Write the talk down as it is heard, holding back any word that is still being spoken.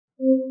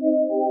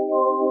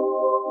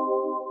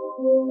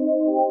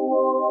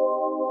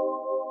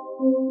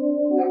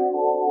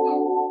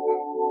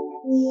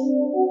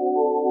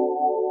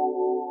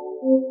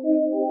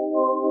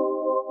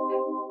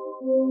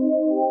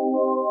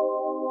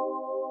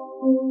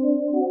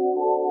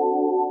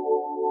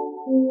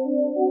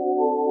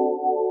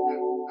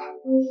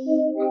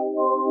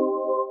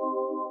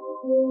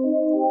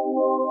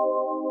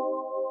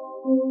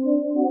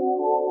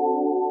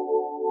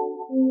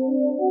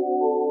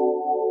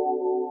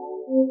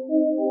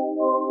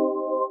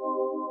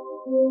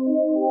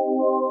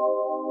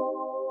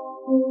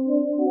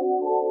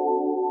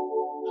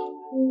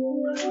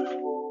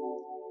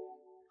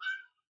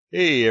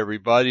Hey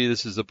everybody,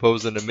 this is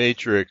Opposing the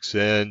Matrix,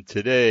 and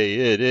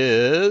today it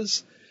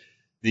is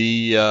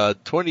the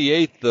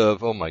 28th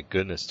of, oh my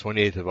goodness,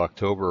 28th of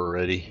October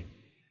already.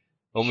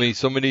 Only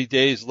so many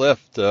days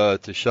left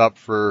to shop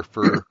for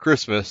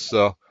Christmas,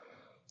 so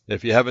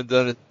if you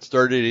haven't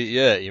started it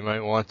yet, you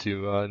might want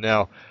to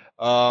now.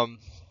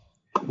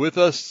 With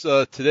us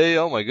today,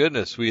 oh my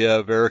goodness, we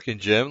have Eric and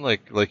Jim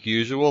like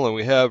usual, and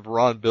we have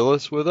Ron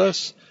Bilous with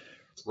us.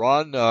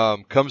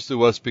 Ron comes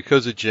to us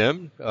because of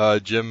Jim.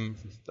 Jim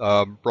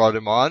brought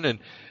him on, and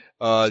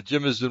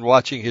Jim has been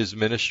watching his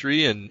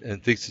ministry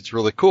and thinks it's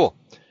really cool.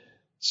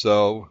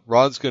 So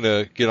Ron's going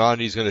to get on.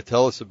 He's going to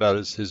tell us about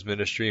his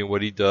ministry and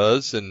what he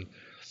does and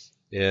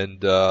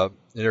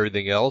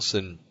everything else.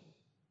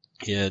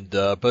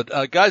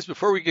 But guys,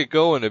 before we get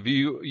going, have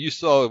you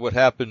saw what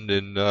happened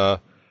in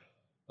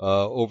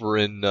over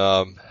in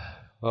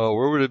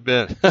where would it have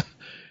been?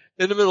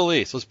 In the Middle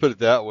East, let's put it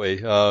that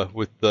way,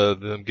 with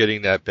them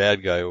getting that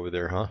bad guy over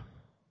there, huh?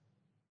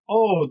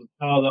 Oh,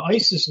 the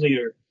ISIS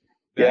leader.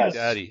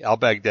 Baghdadi, yes.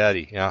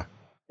 Al-Baghdadi, yeah.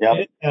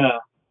 Yep.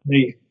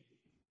 They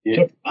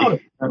took him out,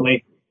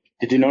 apparently.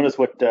 Did you notice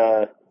what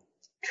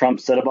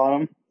Trump said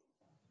about him?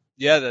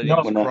 Yeah, that he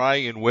was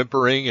crying and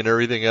whimpering and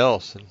everything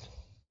else.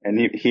 And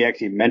he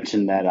actually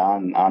mentioned that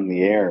on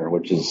the air,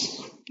 which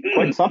is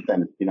quite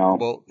something, you know.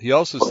 Well, he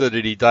also said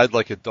that he died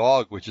like a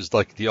dog, which is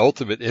like the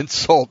ultimate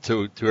insult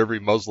to every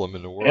Muslim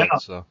in the world. Yeah.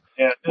 So.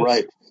 Yeah,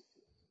 right.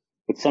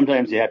 But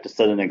sometimes you have to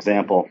set an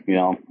example, you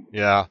know.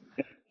 Yeah.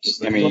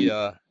 I mean,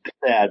 it's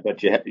sad,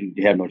 but you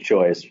have no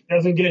choice.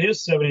 Doesn't get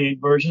his 78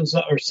 versions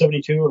or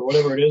 72 or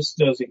whatever it is,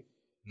 does he?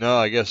 No,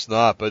 I guess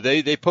not. But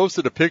they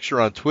posted a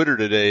picture on Twitter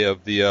today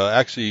of the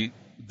actually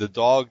the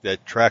dog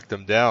that tracked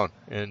him down,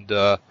 and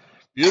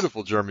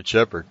beautiful German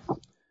Shepherd.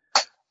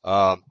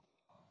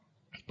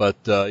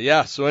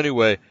 Yeah, so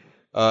anyway,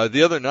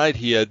 the other night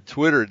he had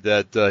Twittered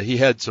that he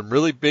had some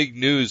really big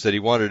news that he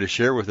wanted to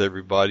share with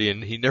everybody,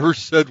 and he never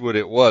said what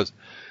it was.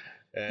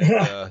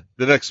 And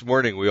the next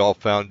morning we all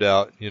found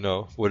out, you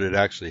know, what had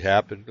actually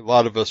happened. A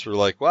lot of us were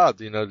like, wow,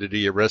 you know, did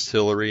he arrest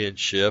Hillary and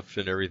Schiff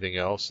and everything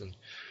else? And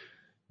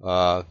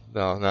no,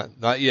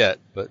 not yet,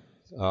 but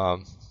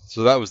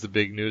so that was the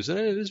big news, and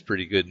it is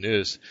pretty good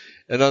news.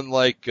 And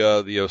unlike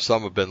the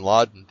Osama bin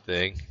Laden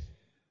thing,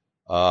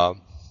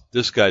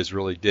 this guy's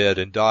really dead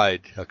and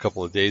died a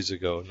couple of days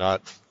ago,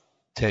 not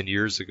 10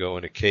 years ago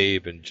in a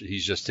cave, and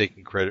he's just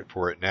taking credit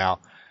for it now.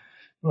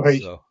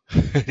 Right. So,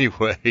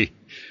 anyway,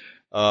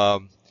 I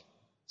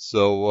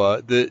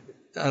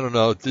don't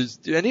know, do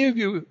any of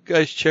you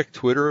guys check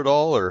Twitter at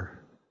all, or?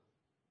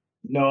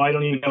 No, I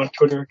don't even have a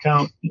Twitter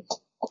account.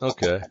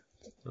 Okay.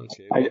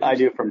 I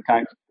do from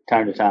time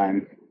to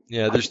time.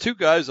 Yeah, there's two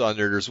guys on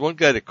there. There's one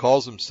guy that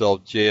calls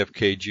himself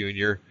JFK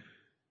Jr.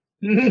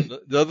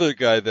 The other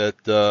guy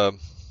that,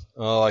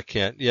 I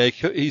can't. Yeah,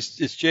 it's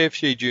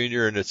JFK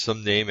Jr. and it's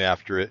some name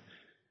after it.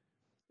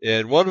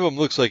 And one of them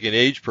looks like an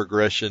age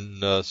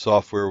progression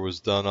software was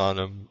done on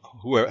him.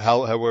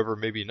 However,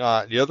 maybe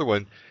not. And the other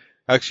one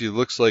actually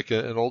looks like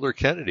an older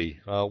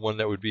Kennedy, one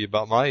that would be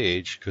about my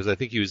age, because I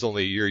think he was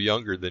only a year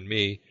younger than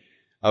me.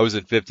 I was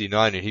in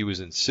 59 and he was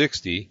in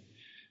 60.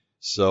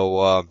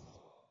 So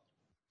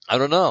I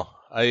don't know.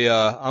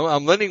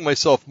 I'm lending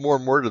myself more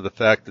and more to the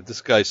fact that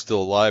this guy's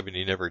still alive and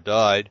he never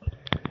died,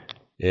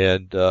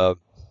 and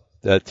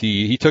that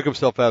he took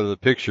himself out of the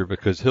picture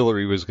because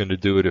Hillary was going to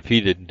do it if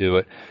he didn't do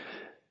it.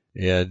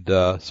 And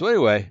so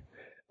anyway,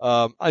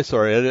 I'm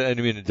sorry, I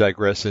didn't mean to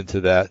digress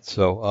into that.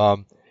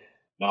 So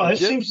no, that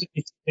seems to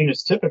be something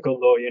that's typical,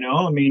 though. You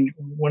know, I mean,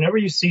 whenever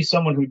you see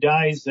someone who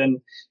dies,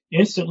 then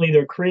instantly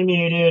they're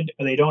cremated.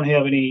 They don't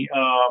have any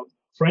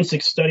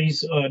forensic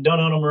studies done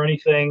on them or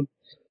anything.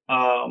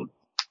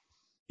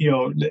 You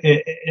know,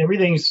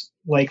 everything's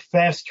like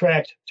fast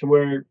tracked to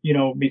where, you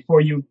know,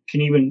 before you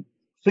can even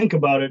think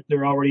about it,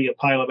 they're already a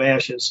pile of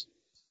ashes.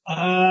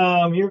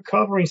 You're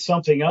covering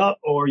something up,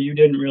 or you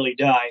didn't really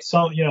die.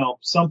 So, you know,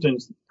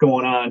 something's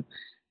going on,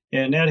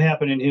 and that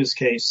happened in his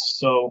case.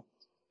 So,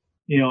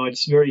 you know,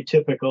 it's very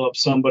typical of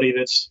somebody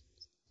that's,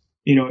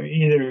 you know,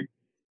 either,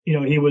 you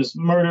know, he was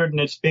murdered and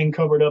it's being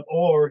covered up,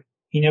 or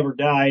he never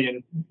died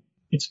and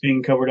it's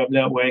being covered up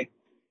that way.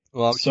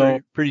 Well,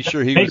 I'm pretty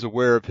sure he was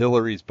aware of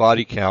Hillary's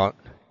body count,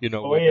 you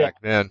know, way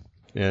back then,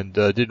 and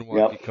didn't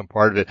want to become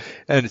part of it.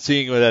 And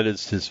seeing that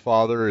as his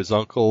father, his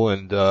uncle,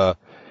 and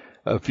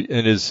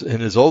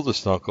his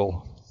oldest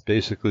uncle,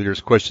 basically,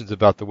 there's questions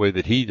about the way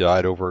that he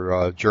died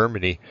over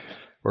Germany,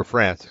 or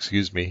France,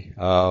 excuse me,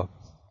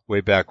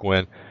 way back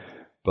when.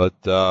 But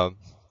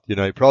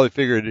he probably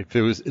figured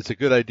it's a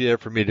good idea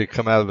for me to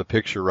come out of the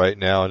picture right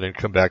now and then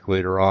come back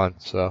later on.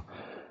 So,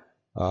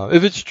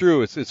 if it's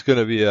true, it's going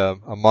to be a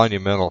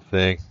monumental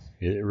thing.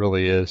 It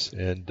really is.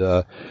 And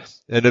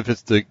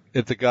if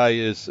the guy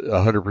is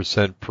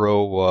 100%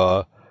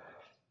 pro,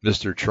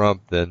 Mr.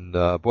 Trump, then,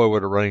 boy,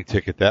 what a running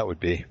ticket that would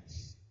be.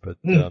 But,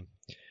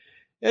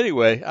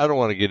 anyway, I don't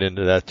want to get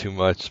into that too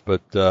much,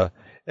 but,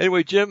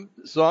 anyway, Jim,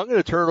 so I'm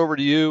going to turn it over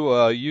to you.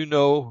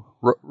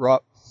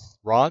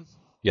 Ron?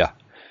 Yeah.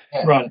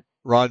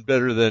 Ron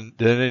better than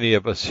any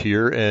of us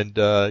here, and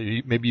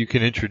maybe you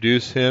can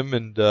introduce him.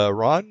 And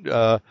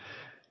Ron,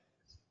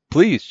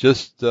 please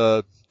just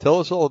tell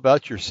us all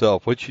about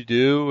yourself, what you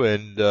do,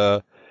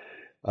 and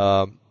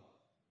I'm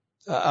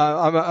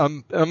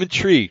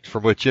intrigued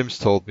from what Jim's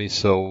told me.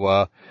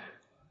 So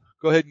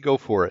go ahead and go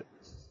for it.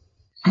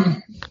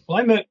 Well,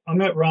 I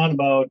met Ron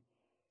about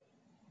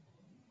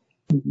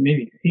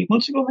maybe 8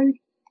 months ago,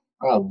 maybe.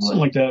 Something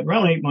like that.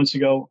 Around 8 months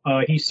ago,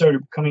 he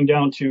started coming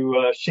down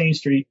to Shane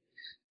Street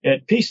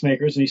at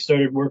Peacemakers, and he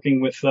started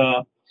working with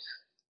some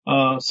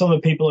of the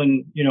people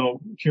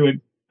through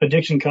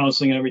addiction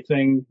counseling and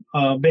everything,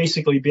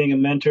 basically being a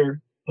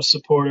mentor, a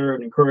supporter,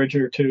 an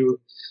encourager to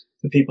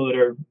the people that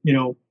are,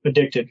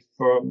 addicted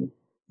from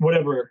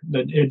whatever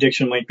the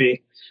addiction might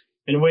be.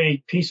 And the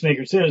way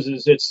Peacemakers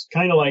is it's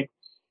kind of like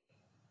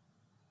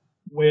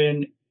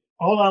when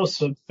all else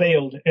have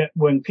failed,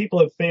 when people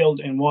have failed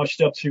and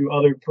washed up through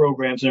other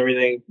programs and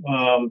everything,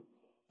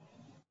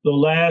 the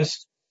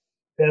last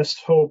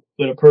best hope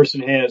that a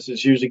person has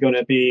is usually going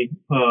to be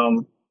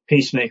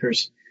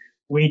Peacemakers.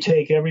 We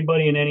take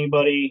everybody and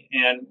anybody,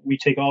 and we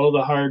take all of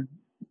the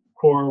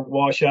hardcore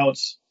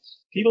washouts,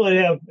 people that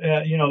have,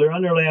 they're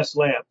on their last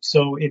lap.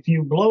 So if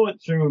you blow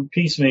it through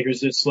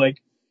Peacemakers, it's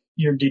like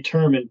you're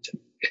determined.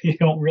 You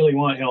don't really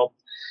want help.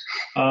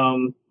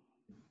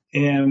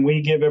 And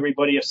we give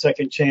everybody a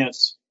second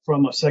chance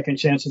from a second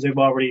chance that they've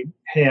already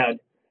had.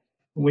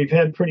 We've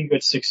had pretty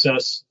good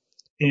success.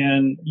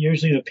 And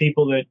usually the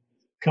people that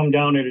come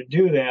down there to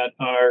do that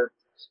are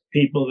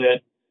people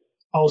that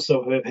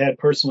also have had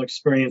personal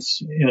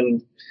experience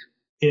in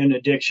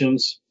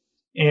addictions.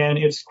 And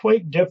it's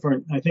quite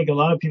different. I think a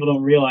lot of people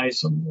don't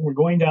realize we're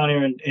going down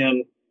there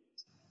and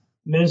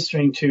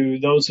ministering to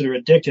those that are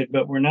addicted,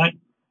 but we're not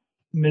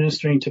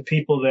ministering to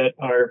people that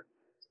are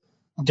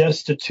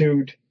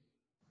destitute,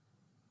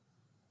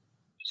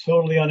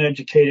 totally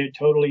uneducated,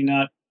 totally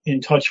not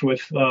in touch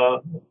with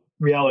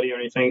reality or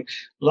anything.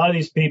 A lot of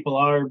these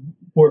people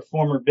were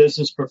former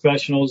business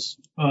professionals,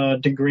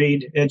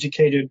 degreed,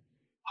 educated,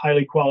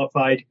 highly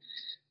qualified.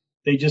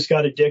 They just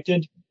got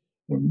addicted.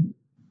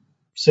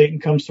 Satan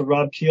comes to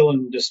rob, kill,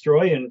 and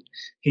destroy, and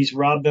he's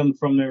robbed them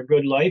from their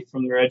good life,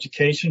 from their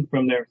education,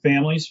 from their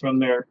families, from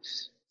their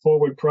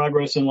forward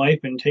progress in life,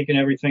 and taken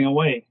everything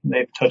away.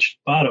 They've touched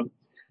bottom.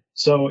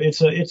 So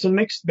it's a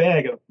mixed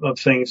bag of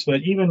things.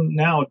 But even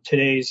now,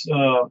 today's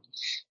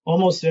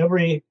almost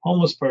every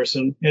homeless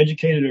person,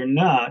 educated or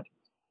not,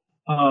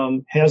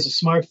 has a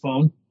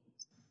smartphone.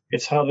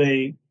 It's how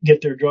they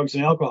get their drugs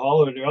and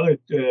alcohol or their other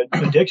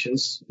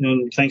addictions.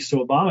 And thanks to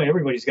Obama,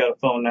 everybody's got a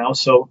phone now.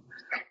 So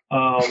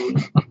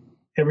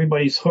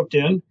everybody's hooked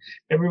in.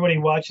 Everybody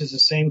watches the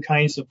same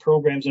kinds of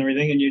programs and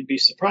everything, and you'd be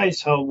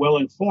surprised how well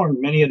informed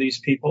many of these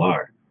people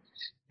are.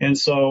 And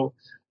so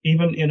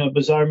even in a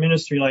bizarre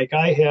ministry like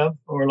I have,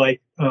 or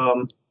like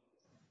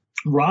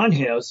Ron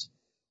has,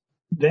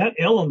 that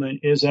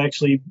element is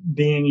actually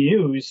being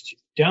used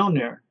down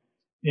there.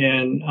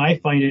 And I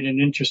find it an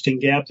interesting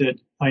gap that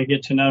I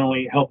get to not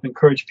only help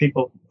encourage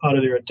people out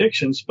of their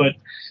addictions, but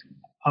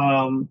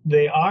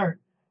they are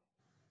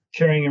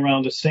carrying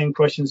around the same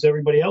questions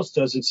everybody else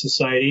does in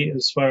society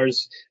as far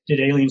as, did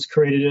aliens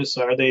create us?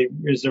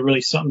 Is there really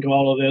something to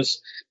all of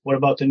this? What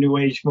about the New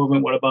Age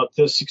movement? What about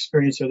this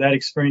experience or that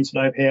experience that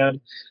I've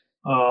had?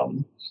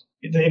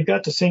 They've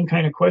got the same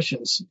kind of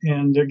questions,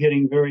 and they're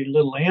getting very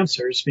little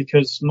answers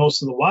because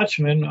most of the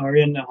watchmen are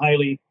in the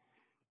highly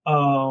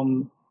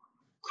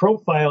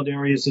profiled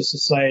areas of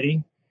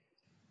society,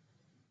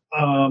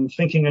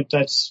 thinking that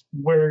that's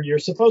where you're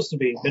supposed to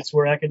be. That's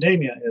where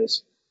academia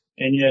is.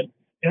 And yet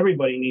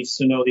everybody needs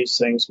to know these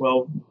things.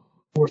 Well,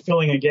 we're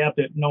filling a gap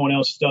that no one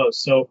else does.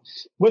 So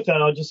with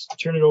that, I'll just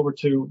turn it over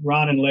to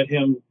Ron and let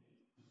him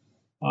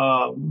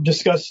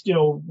discuss,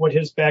 what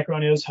his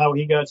background is, how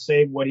he got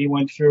saved, what he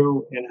went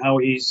through, and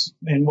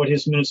and what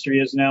his ministry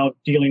is now,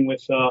 dealing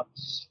with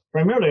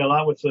primarily a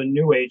lot with the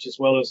New Age as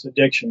well as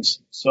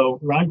addictions. So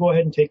Ron, go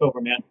ahead and take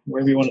over, man,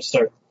 wherever you want to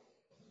start.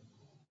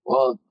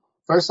 Well,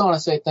 first I want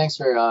to say thanks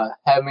for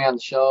having me on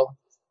the show.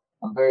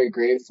 I'm very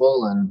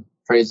grateful, and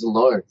praise the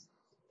Lord.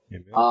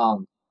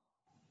 Amen.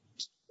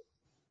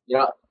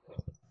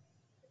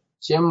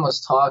 Jim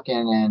was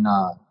talking, and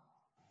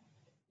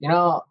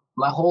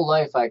my whole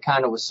life I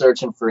kind of was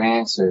searching for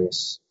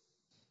answers.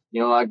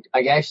 I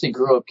actually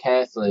grew up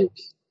Catholic,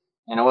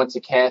 and I went to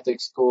Catholic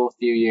school a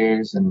few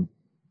years and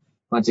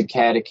went to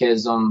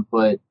catechism,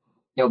 but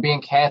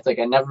being Catholic,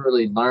 I never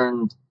really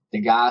learned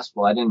the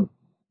gospel. I didn't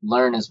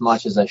learn as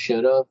much as I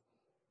should have.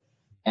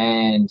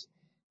 And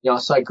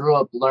So I grew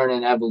up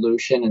learning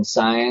evolution and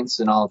science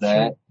and all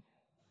that,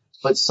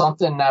 but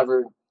something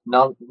never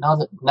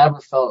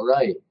felt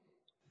right.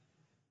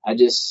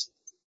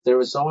 There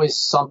was always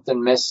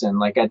something missing.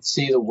 Like I'd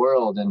see the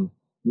world and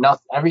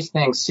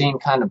everything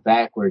seemed kind of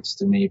backwards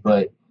to me.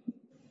 But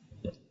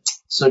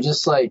so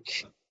just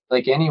like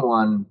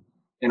anyone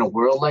in a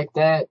world like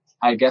that,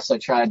 I guess I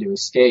tried to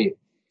escape.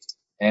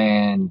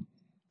 And,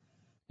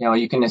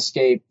 you can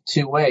escape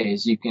two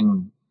ways. You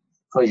can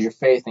put your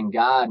faith in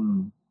God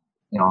and,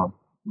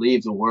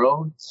 leave the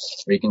world,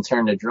 or you can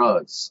turn to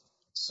drugs.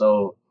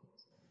 So,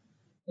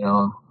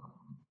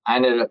 I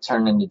ended up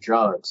turning to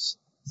drugs.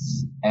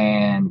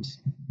 And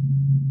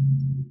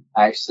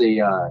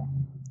actually, I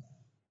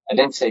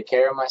didn't take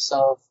care of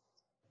myself.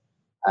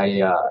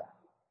 I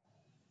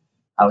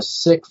was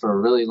sick for a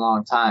really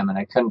long time and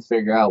I couldn't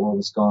figure out what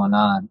was going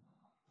on.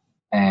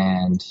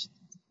 And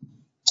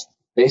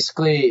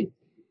basically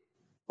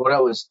what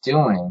I was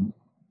doing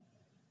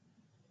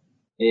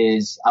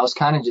is I was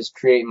kind of just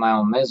creating my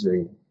own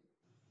misery.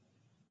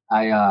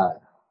 I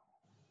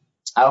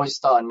always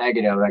thought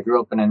negative. I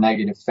grew up in a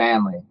negative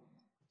family.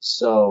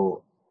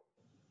 So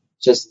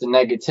just the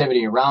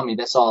negativity around me,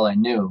 that's all I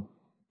knew.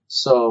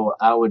 So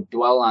I would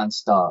dwell on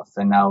stuff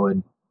and I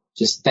would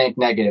just think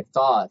negative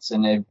thoughts,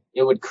 and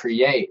it would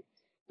create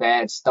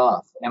bad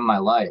stuff in my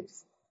life.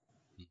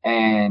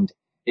 And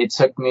it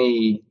took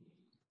me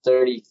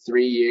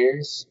 33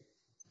 years,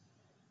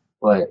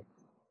 but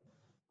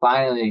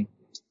finally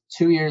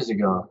 2 years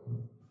ago,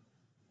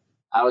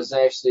 I was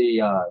actually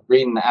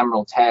reading the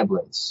Emerald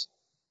Tablets,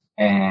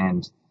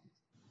 and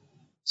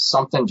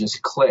something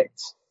just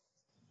clicked.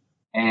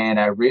 And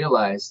I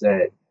realized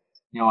that,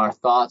 our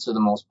thoughts are the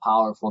most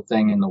powerful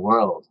thing in the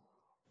world.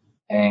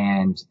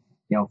 And,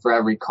 for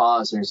every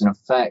cause, there's an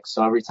effect.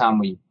 So every time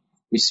we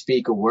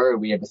speak a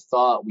word, we have a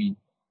thought, we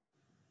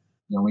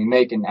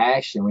make an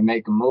action, we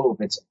make a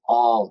move. It's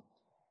all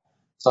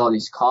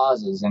these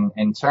causes, and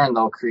in turn,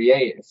 they'll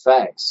create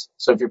effects.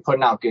 So if you're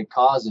putting out good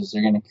causes,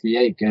 they're going to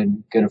create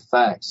good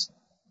effects.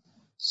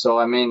 So,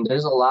 I mean,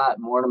 there's a lot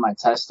more to my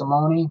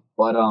testimony,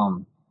 but,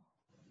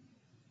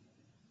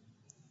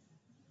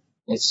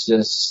 it's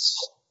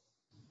just,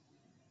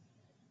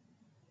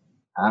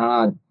 I don't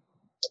know.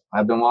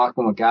 I've been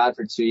walking with God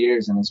for 2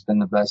 years, and it's been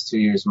the best 2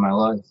 years of my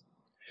life.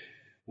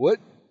 What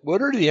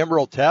are the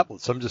Emerald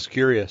Tablets? I'm just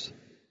curious.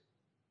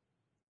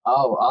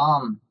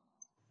 Oh,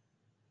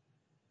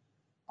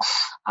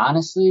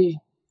 honestly,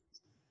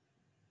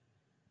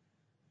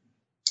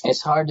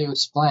 it's hard to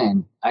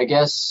explain. I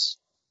guess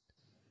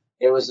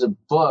it was a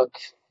book,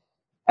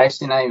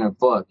 actually not even a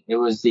book. It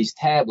was these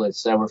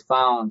tablets that were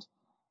found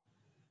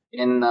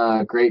in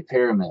the Great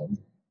Pyramid.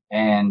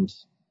 And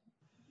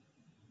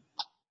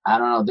I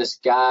don't know, this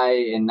guy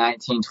in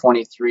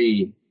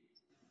 1923,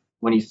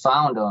 when he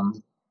found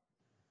them,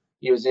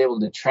 he was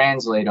able to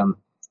translate them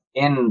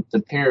in the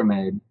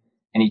pyramid,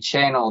 and he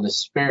channeled the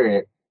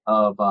spirit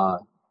of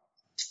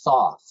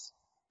Thoth.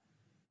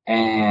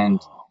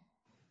 And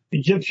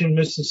Egyptian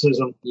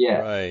mysticism.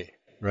 Yeah.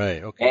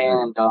 Right. Okay.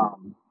 And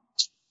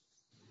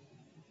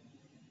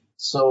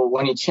so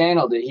when he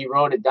channeled it, he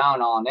wrote it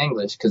down all in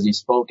English because he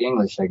spoke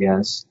English, I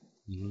guess.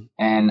 Mm-hmm.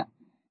 And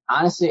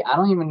honestly, I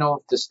don't even know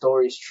if the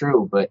story's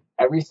true, but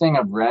everything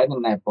I've read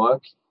in that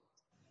book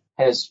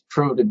has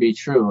proved to be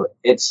true.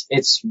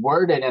 It's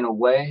worded in a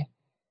way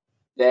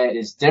that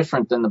is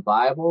different than the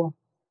Bible,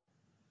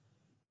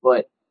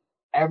 but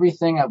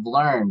everything I've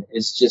learned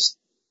is just,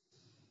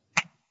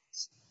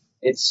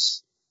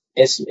 it's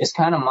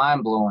kind of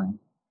mind blowing.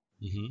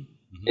 Mm-hmm.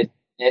 Mm-hmm.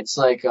 It's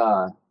like,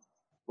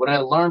 what I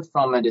learned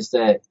from it is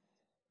that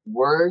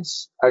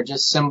words are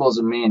just symbols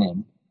of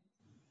meaning,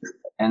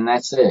 and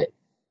that's it.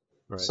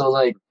 Right. So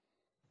like,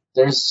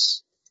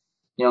 there's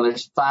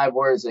 5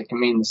 words that can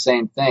mean the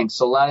same thing.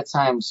 So a lot of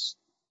times,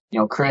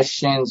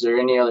 Christians or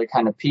any other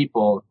kind of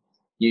people,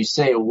 you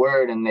say a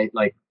word and they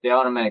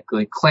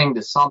automatically cling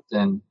to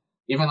something,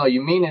 even though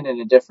you mean it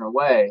in a different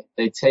way.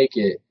 They take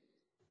it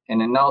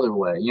in another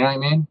way. You know what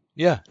I mean?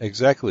 Yeah,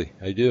 exactly.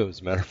 I do,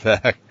 as a matter of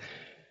fact.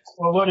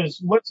 Well,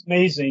 what's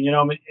amazing,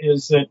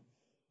 is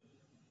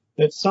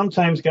that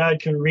sometimes God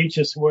can reach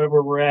us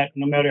wherever we're at,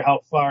 no matter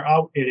how far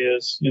out it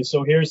is. And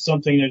so here's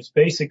something that's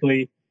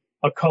basically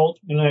occult,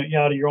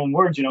 out of your own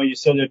words. You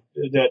said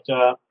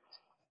that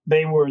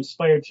they were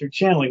inspired through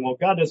channeling. Well,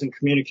 God doesn't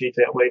communicate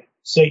that way.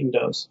 Satan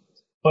does.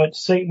 But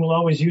Satan will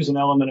always use an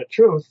element of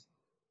truth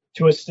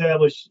to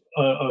establish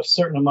a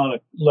certain amount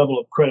of level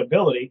of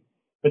credibility,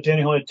 but then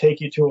he'll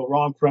take you to a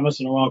wrong premise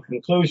and a wrong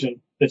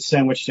conclusion that's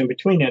sandwiched in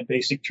between that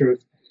basic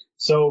truth.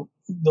 So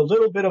the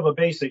little bit of a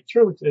basic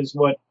truth is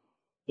what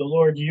the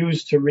Lord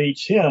used to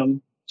reach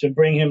him, to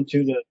bring him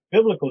to the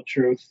biblical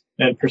truth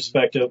and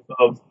perspective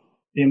of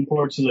the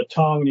importance of the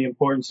tongue, the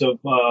importance of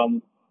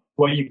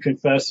what you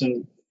confess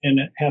and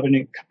having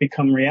it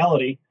become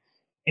reality.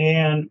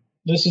 And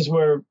this is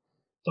where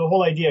the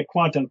whole idea of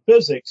quantum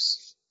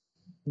physics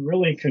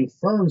really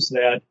confirms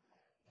that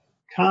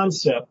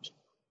concept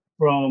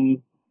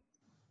from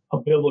a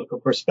biblical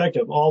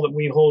perspective. All that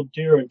we hold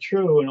dear and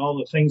true, and all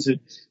the things that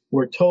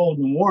we're told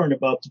and warned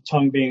about the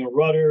tongue being a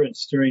rudder and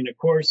steering the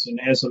course, and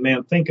as a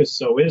man thinketh,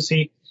 so is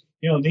he.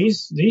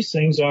 These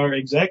things are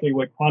exactly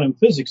what quantum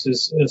physics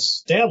is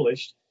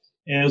established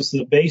as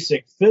the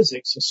basic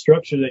physics, a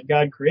structure that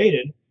God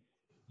created.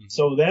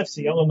 So that's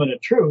the element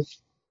of truth.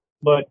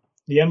 But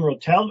the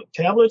Emerald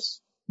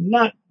Tablets,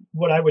 not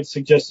what I would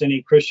suggest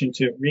any Christian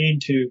to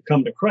read to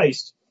come to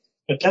Christ.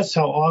 But that's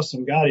how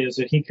awesome God is,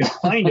 that he can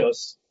find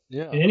us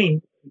in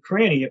any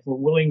cranny if we're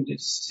willing to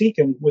seek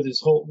him with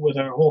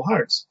our whole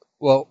hearts.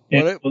 Well,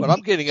 what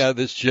I'm getting out of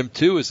this, Jim,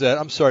 too, is that,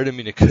 I'm sorry, I didn't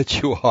mean to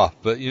cut you off,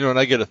 but, when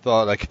I get a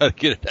thought, I got to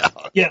get it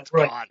out. Yeah,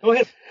 right. Go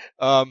ahead.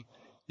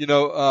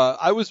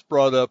 I was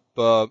brought up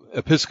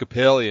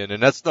Episcopalian,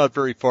 and that's not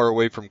very far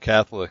away from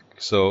Catholic,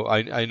 so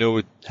I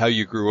know how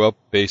you grew up,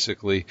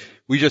 basically.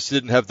 We just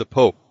didn't have the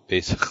Pope,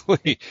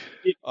 basically.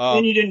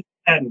 And you didn't.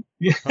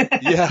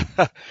 Yeah.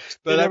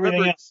 But I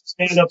remember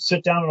stand up,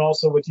 sit down, and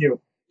also with you.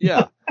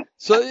 Yeah.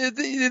 So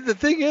the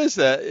thing is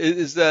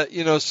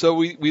that, so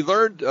we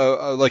learned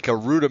like a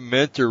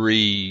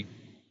rudimentary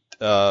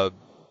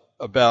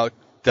about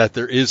that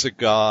there is a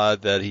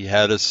God, that he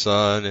had a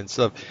son and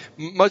stuff,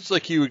 much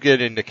like you would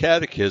get in the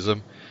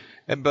catechism.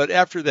 But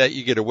after that,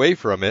 you get away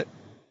from it.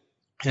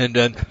 And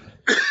then,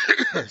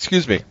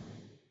 excuse me.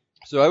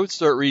 So I would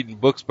start reading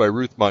books by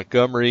Ruth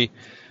Montgomery,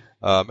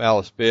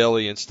 Alice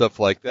Bailey, and stuff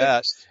like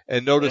that,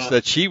 and notice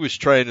that she was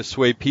trying to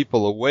sway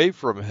people away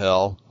from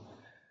hell.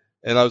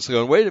 And I was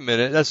going, wait a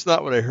minute, that's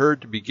not what I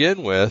heard to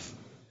begin with.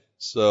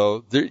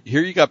 So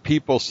here you got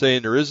people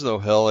saying there is no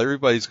hell,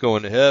 everybody's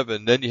going to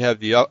heaven. Then you have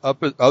the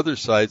other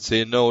side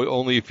saying, no,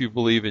 only if you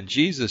believe in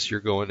Jesus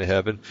you're going to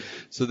heaven.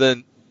 So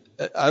then,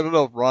 I don't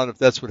know, Ron, if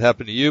that's what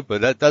happened to you,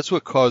 but that's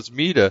what caused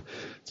me to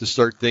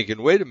start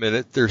thinking, wait a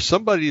minute, there's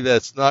somebody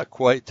that's not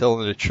quite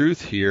telling the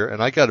truth here,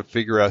 and I got to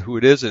figure out who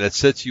it is, and it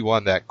sets you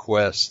on that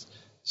quest.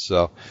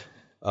 So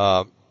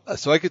I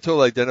could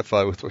totally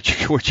identify with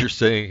what you're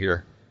saying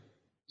here.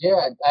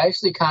 Yeah, I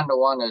actually kind of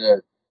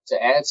wanted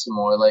to add some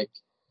more. Like,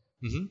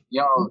 2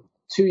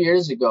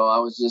 years ago, I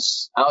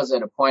was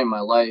at a point in my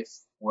life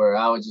where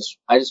I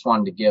just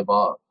wanted to give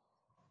up.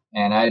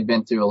 And I had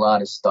been through a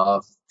lot of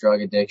stuff,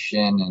 drug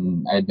addiction,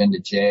 and I had been to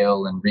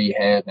jail and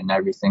rehab and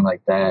everything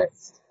like that.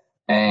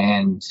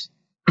 And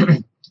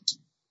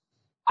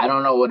I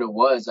don't know what it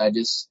was. I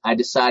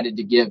decided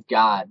to give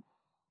God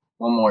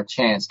one more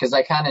chance, because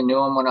I kind of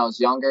knew him when I was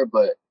younger,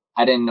 but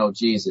I didn't know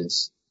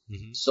Jesus.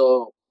 Mm-hmm.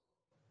 So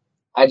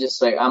I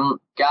just I'm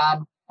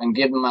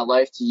giving my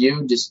life to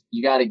you. Just,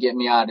 you got to get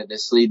me out of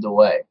this. Lead the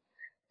way.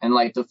 And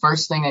like the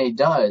first thing that he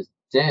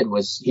did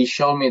was he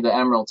showed me the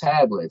Emerald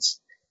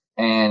Tablets.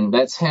 And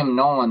that's him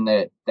knowing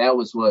that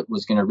was what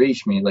was going to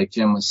reach me, like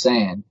Jim was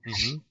saying.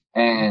 Mm-hmm.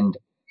 And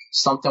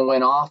something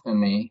went off in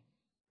me,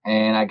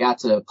 and I got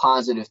to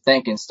positive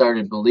thinking,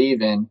 started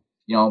believing,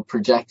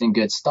 projecting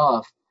good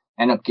stuff,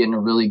 ended up getting a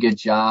really good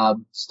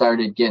job,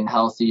 started getting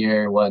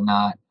healthier,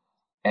 whatnot.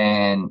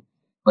 And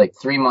like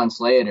 3 months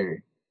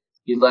later,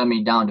 he led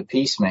me down to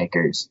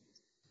Peacemakers.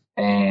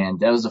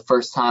 And that was the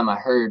first time I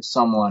heard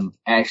someone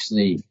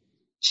actually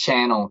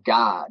channel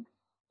God,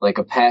 like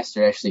a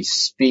pastor actually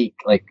speak,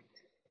 like,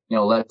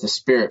 let the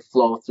Spirit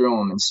flow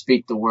through him and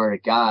speak the word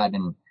of God.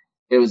 And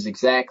it was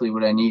exactly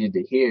what I needed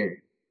to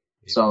hear.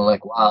 So I'm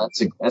like, wow,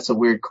 that's a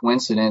weird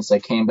coincidence. I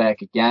came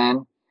back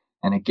again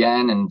and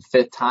again, and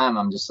fifth time,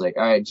 I'm just like,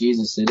 all right,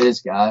 Jesus, it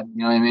is God.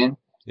 You know what I mean?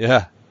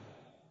 Yeah,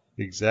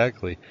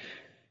 exactly.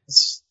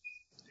 So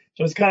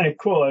it's kind of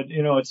cool.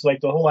 It's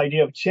like the whole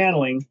idea of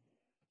channeling.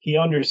 He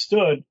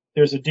understood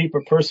there's a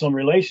deeper personal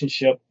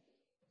relationship.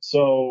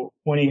 So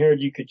when he heard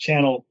you could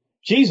channel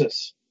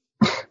Jesus,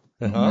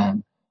 uh-huh.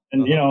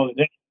 and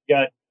then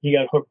he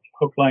got hook,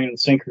 line, and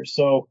sinker.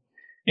 So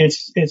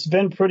it's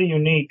been pretty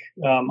unique.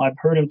 I've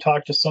heard him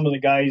talk to some of the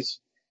guys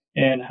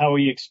and how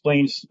he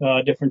explains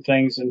different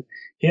things, and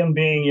him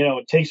being,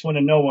 it takes one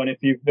to know one. If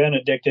you've been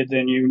addicted,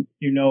 then you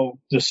know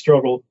the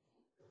struggle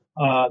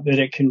that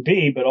it can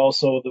be, but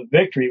also the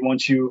victory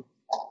once you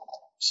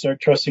start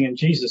trusting in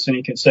Jesus, and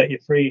he can set you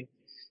free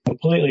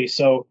completely.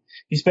 So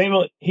he's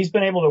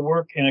been able to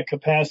work in a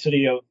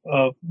capacity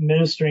of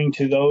ministering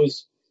to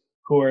those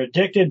who are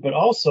addicted, but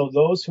also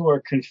those who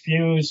are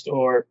confused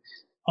or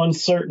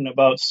uncertain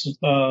about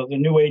the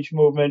New Age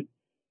movement,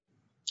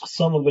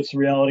 some of its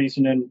realities.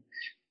 And then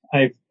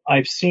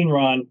I've seen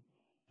Ron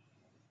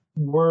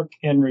work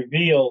and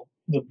reveal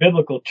the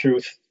biblical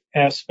truth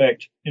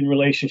aspect in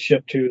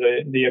relationship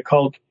to the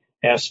occult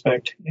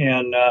aspect,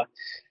 and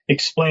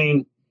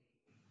explain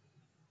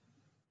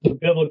the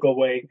biblical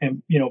way,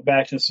 and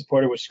backed and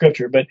supported with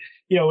scripture. But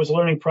it was a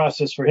learning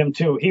process for him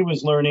too. He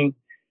was learning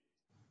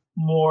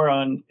more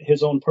on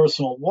his own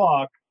personal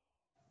walk,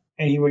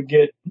 and he would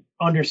get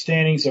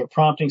understandings or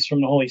promptings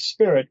from the Holy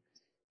Spirit.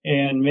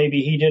 And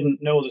maybe he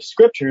didn't know the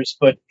scriptures,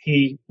 but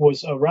he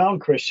was around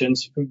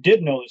Christians who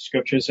did know the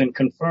scriptures, and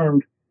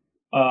confirmed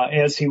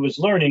as he was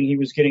learning, he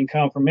was getting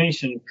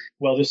confirmation.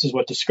 Well, this is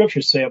what the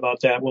scriptures say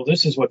about that. Well,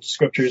 this is what the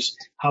scriptures,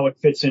 how it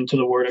fits into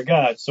the Word of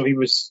God. So he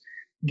was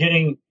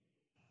getting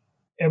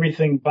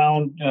everything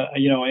bound,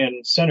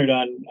 and centered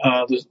on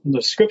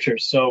the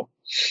scriptures. So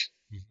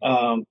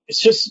it's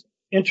just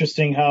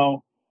interesting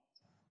how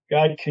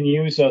God can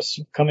use us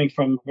coming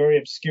from very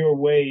obscure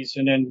ways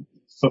and then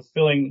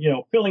filling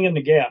in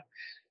the gap.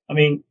 I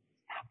mean,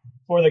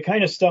 for the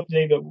kind of stuff,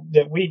 Dave,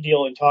 that we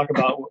deal and talk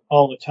about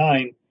all the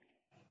time,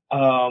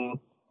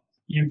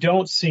 you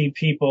don't see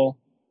people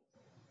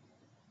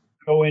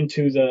go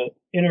into the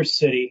inner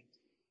city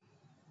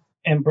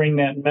and bring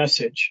that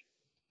message.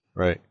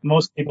 Right.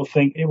 Most people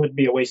think it would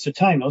be a waste of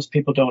time. Those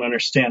people don't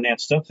understand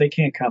that stuff. They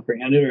can't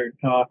comprehend it,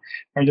 or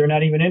they're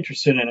not even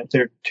interested in it.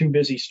 They're too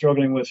busy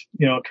struggling with,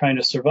 trying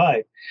to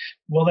survive.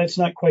 Well, that's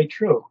not quite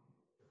true.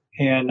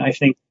 And I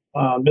think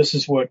this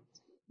is what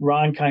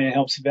Ron kind of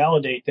helps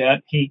validate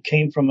that. He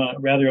came from a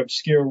rather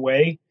obscure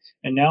way,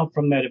 and now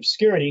from that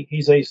obscurity,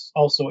 he's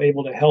also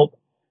able to help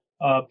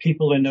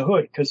people in the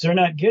hood, because they're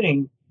not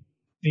getting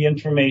the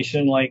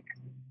information like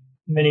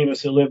many of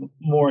us that live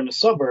more in the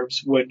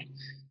suburbs would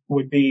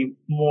be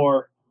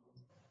more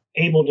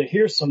able to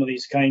hear some of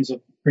these kinds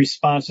of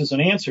responses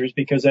and answers,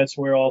 because that's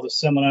where all the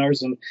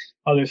seminars and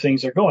other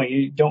things are going.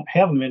 You don't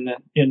have them in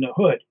the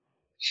hood.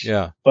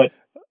 Yeah. But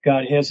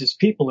God has his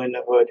people in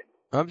the hood.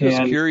 I'm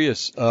just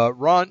curious,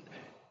 Ron,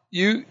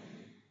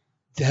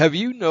 have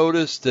you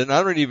noticed, and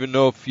I don't even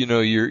know if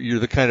you're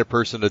the kind of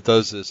person that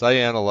does this. I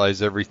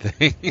analyze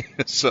everything.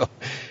 So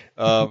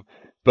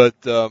but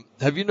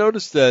have you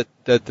noticed that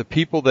the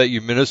people that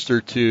you minister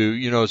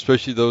to,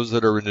 especially those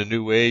that are in the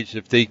new age,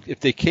 if they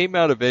came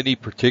out of any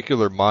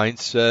particular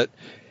mindset,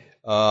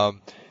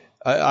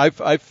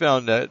 I've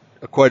found that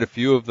quite a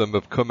few of them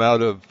have come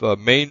out of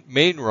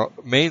mainline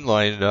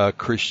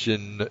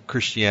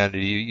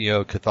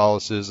Christianity,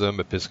 Catholicism,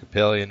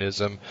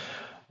 Episcopalianism,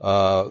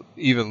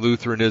 even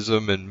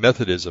Lutheranism and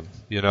Methodism.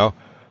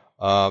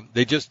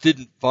 They just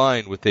didn't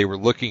find what they were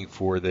looking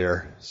for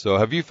there. So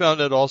have you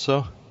found that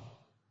also?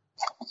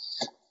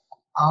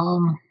 I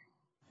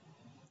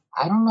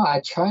don't know.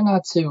 I try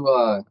not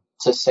to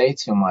say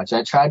too much.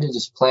 I try to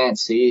just plant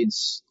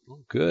seeds. Oh,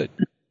 good.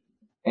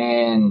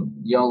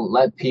 And,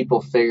 let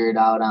people figure it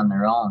out on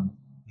their own.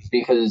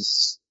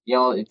 Because,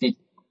 if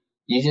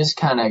you just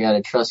kind of got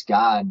to trust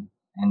God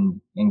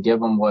and give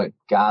them what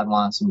God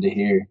wants them to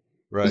hear.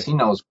 Right.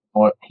 Because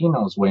he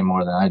knows way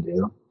more than I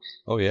do.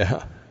 Oh,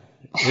 yeah.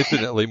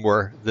 Infinitely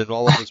more than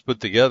all of us put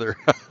together.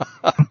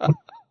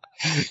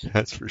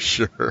 That's for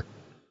sure.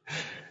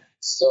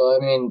 So, I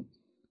mean,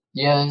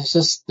 yeah, it's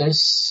just,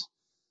 there's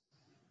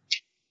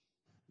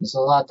a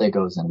lot that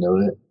goes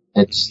into it.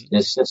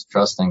 It's just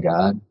trusting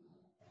God.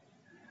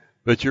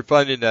 But you're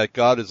finding that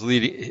God is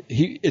leading.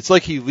 It's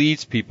like he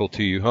leads people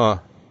to you, huh?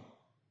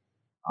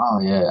 Oh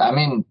yeah. I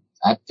mean,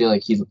 I feel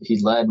like he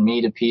led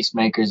me to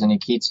Peacemakers, and he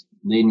keeps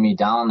leading me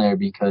down there,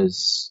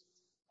 because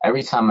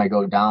every time I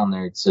go down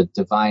there, it's a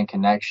divine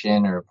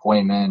connection or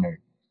appointment or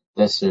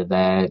this or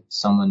that.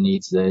 Someone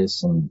needs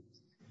this, and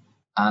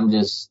I'm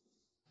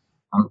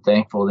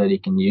thankful that he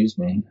can use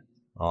me.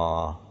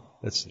 Aw,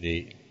 that's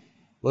neat.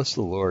 Bless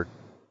the Lord.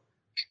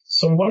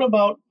 So what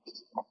about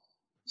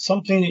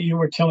something that you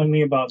were telling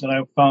me about that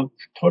I found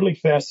totally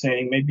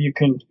fascinating? Maybe you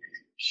can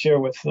share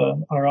with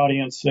our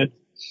audience that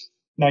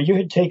now you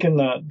had taken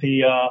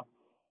the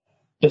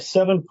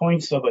 7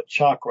 points of a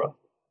chakra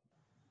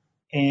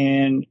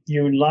and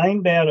you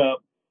lined that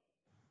up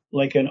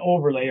like an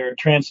overlay or a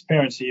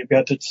transparency. You've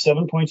got the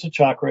 7 points of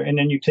chakra, and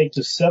then you take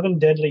the 7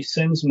 deadly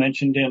sins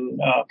mentioned in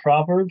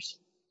Proverbs,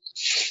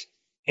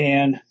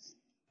 and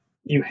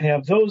you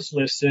have those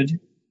listed,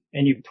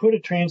 and you put a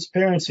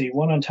transparency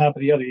one on top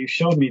of the other. You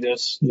showed me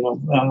this,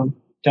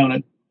 down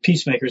at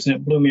Peacemakers, and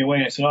it blew me away.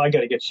 And I said, I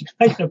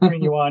got to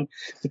bring you on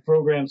the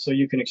program so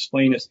you can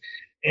explain this.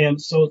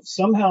 And so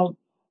somehow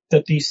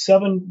that these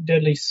 7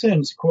 deadly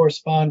sins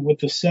correspond with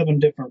the 7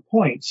 different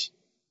points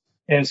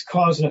as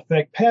cause and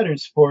effect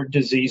patterns for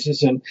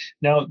diseases. And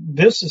now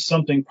this is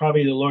something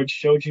probably the Lord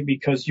showed you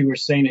because you were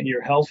saying that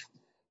your health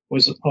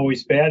was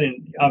always bad,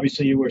 and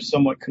obviously you were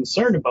somewhat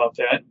concerned about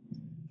that.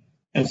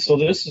 And so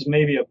this is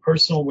maybe a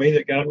personal way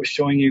that God was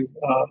showing you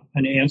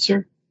an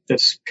answer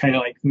that's kind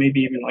of like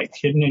maybe even like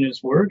hidden in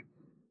his word.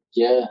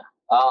 Yeah.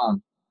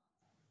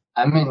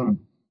 I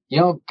mean,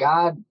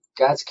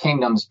 God's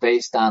kingdom's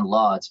based on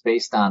law. It's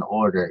based on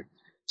order.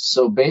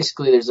 So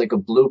basically there's like a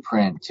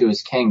blueprint to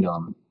his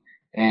kingdom.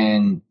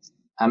 And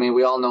I mean,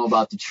 we all know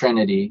about the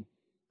Trinity,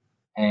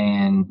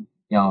 and,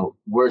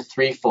 we're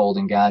threefold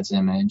in God's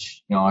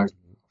image, our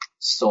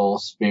soul,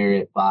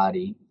 spirit,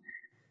 body.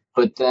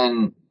 But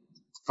then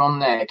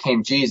from that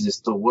came Jesus,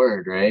 the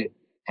Word, right?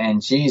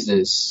 And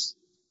Jesus,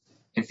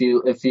 if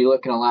you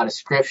look in a lot of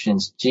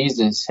scriptures,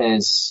 Jesus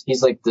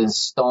he's like the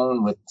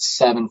stone with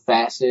 7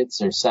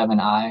 facets or 7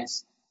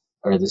 eyes,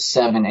 or the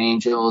 7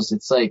 angels.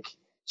 It's like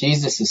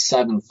Jesus is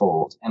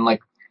sevenfold, and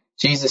like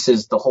Jesus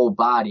is the whole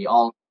body,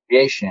 all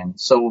creation.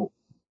 So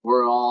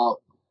we're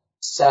all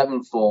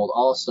sevenfold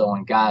also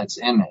in God's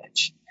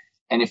image.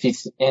 And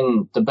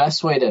in the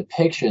best way to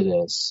picture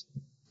this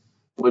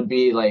would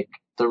be like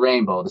the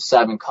rainbow, the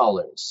 7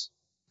 colors,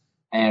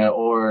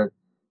 or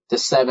the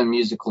 7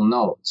 musical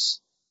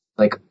notes.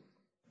 Like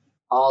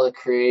all the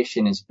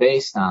creation is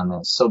based on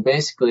this. So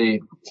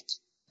basically,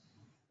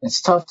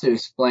 it's tough to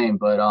explain,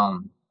 but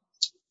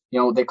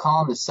they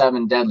call them the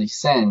 7 deadly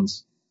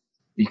sins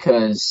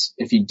because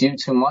if you do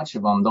too much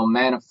of them, they'll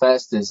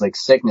manifest as like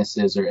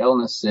sicknesses or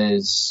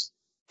illnesses,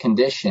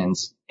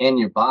 conditions in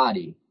your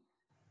body.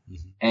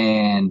 Mm-hmm.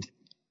 And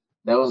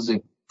that was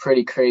a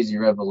pretty crazy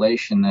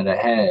revelation that I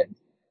had.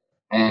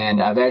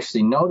 And I've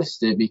actually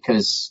noticed it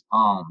because,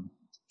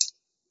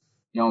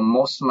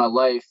 most of my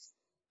life,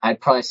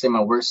 I'd probably say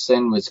my worst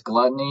sin was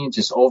gluttony,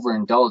 just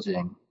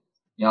overindulging.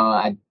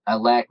 I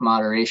lacked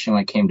moderation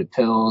when it came to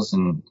pills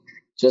and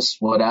just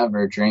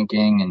whatever,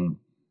 drinking.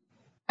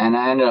 And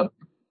I ended up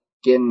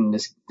getting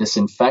this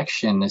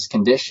infection, this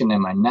condition in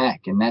my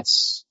neck. And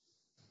that's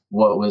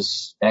what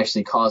was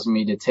actually causing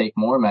me to take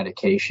more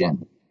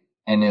medication.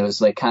 And it was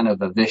like kind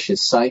of a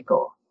vicious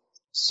cycle.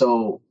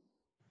 So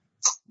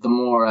the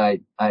more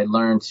I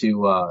learned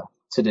to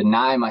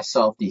deny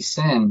myself these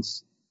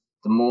sins,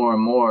 the more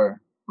and more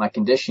my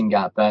condition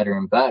got better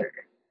and better.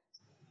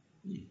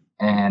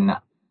 And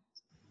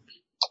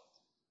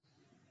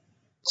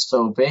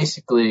so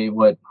basically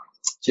what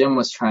Jim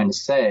was trying to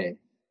say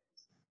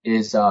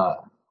is,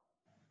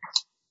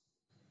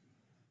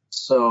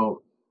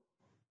 so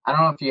I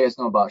don't know if you guys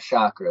know about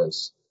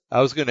chakras.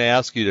 I was going to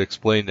ask you to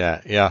explain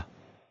that. Yeah.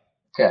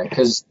 Okay.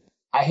 Because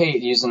I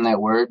hate using that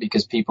word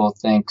because people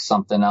think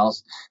something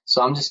else.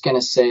 So I'm just going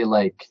to say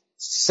like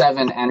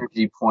 7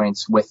 energy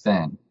points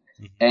within.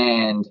 Mm-hmm.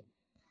 And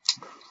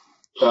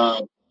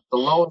the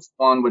lowest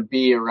one would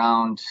be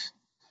around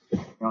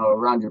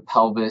your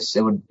pelvis.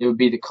 It would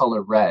be the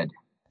color red.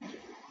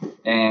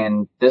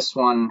 And this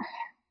one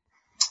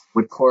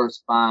would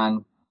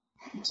correspond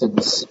to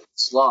the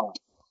sloth.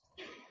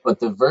 But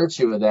the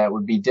virtue of that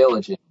would be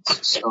diligence.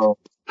 So,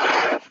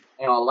 a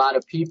lot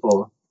of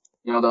people,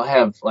 they'll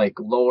have like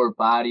lower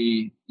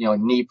body,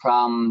 knee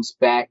problems,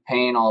 back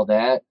pain, all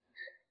that,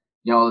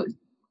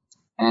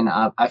 and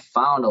I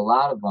found a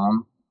lot of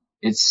them.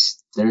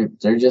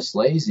 They're just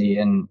lazy.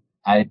 And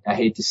I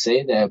hate to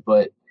say that,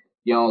 but,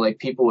 like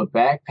people with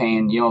back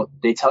pain,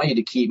 they tell you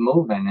to keep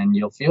moving and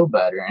you'll feel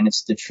better. And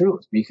it's the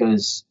truth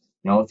because,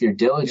 if you're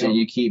diligent,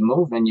 you keep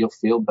moving, you'll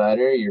feel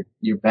better.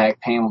 Your back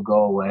pain will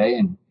go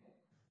away.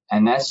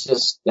 And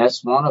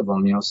that's one of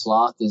them.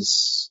 Sloth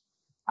is,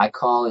 I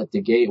call it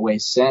the gateway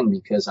sin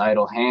because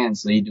idle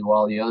hands lead to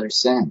all the other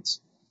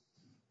sins.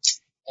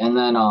 And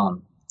then,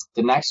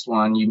 the next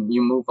one,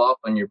 you move up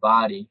on your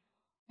body,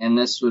 and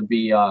this would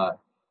be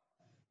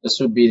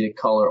the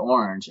color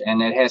orange,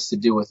 and it has to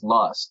do with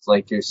lust,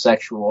 like your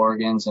sexual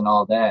organs and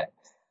all that.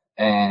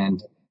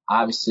 And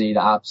obviously the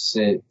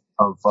opposite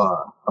of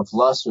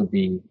lust would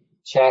be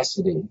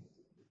chastity.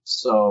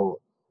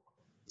 So,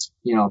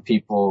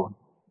 people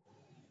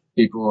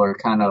are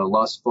kind of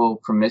lustful,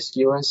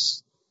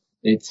 promiscuous.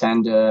 They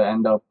tend to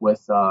end up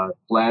with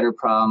bladder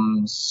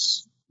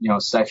problems,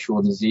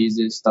 sexual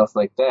diseases, stuff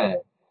like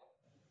that.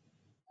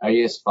 Are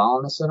you guys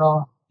following this at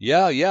all?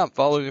 Yeah, I'm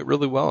following it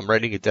really well. I'm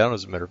writing it down,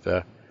 as a matter of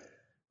fact.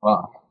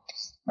 Wow. All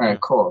right,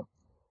 cool.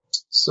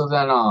 So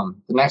then the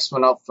next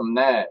one up from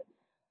that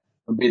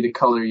would be the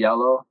color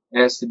yellow.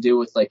 It has to do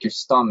with like your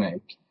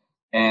stomach.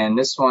 And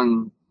this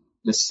one,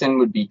 the sin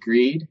would be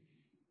greed.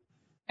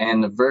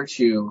 And the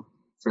virtue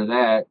for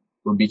that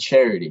would be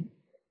charity.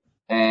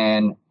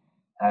 And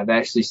I've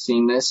actually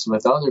seen this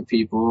with other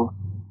people.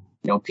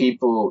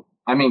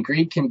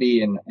 Greed can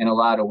be in a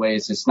lot of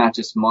ways. It's not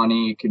just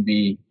money. It could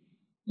be,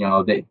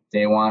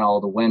 they want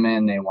all the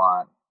women. They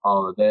want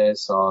all of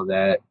this, all of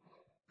that.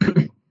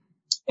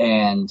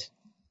 And,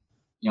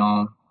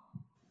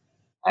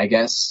 I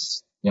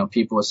guess,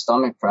 people with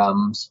stomach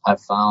problems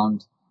I've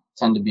found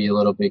tend to be a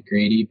little bit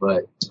greedy,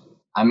 but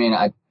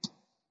I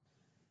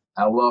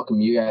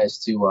welcome you guys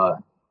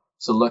to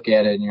look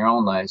at it in your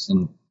own lives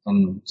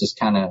and just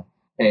kind of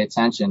pay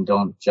attention.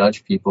 Don't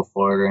judge people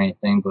for it or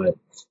anything, but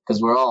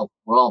because we're all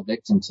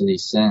victims to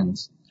these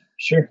sins.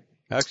 Sure.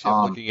 Actually,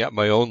 I'm looking at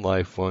my own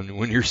life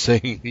when you're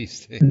saying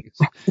these things.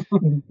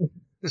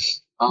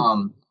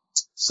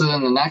 So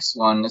then the next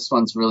one, this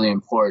one's really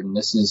important.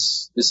 This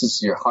is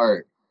your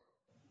heart.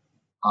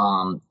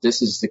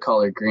 This is the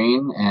color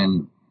green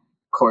and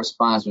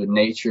corresponds with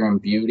nature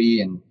and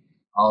beauty and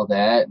all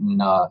that. And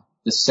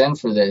the sin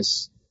for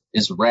this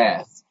is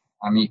wrath.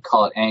 You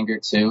call it anger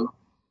too.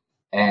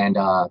 And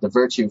the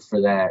virtue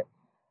for that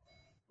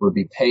would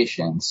be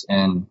patience.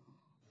 And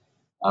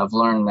I've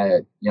learned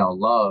that,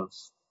 love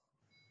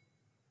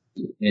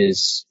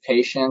is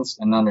patience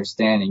and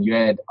understanding. You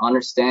add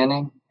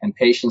understanding and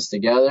patience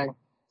together,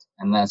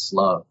 and that's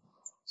love.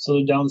 So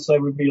the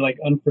downside would be like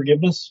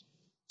unforgiveness,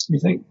 you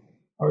think?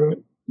 Or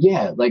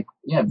yeah,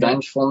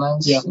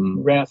 vengefulness. Yeah,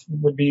 and wrath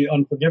would be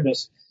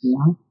unforgiveness.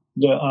 Mm-hmm.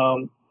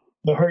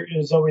 The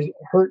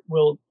hurt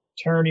will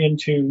turn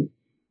into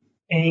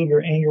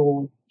anger. Anger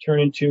will turn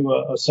into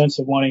a sense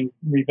of wanting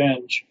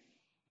revenge,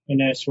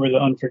 and that's where the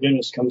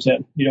unforgiveness comes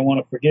in. You don't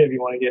want to forgive.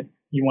 You want to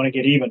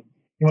get even.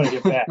 You want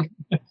to get back.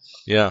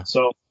 Yeah.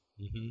 So.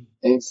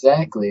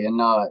 Exactly,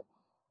 and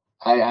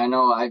I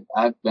know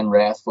I've been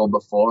wrathful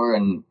before,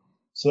 and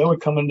So that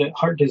would come into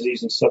heart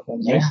disease and stuff. Right?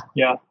 Yeah.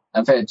 Yeah.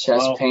 I've had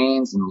chest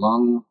pains and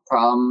lung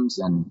problems,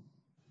 and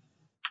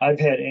I've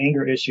had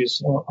anger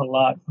issues a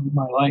lot in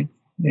my life,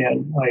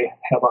 and I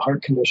have a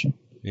heart condition.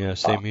 Yeah,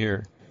 same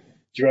here.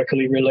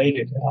 Directly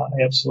related,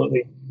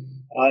 absolutely.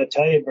 I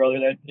tell you, brother,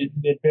 that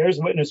it bears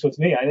witness with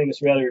me. I think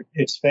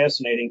it's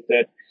fascinating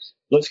that.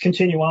 Let's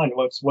continue on.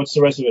 What's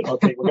the rest of it?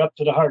 Okay, we're up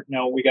to the heart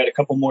now. We got a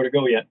couple more to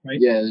go yet, right?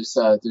 Yeah,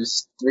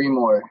 there's 3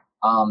 more.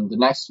 The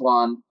next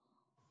one,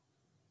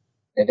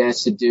 it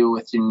has to do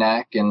with your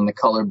neck and the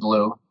color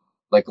blue,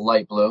 like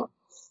light blue,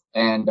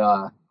 and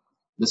the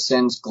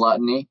sin's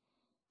gluttony,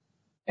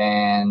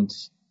 and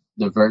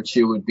the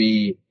virtue would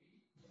be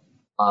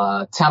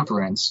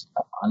temperance.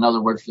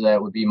 Another word for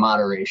that would be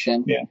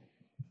moderation. Yeah.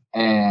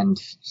 And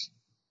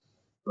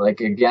like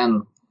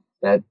again,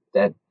 that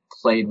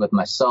played with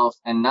myself,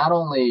 and not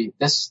only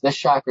this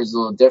chakra is a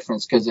little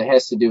different because it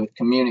has to do with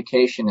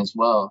communication as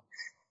well.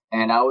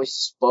 And I always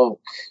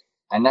spoke.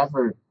 I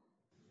never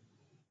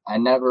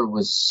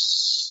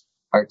was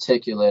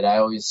articulate. I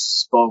always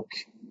spoke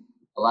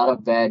a lot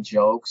of bad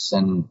jokes,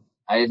 and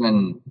I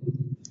even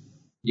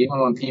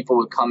when people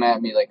would come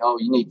at me like, "Oh,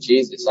 you need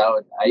Jesus,"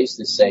 I used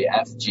to say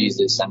 "F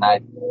Jesus," and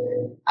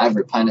I've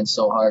repented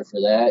so hard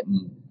for that,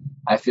 and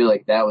I feel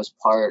like that was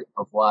part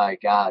of why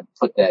God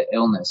put that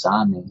illness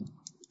on me.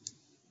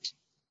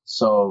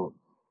 So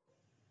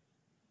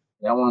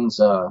that one's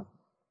a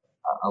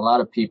lot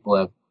of people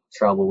have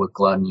trouble with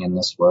gluttony in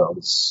this world.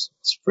 It's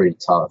pretty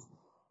tough.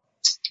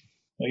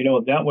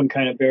 Well, that one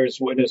kind of bears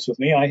witness with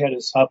me. I had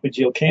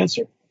esophageal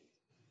cancer,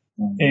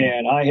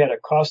 and I had a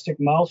caustic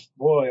mouth.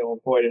 Boy, oh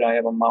boy, did I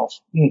have a mouth.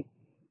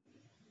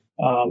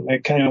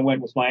 It kind of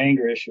went with my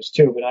anger issues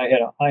too, but I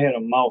had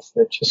a mouth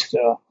that just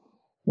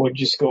would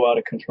just go out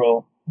of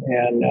control,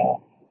 and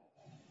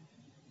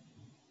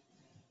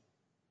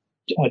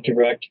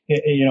direct.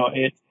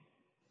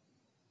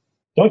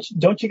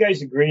 Don't you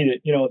guys agree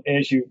that,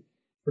 as you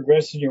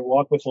progress in your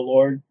walk with the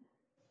Lord,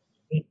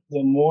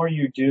 the more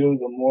you do,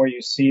 the more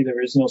you see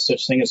there is no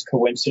such thing as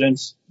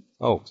coincidence.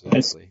 Oh,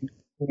 exactly. And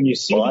when you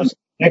see these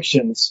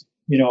connections,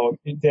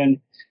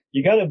 then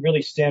you got to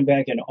really stand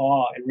back in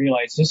awe and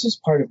realize this is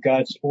part of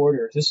God's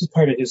order. This is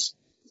part of His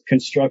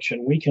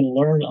construction. We can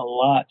learn a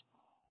lot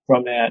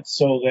from that,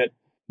 so that,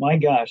 my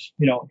gosh,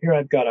 here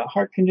I've got a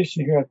heart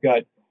condition, here I've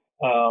got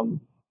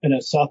an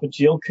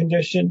esophageal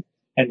condition,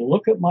 and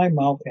look at my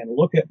mouth and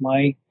look at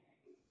my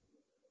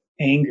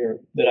anger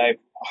that I've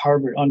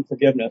harbored,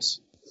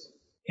 unforgiveness,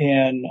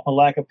 and a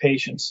lack of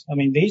patience. I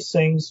mean, these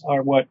things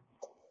are what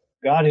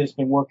God has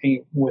been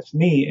working with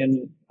me,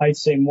 and I'd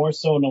say more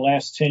so in the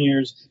last 10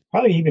 years,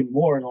 probably even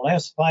more in the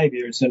last 5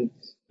 years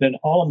than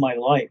all of my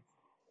life.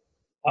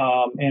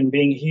 And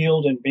being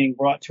healed and being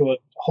brought to a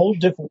whole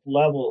different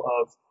level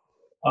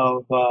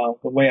of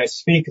the way I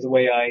speak, the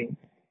way I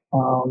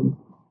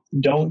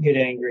don't get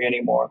angry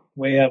anymore.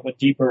 We have a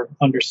deeper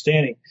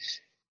understanding.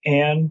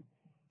 And,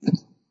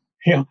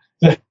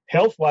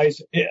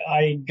 health-wise,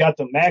 I got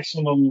the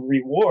maximum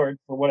reward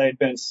for what I'd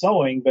been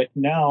sowing, but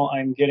now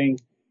I'm getting,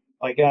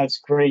 by God's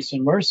grace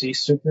and mercy,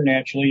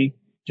 supernaturally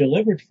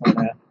delivered from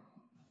that.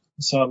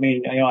 So, I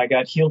mean, I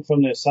got healed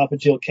from the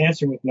esophageal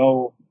cancer with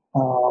no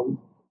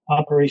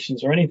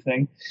operations or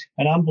anything,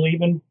 and I'm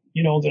believing,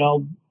 that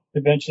I'll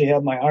eventually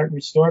have my heart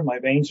restored, my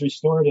veins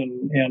restored,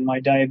 and my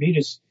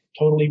diabetes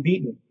totally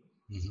beaten.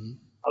 Mm-hmm.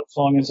 As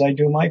long as I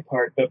do my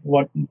part. But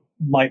what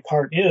my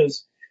part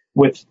is,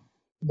 with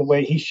the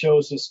way He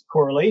shows this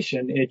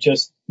correlation, it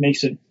just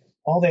makes it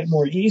all that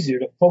more easier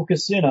to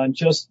focus in on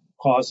just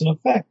cause and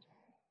effect.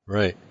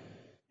 Right.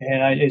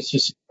 And it's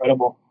just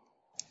incredible.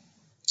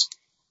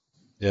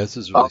 Yeah, this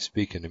is really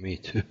speaking to me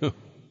too.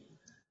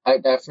 I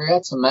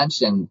forgot to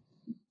mention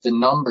the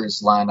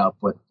numbers line up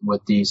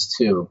with these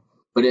two,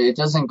 but it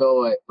doesn't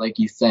go like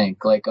you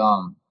think. Like,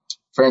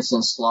 for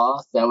instance,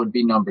 sloth, that would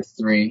be number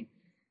 3.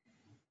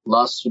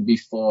 Lust would be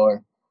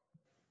 4.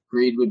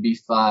 Greed would be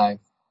 5.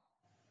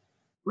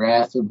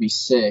 Wrath would be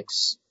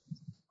 6.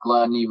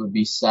 Gluttony would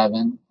be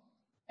 7.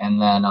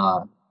 And then,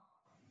 I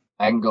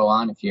can go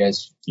on if you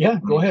guys. Yeah,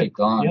 go ahead. Keep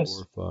going.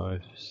 Yes. 4,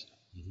 5.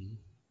 Mm-hmm.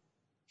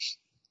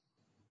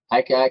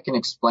 I can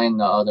explain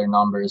the other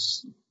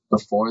numbers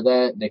before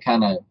that. They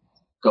kind of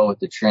go with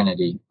the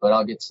Trinity, but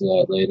I'll get to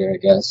that later, I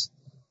guess.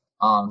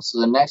 So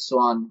the next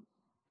one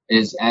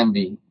is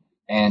envy,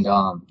 and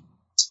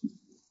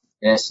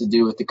it has to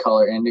do with the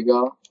color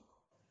indigo.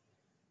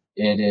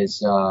 It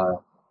is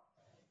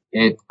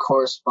it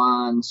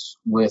corresponds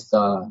with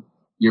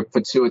your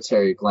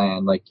pituitary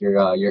gland, like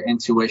your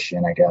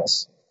intuition, I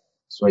guess.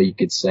 That's what you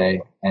could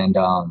say. And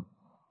I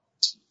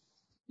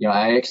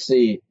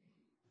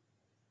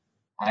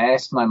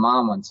asked my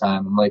mom one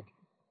time. I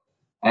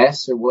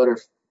asked her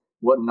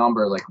what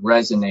number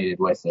resonated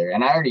with her,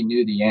 and I already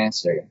knew the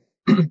answer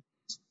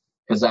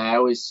because I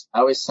always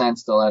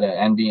sensed a lot of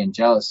envy and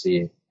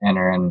jealousy in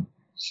her. And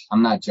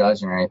I'm not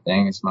judging or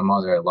anything. It's my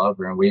mother. I love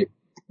her, and we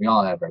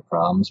all have our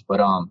problems.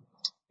 But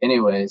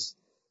anyways,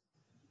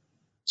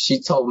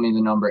 she told me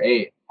the number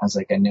 8. I was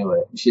like, I knew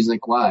it. She's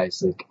like, why?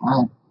 It's like,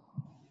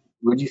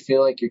 would you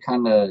feel like you're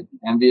kind of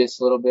envious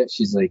a little bit?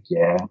 She's like,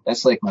 yeah,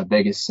 that's like my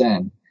biggest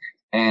sin.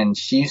 And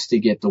she used to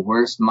get the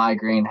worst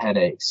migraine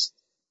headaches.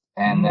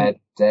 And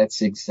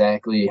that's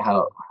exactly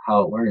how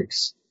it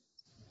works.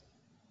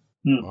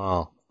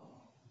 Wow.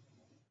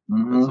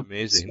 Mm-hmm. That's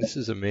amazing. This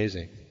is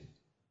amazing.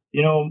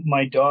 You know,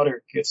 my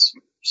daughter gets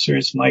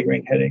serious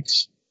migraine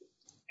headaches.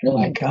 Oh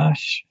my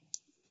gosh.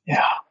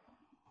 Yeah.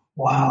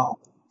 Wow.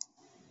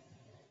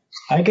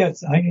 I'll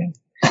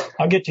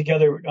get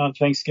together on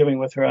Thanksgiving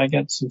with her. I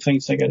got some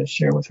things I got to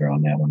share with her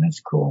on that one.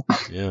 That's cool.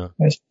 Yeah.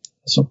 That's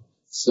awesome.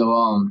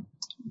 So,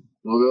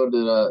 we'll go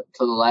to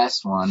the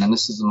last one, and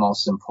this is the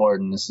most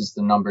important. This is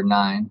the number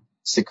 9.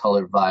 It's the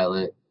color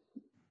violet,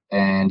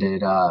 and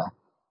it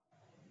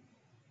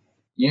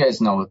you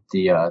guys know what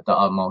the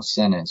utmost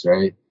sin is,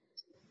 right?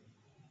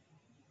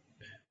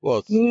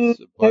 Well,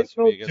 it's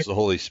blasphemy against the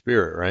Holy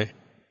Spirit, right?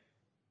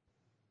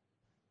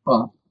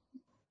 Well,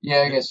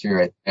 yeah, I guess you're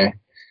right there.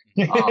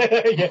 Yeah,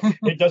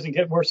 it doesn't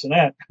get worse than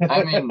that.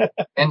 I mean,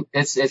 and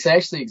it's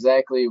actually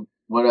exactly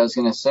what I was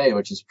gonna say,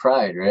 which is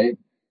pride, right?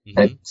 Mm-hmm.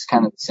 It's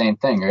kind of the same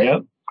thing, right?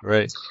 Yep.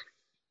 Right.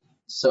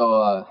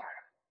 So,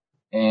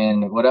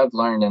 and what I've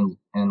learned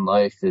in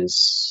life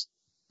is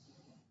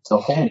the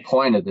whole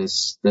point of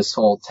this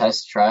whole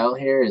test trial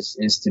here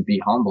is to be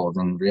humbled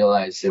and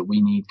realize that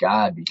we need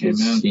God because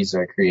He's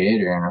our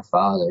creator and our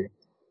Father.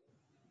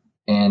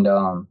 And,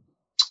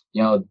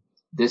 you know,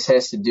 this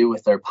has to do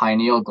with our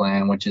pineal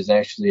gland, which is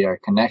actually our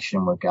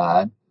connection with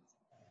God.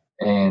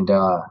 And,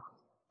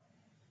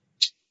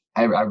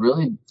 I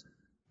really,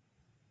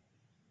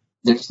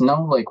 there's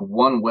no like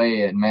one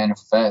way it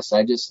manifests.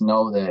 I just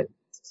know that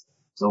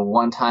the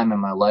one time in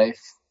my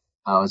life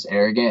I was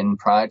arrogant and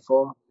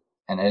prideful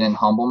and I didn't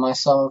humble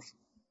myself,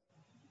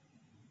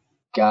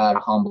 God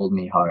humbled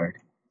me hard.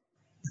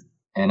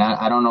 And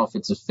I don't know if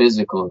it's a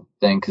physical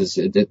thing because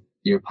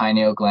your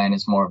pineal gland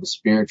is more of a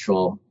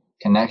spiritual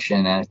connection.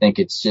 And I think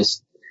it's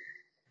just,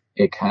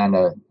 it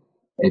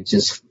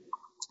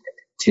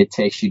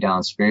takes you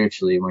down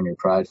spiritually when you're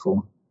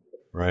prideful.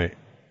 Right.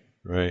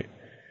 Right.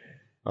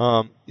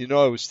 You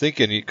know, I was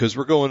thinking, because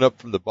we're going up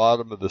from the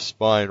bottom of the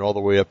spine all the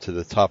way up to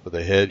the top of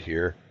the head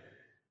here.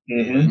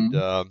 Mm-hmm.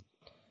 And,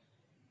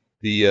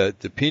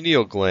 the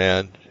pineal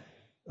gland,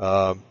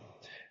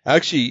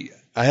 actually,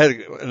 I had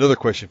another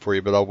question for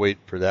you, but I'll wait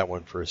for that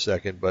one for a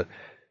second. But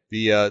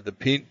the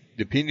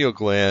pineal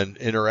gland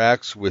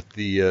interacts with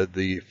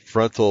the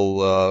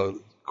frontal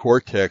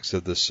cortex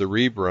of the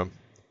cerebrum.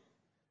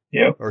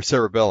 Yep. Or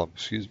cerebellum,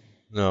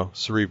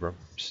 cerebrum.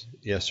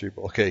 Yeah,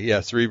 cerebral. Okay,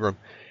 yeah, cerebrum.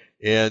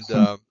 And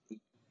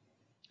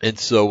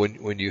so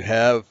when you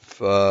have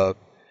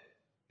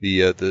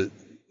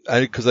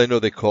because I know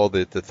they call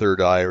it the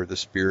third eye or the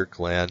spirit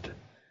gland,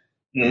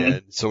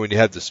 and so when you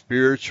have the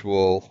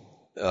spiritual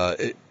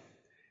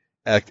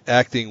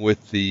acting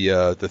with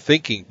the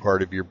thinking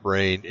part of your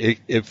brain,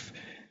 if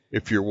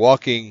you're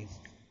walking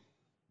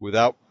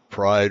without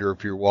pride, or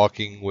if you're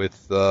walking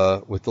with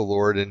the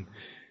Lord and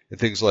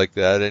things like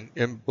that,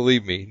 and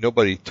believe me,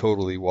 nobody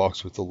totally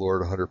walks with the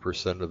Lord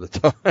 100% of the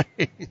time.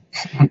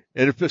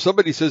 And if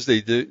somebody says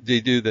they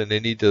do, then they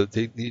need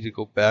to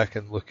go back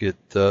and look at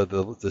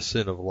the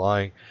sin of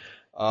lying.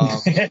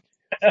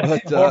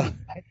 God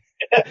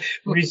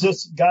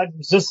resists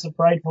the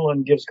prideful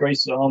and gives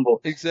grace to the humble.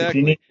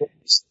 Exactly.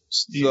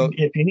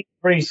 If you need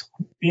grace,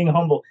 being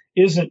humble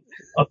isn't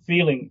a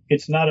feeling.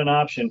 It's not an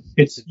option.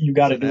 You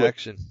got to do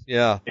action.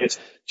 Yeah. It's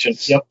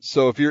action. Yep.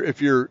 So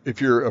if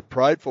you're a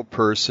prideful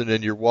person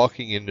and you're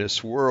walking in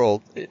this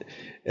world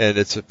and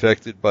it's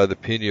affected by the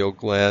pineal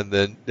gland,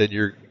 then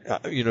you're,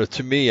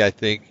 to me, I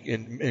think,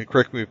 and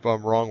correct me if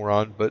I'm wrong,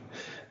 Ron, but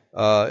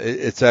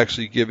it's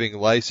actually giving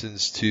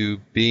license to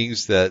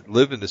beings that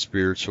live in the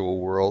spiritual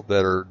world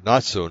that are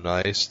not so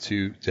nice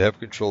to have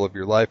control of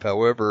your life.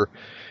 However,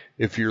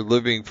 if you're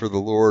living for the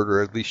Lord,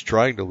 or at least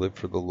trying to live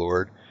for the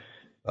Lord,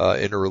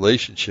 in a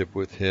relationship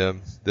with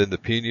Him, then the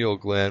pineal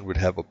gland would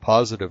have a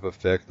positive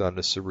effect on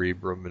the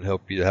cerebrum and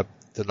help you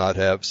to not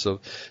have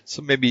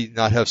maybe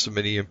not have so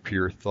many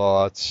impure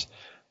thoughts,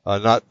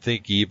 not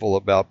think evil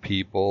about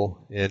people,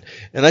 and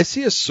I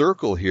see a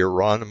circle here,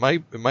 Ron. Am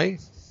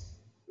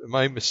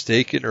I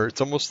mistaken, or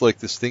it's almost like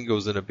this thing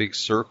goes in a big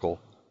circle?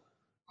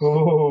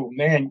 Oh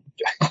man,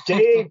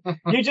 Dave,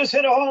 you just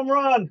hit a home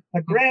run,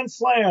 a grand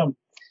slam.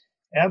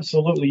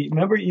 Absolutely.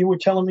 Remember, you were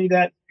telling me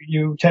that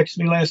you texted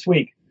me last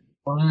week.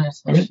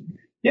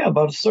 Yeah,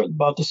 about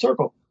the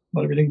circle,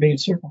 about everything being a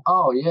circle.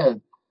 Oh yeah,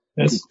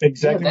 that's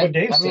exactly what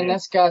Dave's saying. I mean,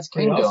 that's God's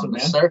kingdom, awesome, the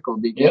circle,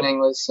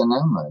 beginningless and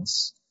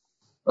endless.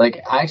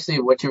 Like,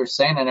 actually, what you were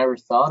saying, I never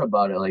thought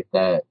about it like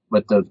that,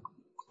 with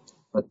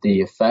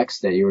the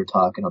effects that you were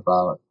talking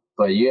about.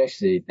 But you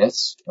actually, that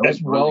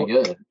was really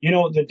good.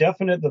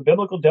 The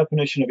biblical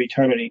definition of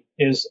eternity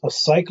is a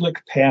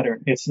cyclic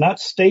pattern. It's not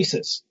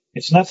stasis.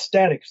 It's not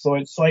static. So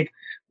it's like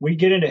we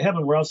get into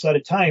heaven, we're outside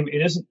of time.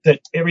 It isn't that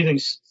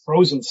everything's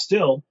frozen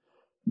still,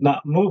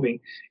 not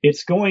moving.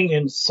 It's going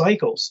in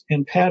cycles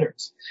and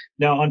patterns.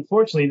 Now,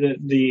 unfortunately,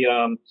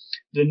 the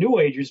New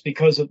Agers,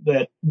 because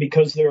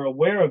they're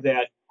aware of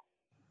that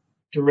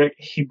direct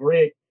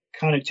Hebraic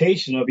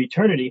connotation of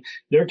eternity,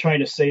 they're trying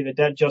to say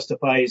that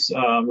justifies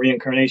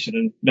reincarnation,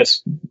 and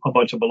that's a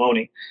bunch of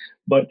baloney.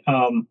 But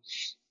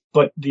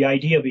the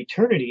idea of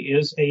eternity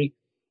is a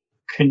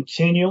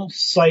continual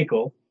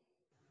cycle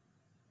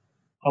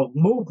of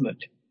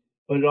movement,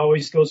 but it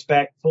always goes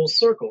back full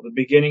circle. The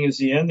beginning is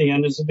the end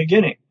is the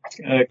beginning.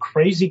 A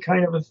crazy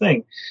kind of a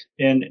thing,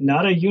 and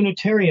not a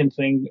Unitarian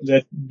thing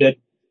that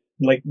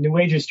like New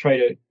Agers try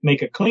to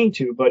make a claim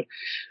to, but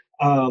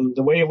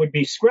the way it would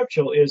be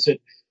scriptural is that,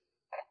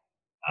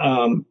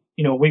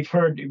 we've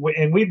heard,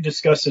 and we've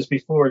discussed this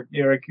before,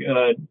 Eric,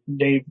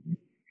 Dave,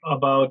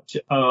 about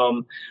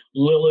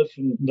Lilith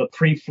and the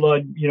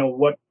pre-flood,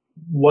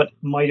 what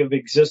might have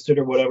existed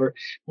or whatever.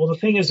 Well, the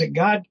thing is that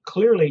God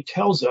clearly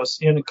tells us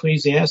in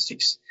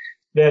Ecclesiastes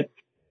that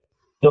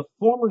the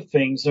former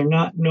things are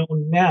not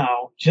known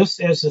now,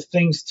 just as the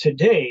things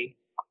today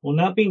will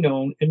not be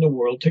known in the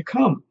world to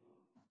come.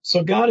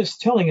 So God is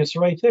telling us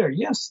right there,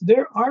 yes,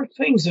 there are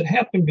things that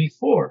happened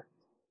before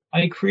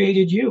I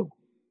created you.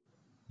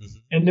 Mm-hmm.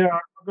 And there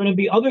are going to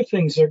be other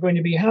things that are going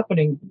to be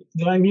happening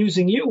that I'm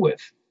using you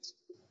with,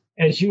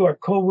 as you are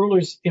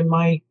co-rulers in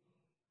my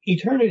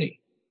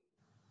eternity.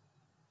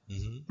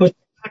 Mm-hmm. But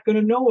you're not going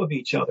to know of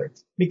each other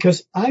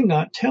because I'm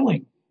not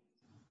telling.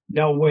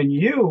 Now, when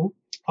you,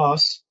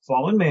 us,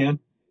 fallen man,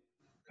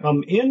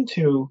 come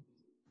into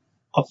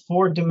a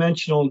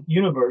four-dimensional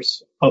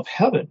universe of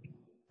heaven,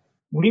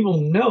 we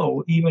will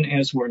know even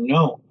as we're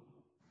known.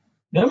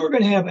 Then we're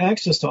going to have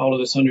access to all of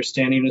this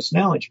understanding and this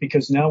knowledge,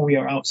 because now we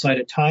are outside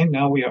of time.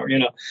 Now we are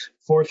in a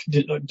fourth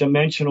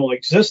dimensional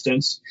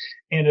existence,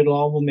 and it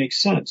all will make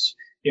sense.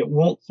 It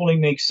won't fully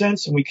make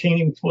sense, and we can't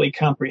even fully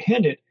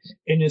comprehend it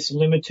in this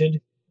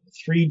limited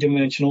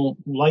three-dimensional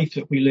life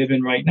that we live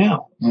in right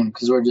now.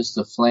 Because we're just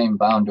a flame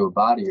bound to a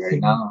body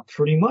right now.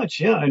 Pretty much,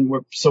 yeah. And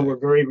we're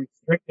very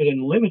restricted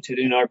and limited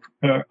in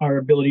our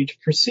ability to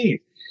perceive.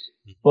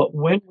 But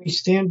when we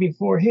stand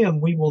before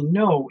him, we will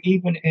know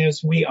even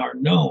as we are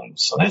known.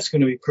 So that's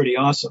going to be pretty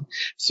awesome.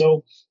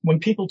 So when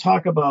people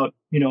talk about,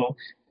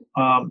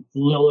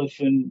 Lilith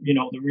and,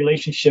 the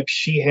relationship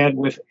she had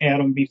with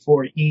Adam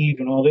before Eve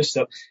and all this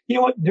stuff, you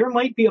know what? There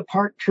might be a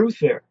part truth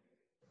there.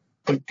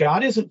 But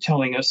God isn't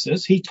telling us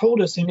this. He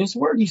told us in his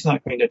word he's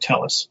not going to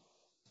tell us.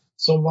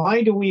 So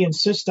why do we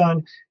insist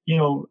on,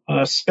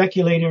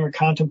 speculating or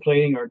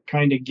contemplating or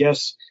trying to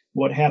guess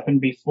what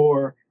happened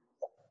before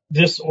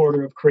this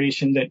order of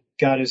creation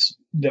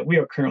that we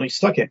are currently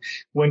stuck in,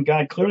 when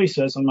God clearly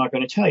says, I'm not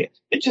going to tell you?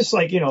 It's just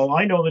like,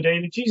 I know the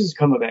day that Jesus is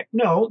coming back.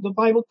 No, the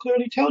Bible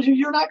clearly tells you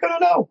you're not going to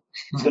know.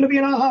 It's going to be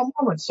an aha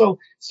moment. So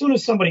as soon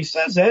as somebody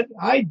says that,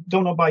 I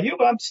don't know about you,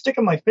 but I'm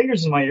sticking my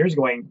fingers in my ears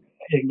going,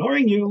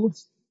 ignoring you,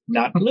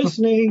 not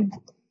listening,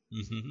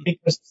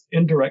 because it's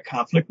in direct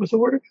conflict with the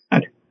word of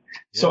God. Yeah.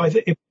 So I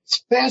think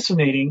it's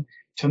fascinating.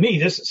 To me,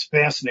 this is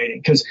fascinating,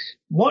 because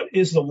what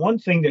is the one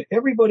thing that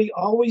everybody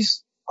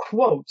always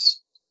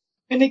quotes,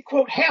 and they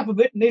quote half of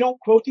it and they don't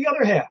quote the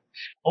other half?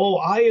 Oh,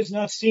 eye has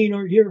not seen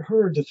or ear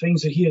heard the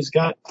things that he has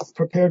got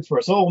prepared for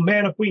us. Oh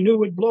man, if we knew, it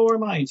would blow our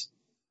minds.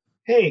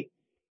 Hey,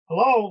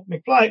 hello,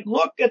 McFly,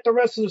 look at the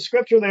rest of the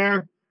scripture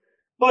there.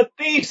 But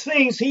these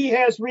things he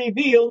has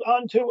revealed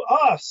unto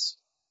us.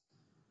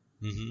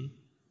 Mm-hmm.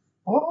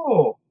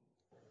 Oh,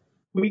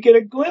 we get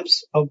a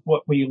glimpse of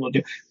what we will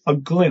do. A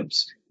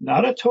glimpse,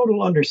 not a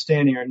total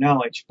understanding or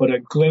knowledge, but a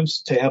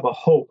glimpse to have a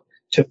hope,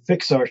 to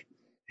fix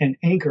and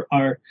anchor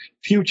our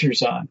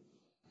futures on.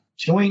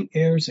 Joint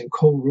heirs and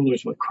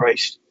co-rulers with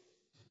Christ.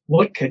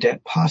 What could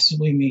that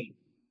possibly mean?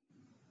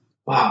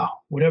 Wow,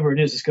 whatever it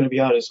is, it's going to be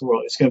out of this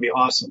world. It's going to be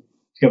awesome.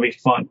 It's going to be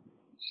fun.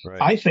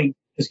 Right. I think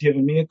it's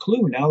given me a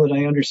clue now that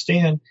I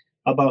understand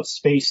about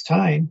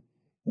space-time,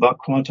 about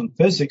quantum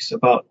physics,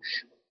 about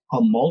a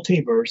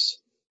multiverse.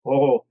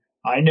 Oh,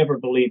 I never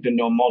believed in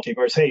no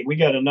multiverse. Hey, we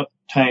got enough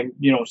time,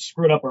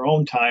 screwed up our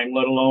own time,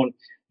 let alone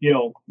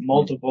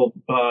multiple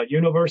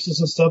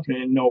universes and stuff, and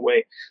in no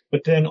way.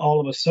 But then all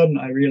of a sudden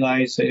I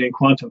realized that in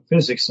quantum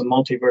physics, the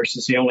multiverse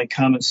is the only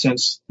common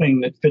sense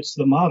thing that fits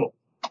the model.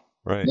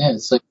 Right. Yeah,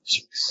 it's like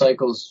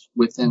cycles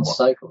within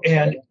cycles.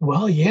 And,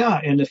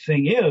 right? And the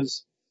thing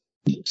is,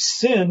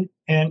 sin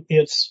and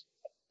its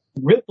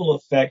ripple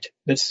effect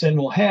that sin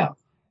will have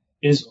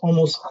is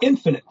almost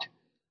infinite.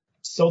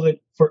 So that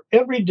for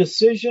every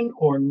decision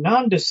or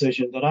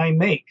non-decision that I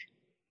make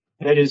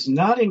that is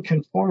not in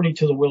conformity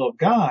to the will of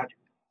God,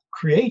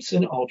 creates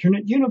an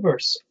alternate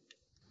universe.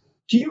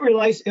 Do you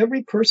realize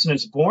every person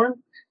is born?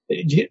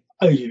 I'm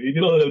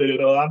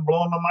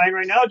blowing my mind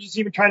right now, just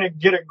even trying to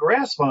get a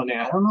grasp on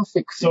that. I don't know if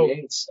it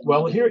creates.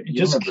 Here,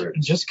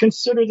 just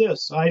consider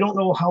this. I don't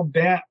know how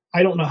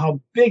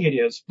big it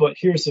is, but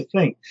here's the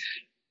thing.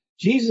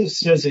 Jesus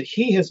says that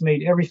he has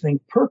made everything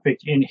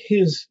perfect in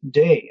his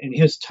day, in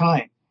his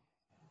time.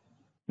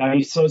 Now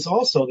he says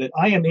also that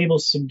I am able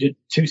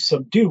to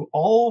subdue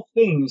all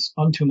things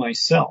unto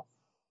myself.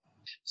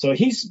 So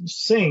he's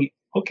saying,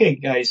 okay,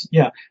 guys,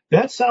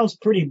 that sounds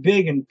pretty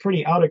big and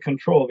pretty out of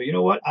control. But you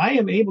know what? I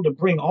am able to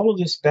bring all of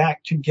this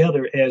back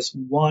together as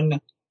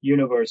one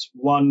universe,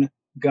 one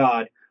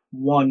God,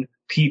 one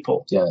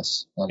people.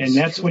 Yes. And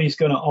that's what he's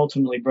going to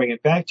ultimately bring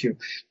it back to.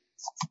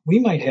 We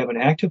might have an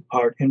active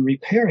part in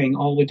repairing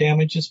all the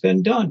damage that's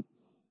been done.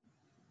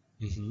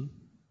 Mm-hmm.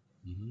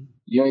 Mm-hmm.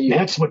 Yeah.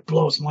 That's what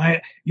blows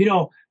my,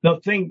 the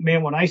thing,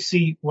 man, when I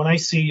see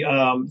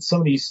some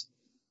of these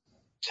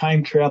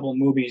time travel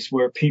movies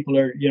where people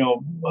are,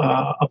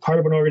 a part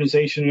of an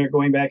organization and they're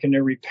going back and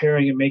they're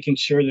repairing and making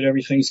sure that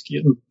everything's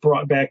getting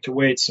brought back to the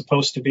way it's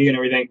supposed to be and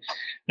everything.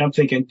 And I'm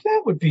thinking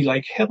that would be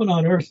like heaven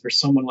on earth for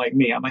someone like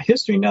me. I'm a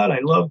history nut. I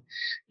love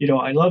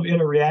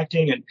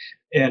interacting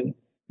and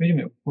wait a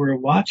minute, we're a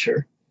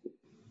watcher.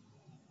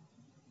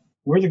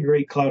 We're the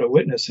great cloud of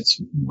witness.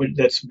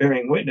 That's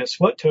bearing witness.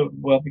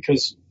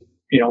 Because,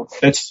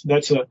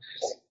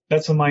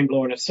 that's a mind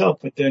blow in itself.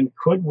 But then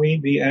could we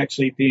be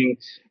actually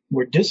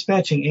we're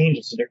dispatching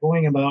angels that are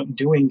going about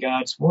doing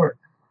God's work.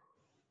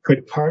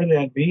 Could part of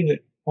that be that,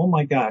 oh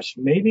my gosh,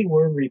 maybe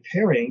we're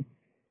repairing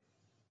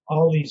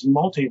all these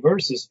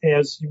multiverses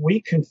as we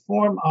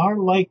conform our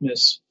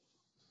likeness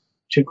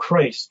to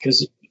Christ?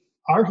 Because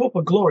our hope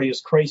of glory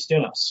is Christ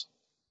in us.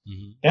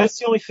 Mm-hmm. That's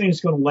the only thing that's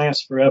going to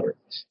last forever.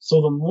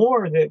 So the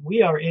more that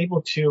we are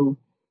able to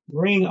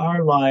bring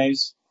our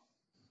lives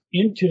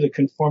into the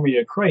conformity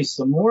of Christ,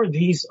 the more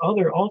these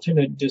other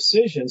alternate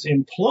decisions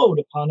implode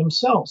upon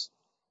themselves.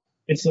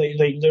 It's like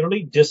they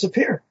literally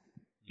disappear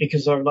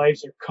because our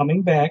lives are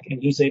coming back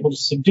and he's able to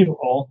subdue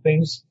all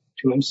things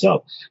to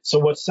himself. So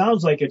what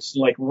sounds like it's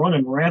like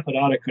running rampant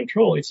out of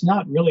control, it's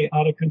not really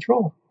out of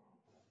control.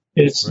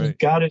 It's right.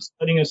 God is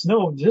letting us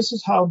know this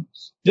is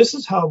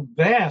how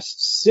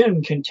vast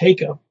sin can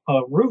take a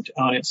root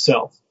on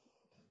itself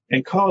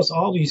and cause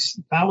all these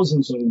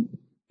thousands and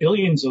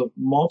billions of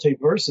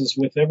multiverses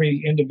with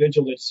every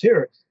individual that's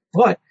here.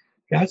 But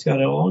God's got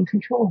it all in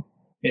control.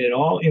 And it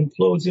all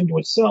implodes into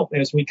itself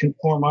as we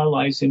conform our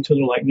lives into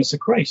the likeness of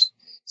Christ.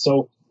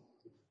 So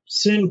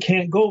sin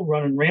can't go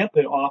running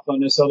rampant off on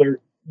this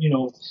other,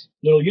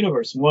 little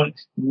universe.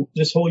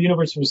 This whole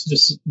universe was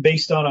just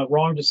based on a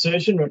wrong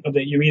decision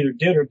that you either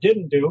did or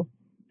didn't do.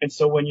 And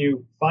so when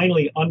you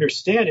finally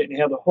understand it and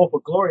have the hope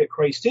of glory of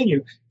Christ in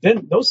you,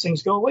 then those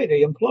things go away.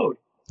 They implode.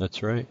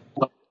 That's right.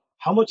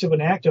 How much of an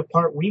active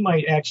part we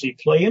might actually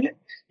play in it?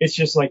 It's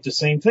just like the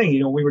same thing.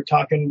 We were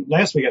talking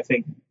last week, I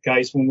think,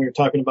 guys, when we were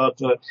talking about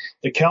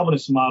the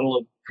Calvinist model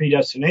of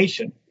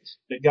predestination,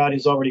 that God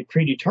has already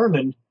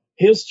predetermined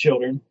his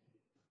children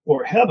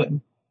for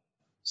heaven.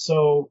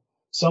 So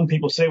some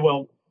people say,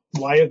 well,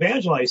 why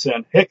evangelize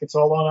then? Heck, it's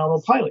all on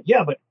autopilot.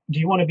 Yeah, but do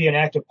you want to be an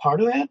active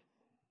part of that?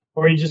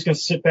 Or are you just going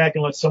to sit back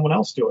and let someone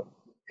else do it?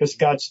 Because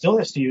God still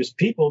has to use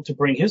people to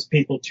bring his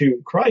people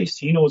to Christ.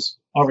 He knows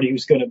already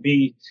who's going to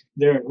be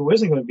there and who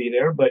isn't going to be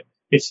there, but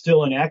it's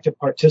still an active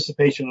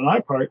participation on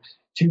our part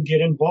to get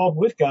involved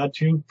with God,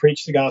 to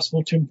preach the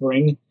gospel, to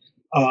bring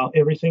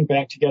everything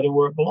back together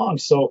where it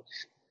belongs. So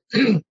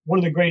one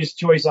of the greatest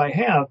joys I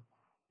have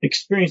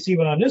experienced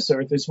even on this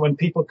earth is when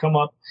people come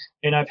up,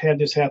 and I've had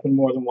this happen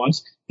more than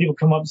once, people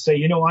come up and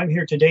say, I'm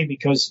here today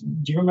because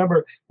do you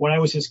remember when I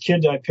was his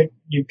kid,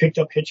 you picked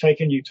up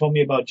hitchhiking, you told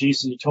me about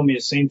Jesus, you told me the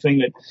same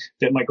thing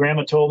that my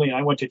grandma told me, and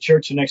I went to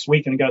church the next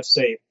week and got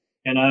saved.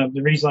 And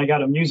the reason I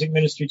got a music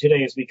ministry today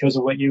is because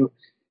of what you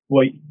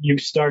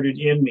started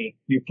in me.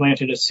 You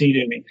planted a seed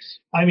in me.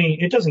 I mean,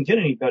 it doesn't get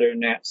any better than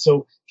that.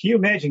 So can you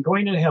imagine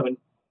going into heaven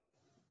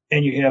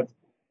and you have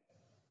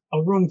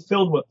a room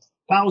filled with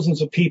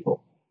thousands of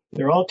people.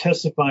 They're all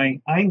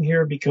testifying, I'm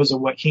here because of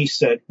what he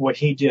said, what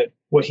he did,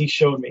 what he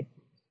showed me.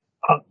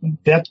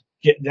 That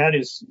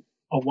is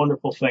a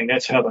wonderful thing.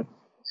 That's heaven.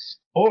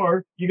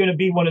 Or you're going to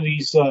be one of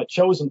these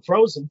chosen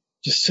frozen,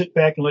 just sit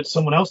back and let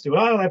someone else do it.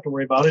 I don't have to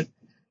worry about it.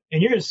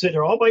 And you're going to sit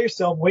there all by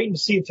yourself waiting to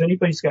see if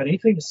anybody's got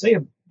anything to say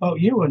about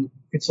you. And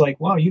it's like,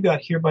 wow, you got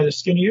here by the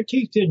skin of your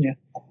teeth, didn't you?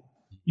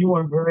 You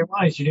weren't very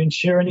wise. You didn't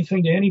share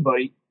anything to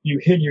anybody. You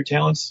hid your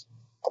talents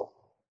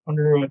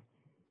under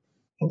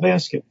a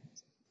basket.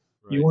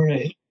 Right. You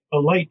weren't a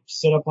light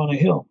set up on a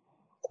hill.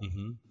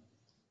 Mm-hmm.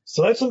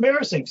 So that's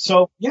embarrassing.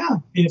 So, yeah,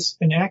 it's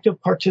an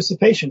active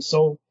participation.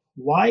 So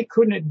why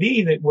couldn't it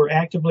be that we're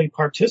actively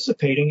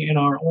participating in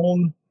our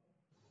own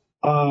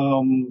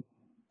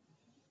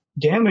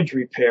damage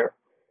repair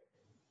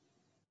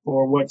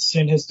for what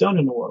sin has done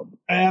in the world?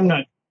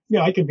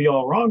 I could be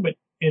all wrong, but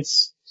it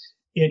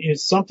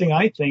is something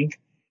I think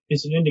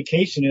is an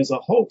indication as a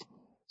hope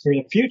for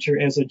the future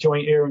as a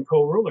joint heir and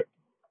co-ruler.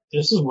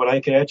 This is what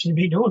I could actually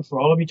be doing for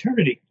all of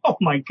eternity. Oh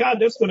my God,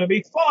 that's going to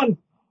be fun.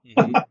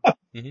 Mm-hmm.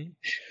 Mm-hmm.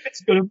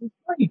 It's going to be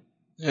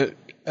great.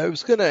 I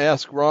was going to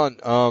ask Ron.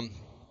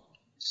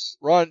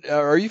 Ron,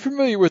 are you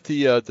familiar with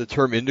the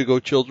term indigo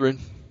children?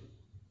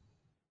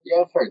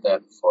 Yeah, I've heard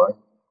that before.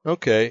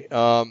 Okay.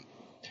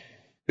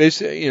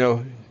 Basically,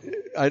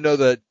 I know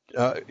that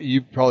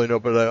you probably know,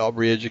 but I'll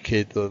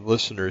re-educate the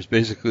listeners.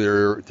 Basically,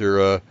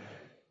 they're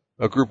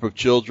a group of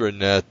children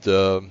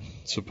that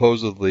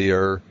supposedly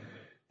are.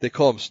 They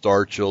call them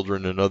star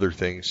children and other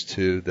things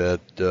too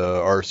that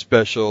are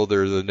special.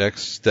 They're the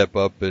next step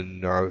up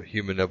in our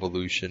human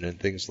evolution and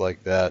things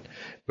like that.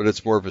 But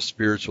it's more of a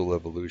spiritual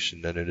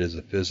evolution than it is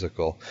a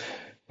physical.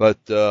 But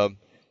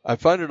I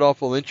find it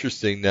awful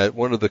interesting that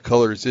one of the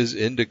colors is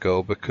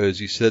indigo, because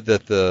you said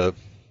that the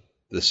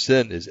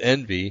sin is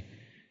envy,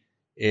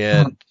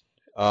 and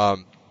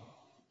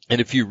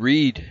if you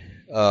read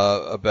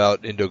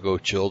about indigo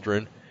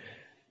children,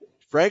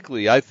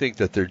 frankly, I think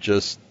that they're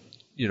just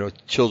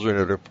children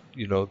that are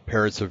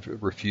parents have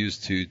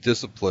refused to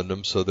discipline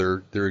them, so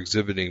they're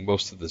exhibiting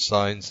most of the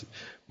signs,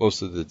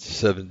 most of the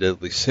 7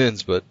 deadly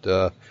sins, but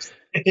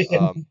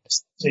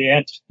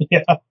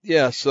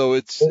yeah, so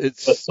it's a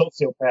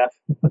sociopath.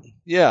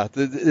 Yeah,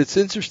 it's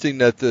interesting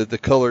that the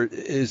color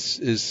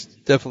is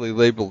definitely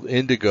labeled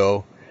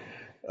indigo,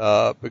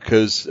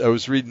 because I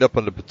was reading up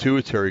on the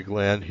pituitary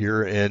gland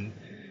here, and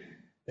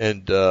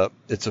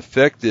it's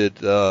affected.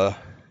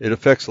 It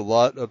affects a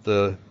lot of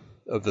the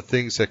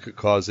things that could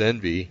cause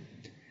envy,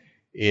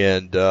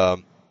 and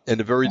the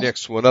very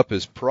next one up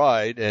is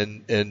pride,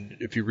 and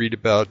if you read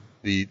about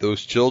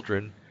those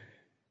children,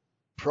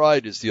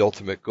 pride is the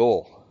ultimate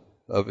goal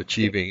of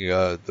achieving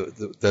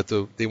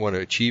that they want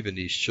to achieve in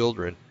these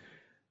children.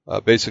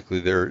 Basically,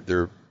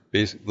 they're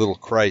basic little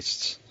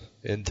Christs,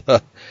 and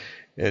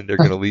they're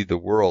going to lead the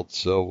world.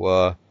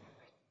 So,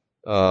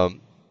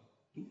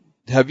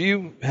 have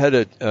you had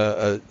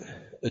a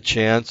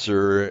chance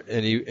or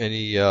any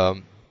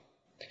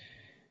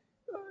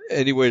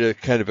way to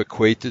kind of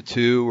equate the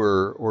two,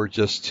 or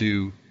just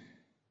to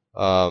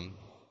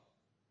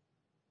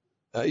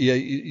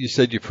you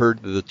said you've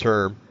heard the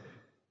term,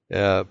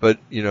 but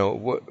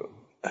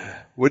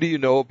what do you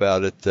know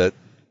about it that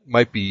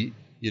might be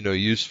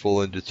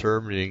useful in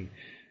determining,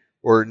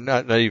 or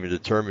not even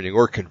determining,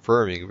 or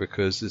confirming,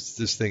 because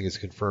this thing is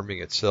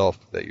confirming itself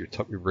that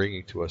you're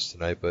bringing to us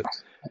tonight. But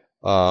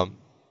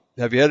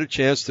have you had a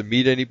chance to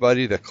meet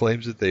anybody that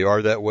claims that they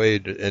are that way,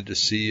 and to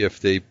see if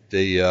they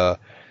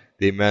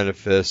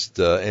manifest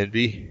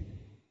envy?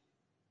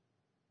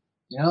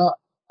 The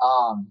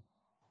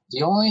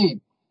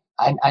only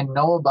I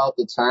know about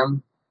the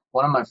term.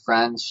 One of my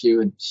friends, she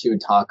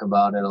would talk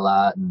about it a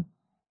lot, and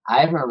I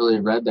haven't really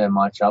read that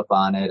much up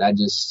on it.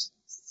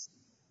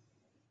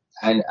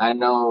 I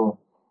know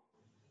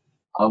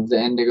of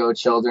the indigo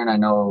children. I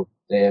know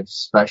they have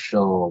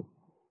special,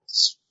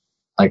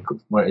 like,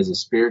 what is it,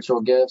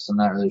 spiritual gifts? I'm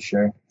not really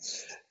sure.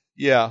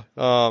 Yeah,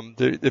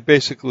 they're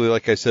basically,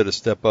 like I said, a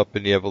step up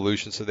in the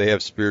evolution. So they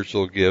have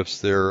spiritual gifts.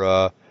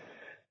 They're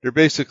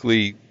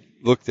basically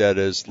looked at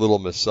as little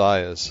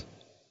messiahs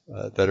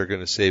that are going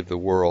to save the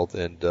world,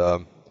 and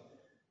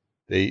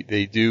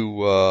they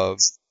do.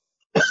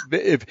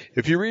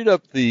 If you read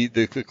up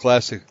the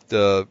classic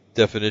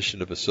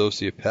definition of a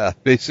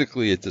sociopath,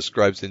 basically it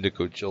describes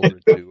indigo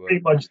children to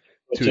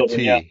a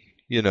T. Yeah.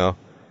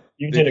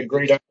 You did a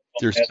great job.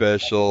 They're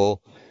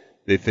special.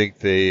 They think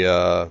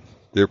they're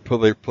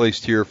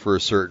placed here for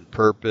a certain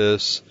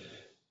purpose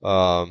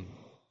that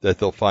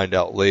they'll find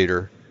out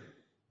later,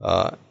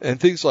 and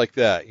things like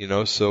that.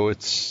 So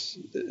it's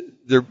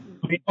they're.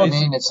 I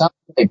mean, it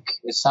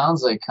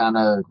sounds like kind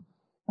of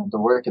the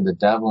work of the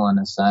devil in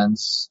a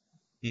sense.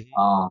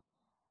 Mm-hmm.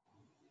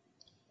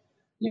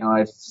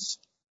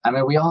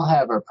 We all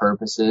have our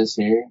purposes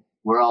here.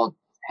 We're all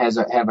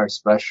have our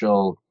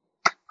special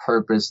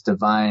purpose,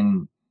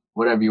 divine,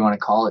 whatever you want to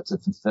call it, to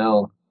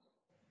fulfill.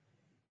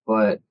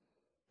 But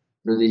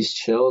for these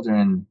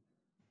children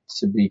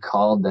to be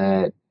called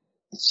that,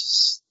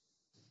 it's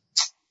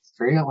just, I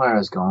forget where I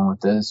was going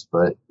with this,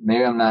 but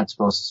maybe I'm not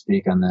supposed to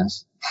speak on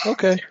this.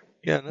 Okay.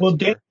 Yeah. Well,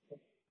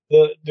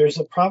 there's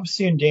a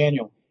prophecy in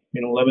Daniel,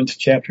 11th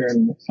chapter,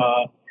 and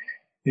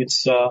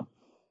it's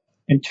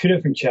in 2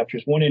 different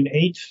chapters, one in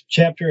 8th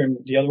chapter and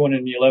the other one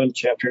in the 11th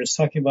chapter. And it's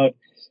talking about,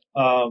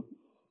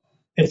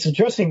 it's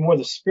addressing more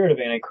the spirit of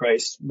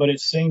Antichrist, but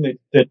it's saying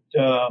that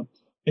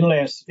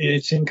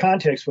it's in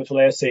context with the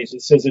last days.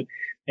 It says that,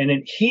 and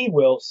then he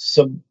will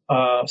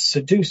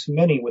seduce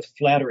many with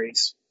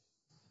flatteries,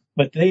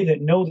 but they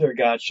that know their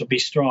God shall be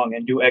strong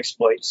and do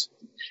exploits.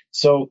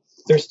 So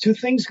there's two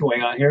things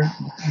going on here.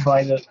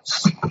 By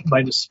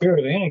the spirit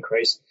of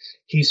Antichrist,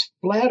 he's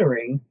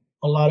flattering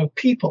a lot of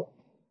people.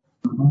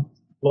 Mm-hmm.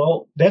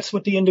 Well, that's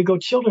what the indigo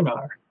children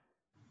are.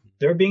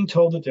 They're being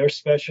told that they're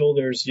special.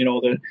 There's,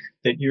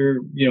 that you're,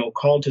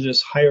 called to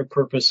this higher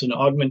purpose and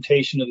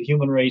augmentation of the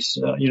human race,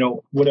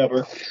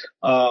 whatever.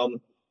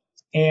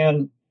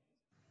 And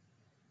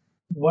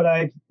what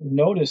I've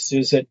noticed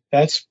is that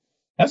that's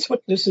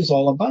what this is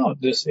all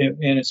about. This, and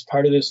it's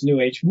part of this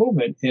New Age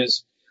movement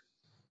is,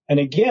 and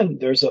again,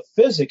 there's a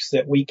physics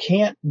that we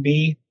can't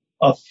be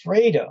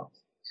afraid of.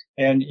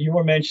 And you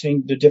were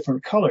mentioning the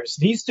different colors.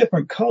 These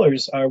different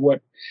colors are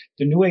what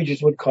the New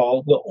Agers would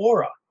call the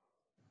aura.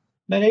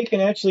 Now they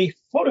can actually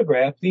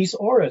photograph these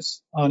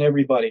auras on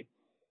everybody.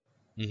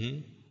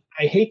 Mm-hmm.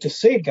 I hate to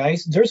say it,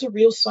 guys. There's a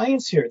real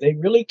science here. They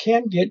really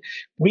can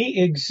we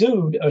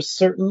exude a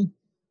certain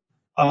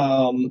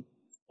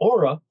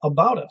aura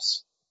about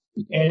us,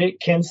 and it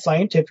can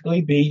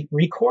scientifically be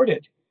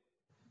recorded.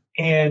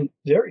 And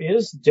there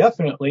is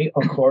definitely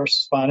a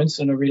correspondence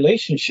and a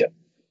relationship.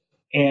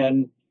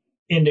 And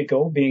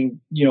indigo being,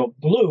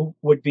 blue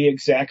would be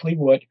exactly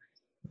what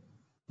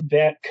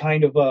that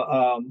kind of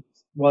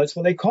Well, that's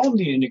what they call them,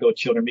 the indigo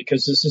children,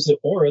 because this is the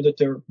aura that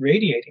they're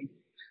radiating.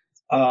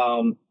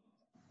 The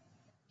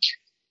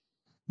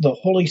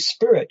Holy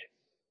Spirit,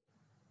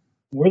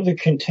 we're the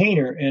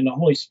container, and the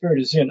Holy Spirit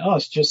is in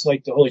us, just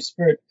like the Holy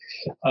Spirit,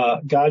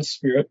 God's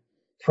Spirit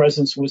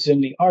presence was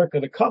in the Ark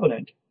of the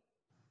Covenant,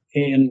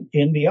 in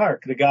the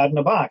Ark, the God in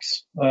a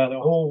box. The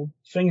whole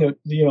thing that,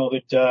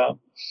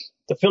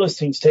 the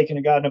Philistines taking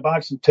a God in a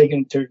box and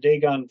taking it to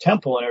Dagon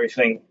temple and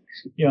everything.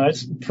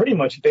 That's pretty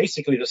much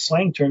basically the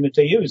slang term that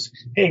they use.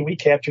 Hey, we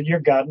captured your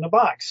God in a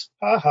box.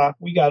 Ha ha,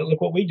 we got it.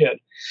 Look what we did.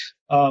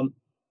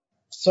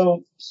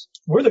 So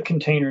we're the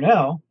container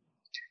now,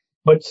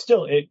 but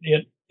still it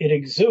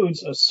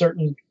exudes a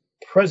certain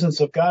presence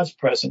of God's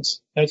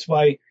presence. That's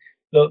why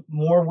the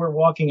more we're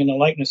walking in the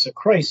likeness of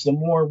Christ, the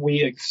more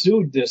we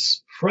exude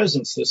this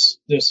presence,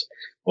 this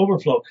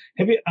overflow.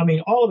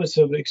 All of us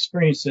have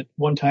experienced it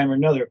one time or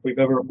another, if we've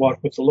ever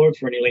walked with the Lord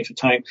for any length of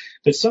time,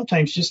 that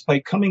sometimes just by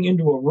coming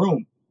into a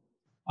room,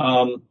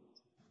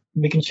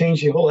 we can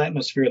change the whole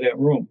atmosphere of that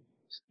room.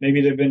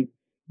 Maybe they've been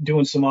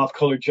doing some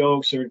off-color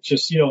jokes or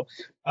just,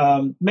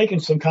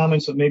 making some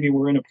comments that maybe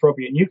were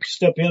inappropriate. And you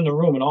step in the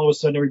room and all of a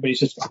sudden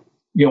everybody's just,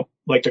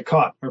 like they're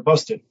caught or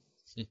busted.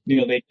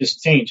 They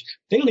just change.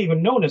 They don't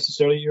even know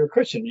necessarily you're a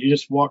Christian. You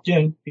just walked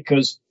in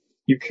because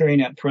you're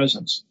carrying that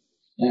presence.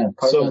 Yeah,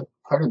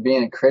 part of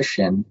being a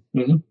Christian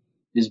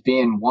is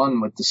being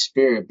one with the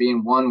Spirit,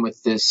 being one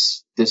with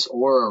this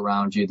aura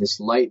around you,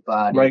 this light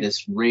body, right,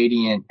 this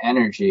radiant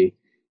energy.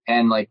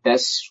 And like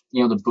that's,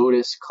 the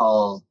Buddhists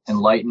call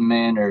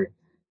enlightenment or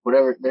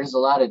whatever. There's a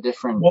lot of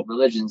different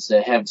religions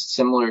that have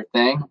similar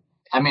thing.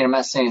 I'm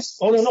not saying it's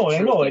I know.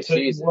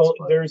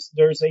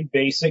 There's a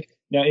basic.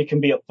 Now, it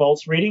can be a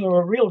false reading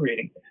or a real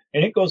reading,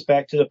 and it goes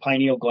back to the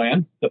pineal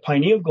gland. The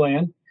pineal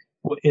gland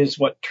is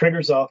what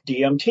triggers off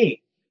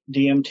DMT.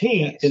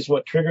 DMT is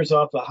what triggers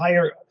off the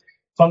higher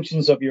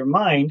functions of your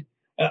mind.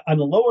 On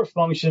the lower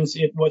functions,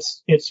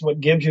 it's what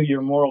gives you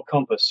your moral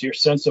compass, your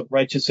sense of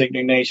righteous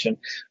indignation,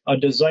 a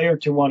desire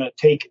to want to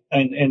take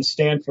and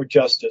stand for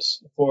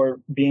justice, for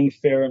being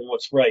fair and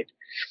what's right.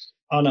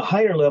 On the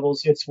higher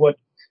levels, it's what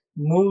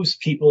moves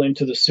people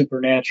into the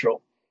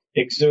supernatural,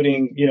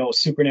 exuding,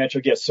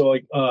 supernatural gifts. So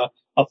a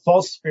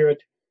false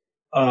spirit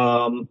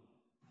that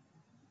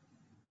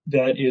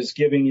is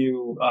giving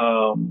you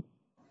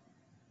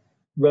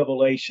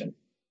revelation.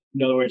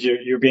 In other words,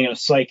 you're being a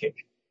psychic,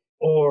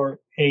 or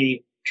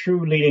a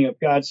true leading of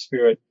God's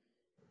Spirit,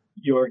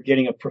 you're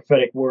getting a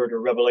prophetic word or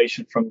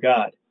revelation from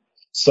God.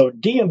 So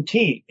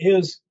DMT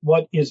is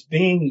what is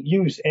being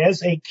used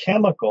as a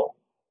chemical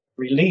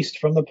released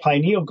from the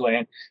pineal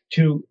gland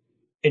to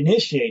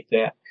initiate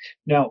that.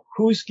 Now,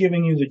 who's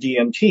giving you the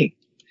DMT?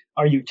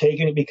 Are you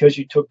taking it because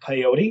you took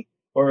peyote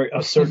or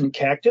a certain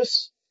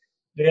cactus?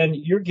 Then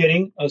you're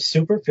getting a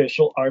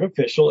superficial,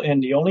 artificial,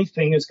 and the only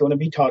thing that's going to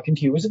be talking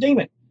to you is a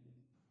demon.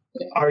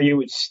 Are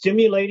you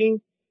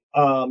stimulating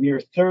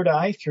your third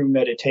eye through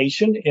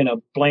meditation in a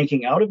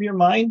blanking out of your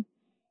mind,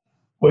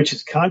 which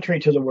is contrary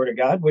to the Word of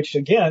God, which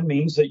again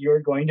means that you're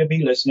going to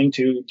be listening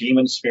to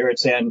demon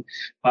spirits and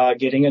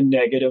getting a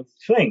negative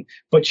thing.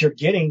 But you're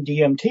getting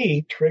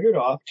DMT triggered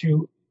off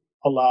to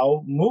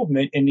allow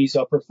movement in these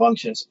upper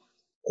functions.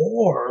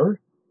 Or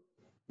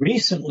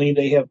recently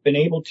they have been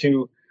able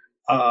to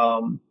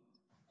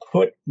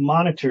put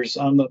monitors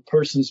on the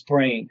person's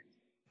brain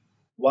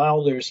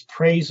while there's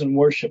praise and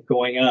worship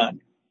going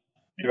on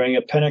during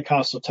a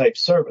Pentecostal type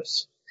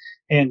service.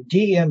 And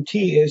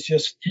DMT is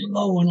just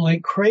flowing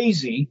like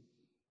crazy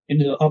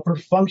into the upper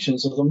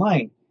functions of the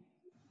mind.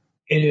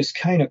 It is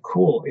kind of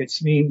cool. It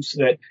means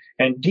that,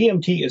 and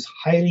DMT is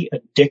highly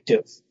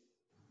addictive.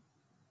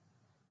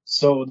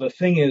 So the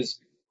thing is,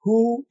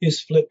 who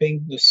is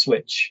flipping the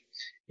switch?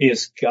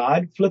 Is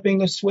God flipping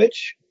the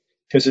switch?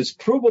 Because it's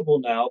provable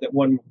now that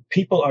when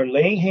people are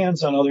laying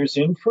hands on others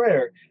in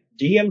prayer,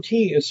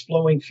 DMT is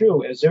flowing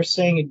through. As they're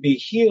saying, be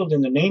healed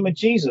in the name of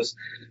Jesus,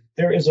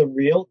 there is a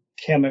real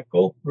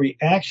chemical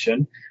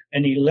reaction,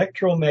 an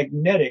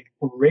electromagnetic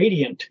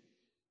radiant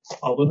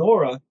of an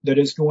aura that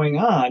is going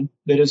on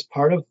that is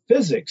part of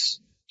physics,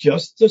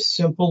 just the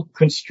simple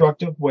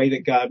constructive way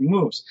that God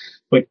moves.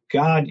 But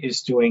God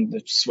is doing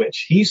the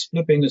switch. He's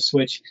flipping the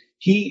switch.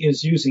 He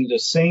is using the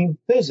same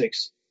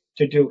physics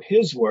to do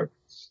his work.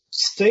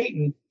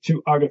 Satan,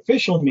 through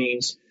artificial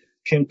means,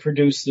 can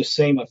produce the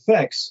same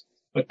effects,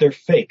 but they're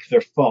fake.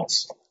 They're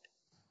false.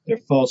 They're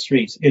false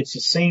reads. It's the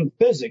same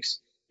physics.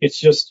 It's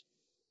just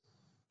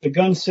the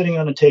gun sitting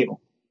on a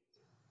table.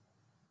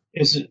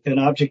 Is it an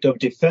object of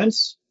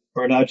defense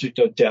or an object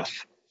of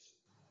death?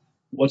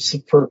 What's the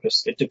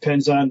purpose? It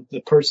depends on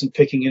the person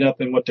picking it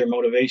up and what their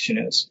motivation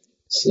is.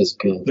 This is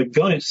good. The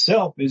gun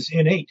itself is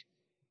innate.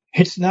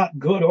 It's not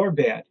good or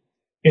bad.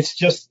 It's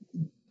just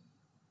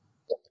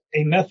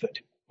a method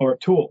or a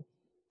tool.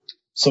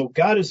 So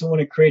God is the one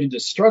who created the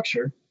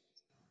structure.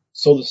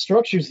 So the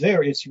structure's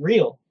there. It's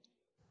real.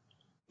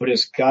 But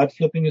is God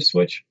flipping the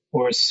switch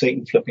or is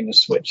Satan flipping the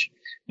switch?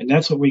 And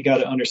that's what we got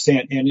to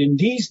understand. And in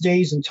these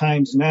days and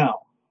times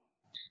now,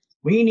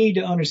 We need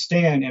to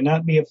understand and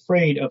not be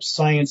afraid of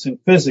science and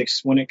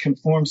physics when it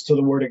conforms to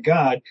the Word of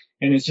God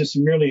and is just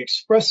merely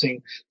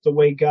expressing the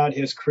way God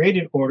has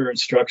created order and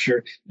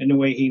structure and the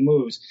way he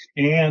moves.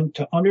 And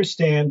to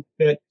understand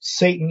that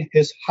Satan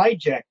has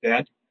hijacked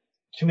that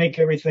to make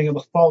everything of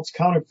a false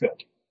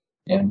counterfeit.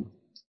 Yeah.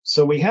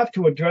 So we have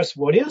to address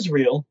what is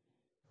real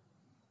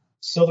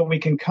so that we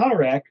can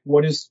counteract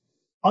what is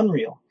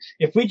unreal.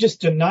 If we just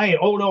deny it,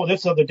 oh no,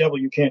 that's of the devil,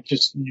 you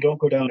don't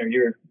go down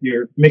there.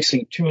 You're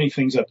mixing too many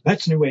things up.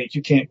 That's New Age.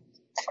 You can't.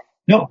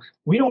 No,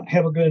 we don't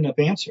have a good enough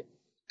answer.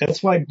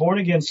 That's why born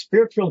again,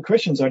 spirit-filled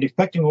Christians are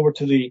defecting over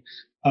to the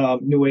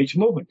New Age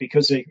movement,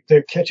 because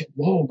they're catching,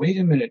 whoa, wait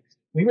a minute.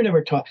 We were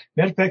never taught.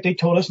 Matter of fact, they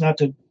told us not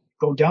to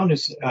go down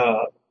this.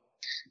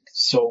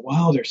 So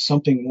wow, there's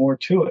something more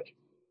to it.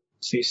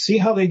 So you see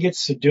how they get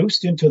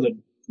seduced into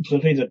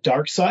the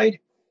dark side?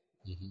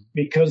 Mm-hmm.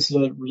 Because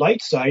the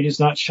light side is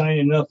not shining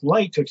enough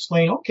light to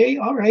explain, okay,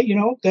 all right,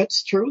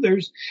 that's true.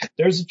 There's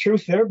a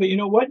truth there, but you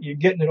know what? You're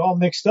getting it all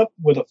mixed up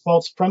with a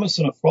false premise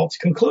and a false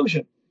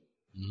conclusion.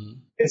 Mm-hmm.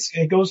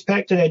 It goes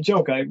back to that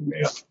joke.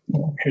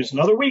 Here's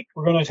another week.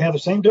 We're going to have the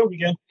same joke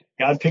again.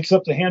 God picks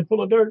up the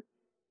handful of dirt,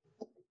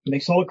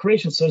 makes all of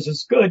creation, says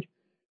it's good.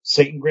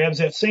 Satan grabs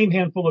that same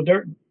handful of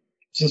dirt,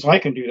 says, I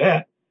can do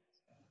that.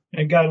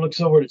 And God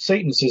looks over at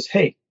Satan and says,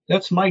 hey,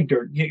 that's my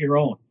dirt. Get your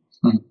own.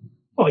 Mm-hmm.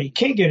 Well, he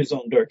can't get his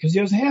own dirt because he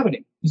doesn't have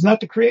any. He's not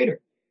the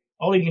creator.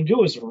 All he can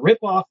do is rip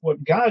off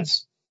what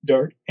God's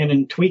dirt and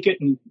then tweak it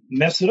and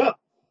mess it up.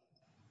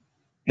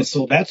 And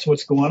so that's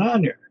what's going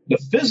on there. The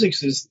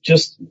physics is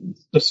just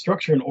the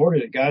structure and order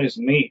that God has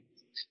made.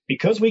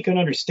 Because we can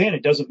understand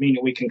it doesn't mean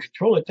that we can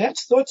control it.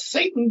 That's what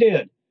Satan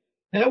did.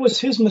 That was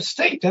his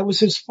mistake. That was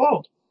his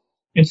fault.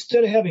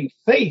 Instead of having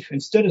faith,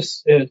 instead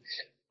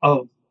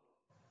of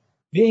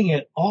being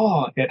at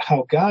awe at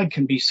how God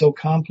can be so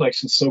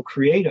complex and so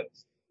creative,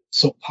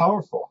 so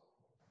powerful,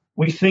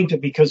 we think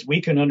that because we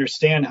can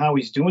understand how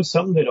he's doing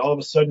something that all of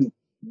a sudden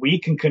we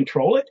can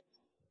control it.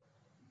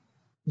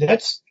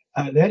 That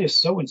is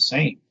so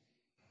insane.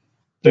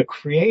 The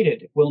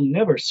created will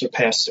never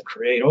surpass the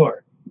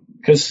creator,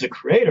 because the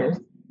creator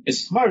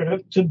is smart enough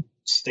to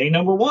stay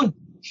number one.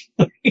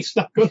 He's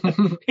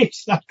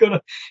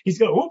gonna,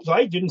 oops,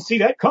 I didn't see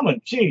that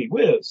coming. Gee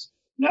whiz.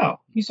 No,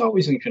 he's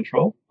always in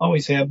control.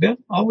 Always have been,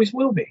 always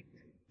will be.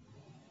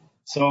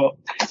 So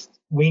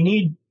we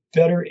need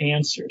better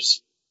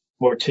answers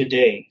for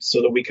today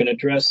so that we can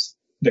address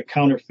the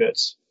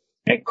counterfeits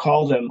and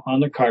call them on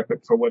the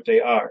carpet for what they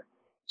are.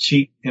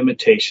 Cheap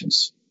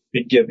imitations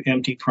that give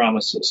empty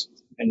promises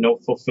and no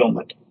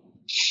fulfillment.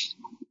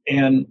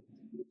 And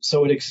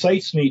so it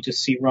excites me to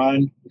see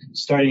Ron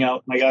starting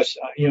out. My gosh,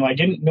 I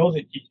didn't know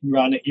that,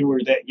 Ron, that you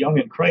were that young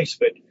in Christ,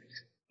 but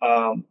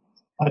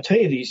I'll tell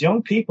you, these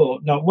young people.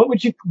 Now, what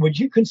would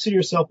you consider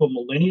yourself a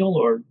millennial,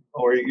 or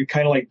you're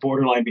kind of like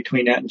borderline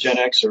between that and Gen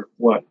X, or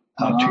what?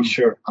 I'm not too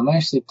sure. I'm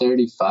actually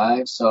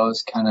 35, so I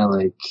was kind of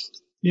like.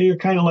 You're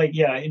kind of like,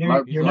 yeah.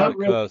 You're not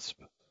real.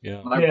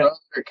 Yeah.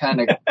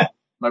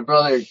 My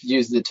brother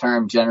used the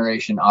term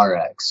Generation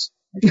RX,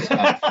 which is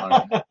kind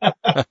of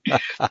funny.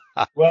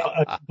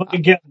 Well, but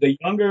again, the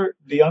younger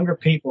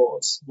people,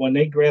 when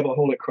they grab a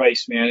hold of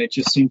Christ, man, it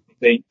just seems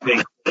they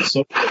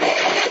so.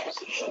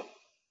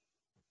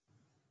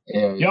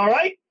 Yeah. You all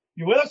right?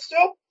 You with us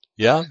still?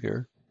 Yeah, I'm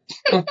here.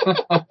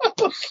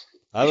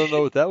 I don't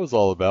know what that was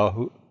all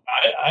about.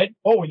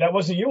 That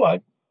wasn't you,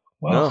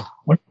 No.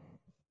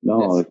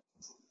 No.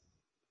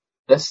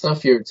 That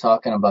stuff you're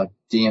talking about,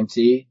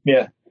 DMT.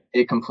 Yeah.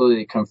 It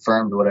completely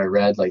confirmed what I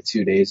read like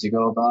 2 days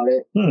ago about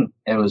it.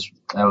 That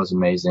was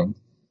amazing.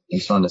 I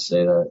just wanted to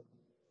say that.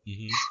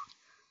 Mm-hmm.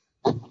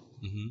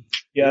 Mm-hmm.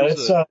 Yeah,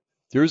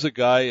 there's a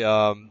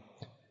guy.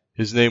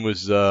 His name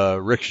was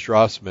Rick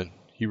Strassman.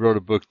 He wrote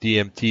a book,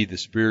 DMT, The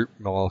Spirit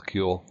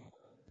Molecule,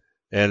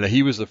 and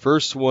he was the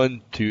first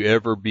one to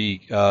ever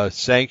be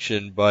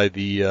sanctioned by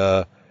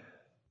the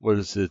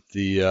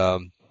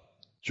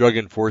Drug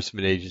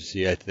Enforcement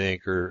Agency, I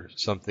think, or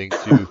something,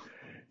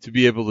 to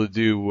be able to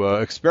do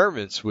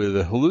experiments with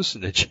a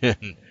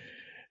hallucinogen.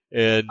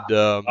 And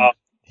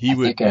he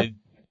would.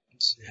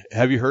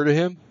 Have you heard of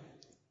him?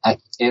 I'm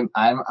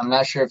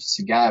not sure if it's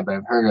a guy, but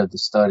I've heard of the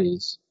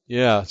studies.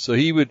 Yeah, so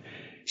he would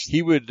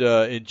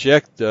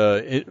inject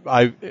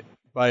by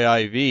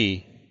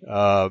IV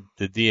the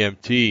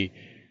DMT,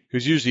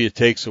 because usually it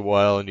takes a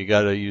while, and you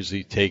got to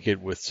usually take it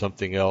with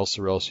something else,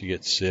 or else you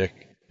get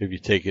sick if you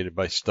take it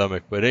by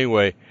stomach. But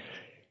anyway,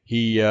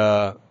 he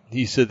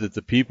said that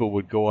the people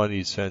would go on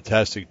these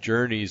fantastic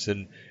journeys,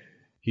 and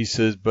he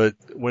says, but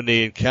when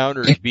they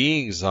encountered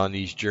beings on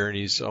these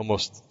journeys,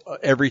 almost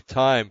every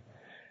time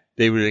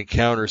they would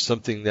encounter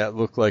something that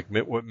looked like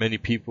what many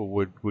people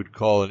would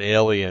call an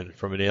alien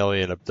from an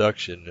alien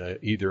abduction,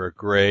 either a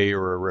gray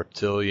or a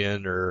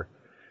reptilian, or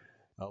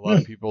a lot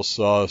of people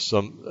saw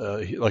some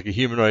like a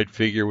humanoid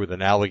figure with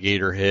an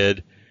alligator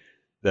head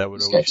that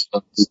would always.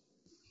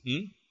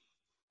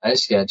 I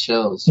just got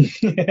chills.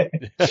 It's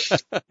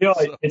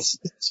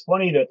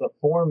funny that the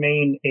four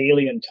main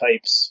alien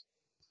types,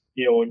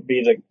 would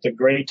be the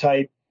gray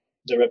type,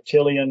 the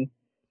reptilian,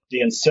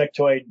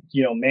 insectoid,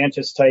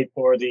 mantis type,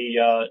 or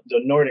the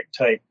Nordic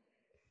type,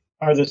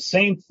 are the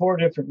same 4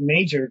 different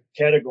major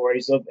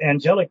categories of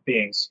angelic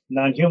beings,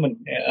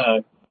 non-human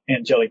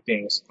angelic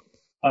beings.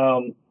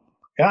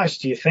 Gosh,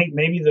 do you think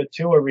maybe the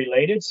 2 are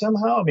related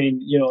somehow? I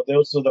mean,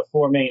 those are the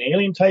 4 main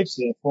alien types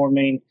and the 4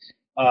 main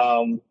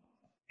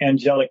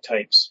angelic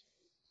types.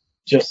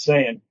 Just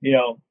saying,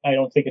 I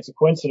don't think it's a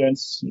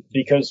coincidence,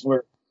 because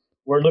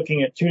we're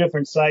looking at 2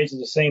 different sides of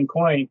the same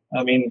coin.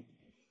 I mean,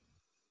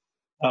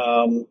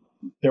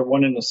 they're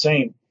one and the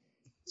same.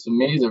 To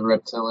me, the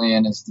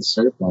reptilian is the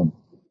serpent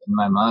in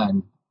my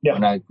mind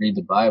when I read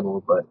the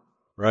Bible, but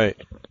right.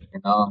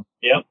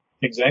 Yep,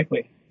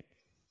 exactly.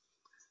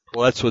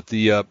 Well, that's what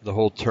the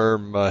whole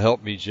term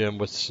help me, Jim,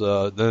 was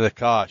the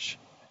Nakash.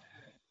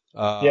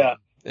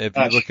 If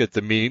you look at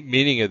the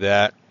meaning of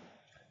that,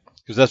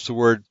 because that's the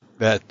word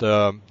that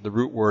the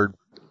root word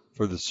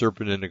for the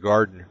serpent in the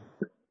garden,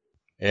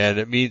 and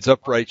it means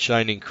upright,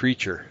 shining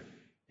creature.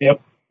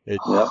 Yep. It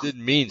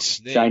didn't mean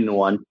snake. Shining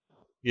one.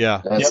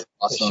 Yeah. That's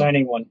awesome. The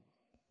shining one.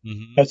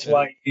 Mm-hmm. That's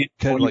why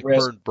kind of like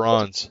burned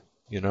bronze,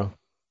 Yep.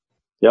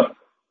 Yep.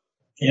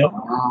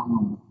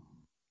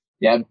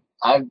 Yeah,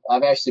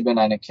 I've actually been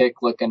on a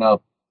kick looking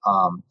up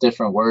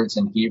different words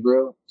in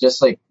Hebrew,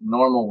 just like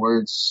normal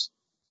words,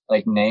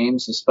 like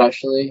names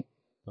especially,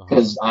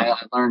 because I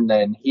learned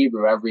that in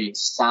Hebrew every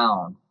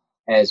sound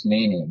has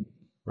meaning.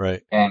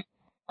 Right. And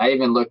I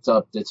even looked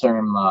up the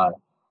term.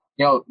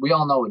 We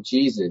all know what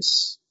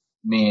Jesus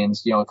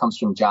means. It comes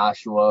from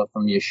Joshua,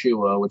 from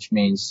Yeshua, which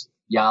means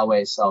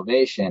Yahweh's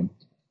salvation.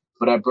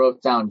 But I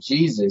broke down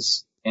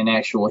Jesus in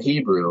actual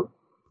Hebrew,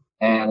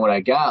 and what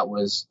I got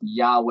was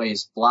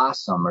Yahweh's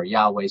blossom, or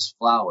Yahweh's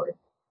flower,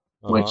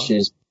 which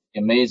is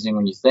amazing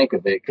when you think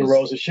of it. The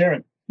Rose of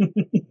Sharon.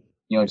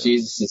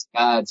 Jesus is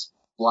God's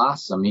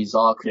blossom. He's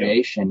all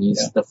creation.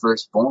 He's the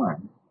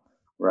firstborn.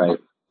 Right.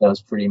 That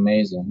was pretty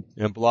amazing.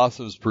 And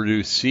blossoms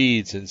produce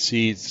seeds, and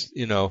seeds,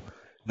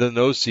 then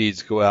those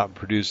seeds go out and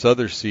produce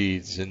other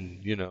seeds,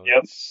 and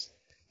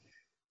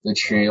The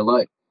tree of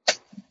life.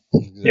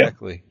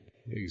 Exactly.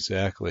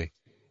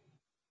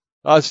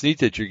 Oh, it's neat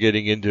that you're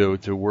getting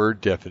into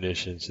word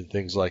definitions and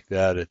things like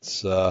that.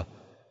 It's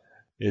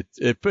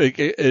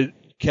it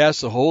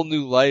casts a whole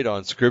new light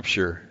on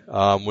Scripture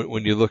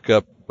when you look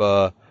up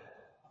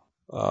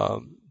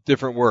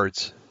different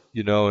words,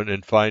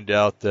 and find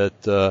out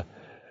that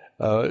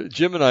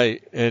Jim and I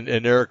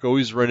and Eric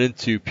always run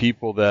into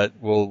people that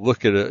will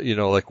look at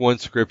like one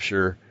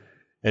Scripture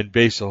and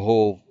base a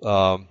whole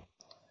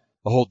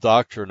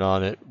doctrine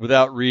on it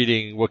without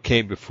reading what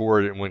came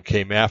before it and what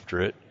came after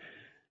it.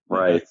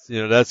 Right.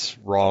 That's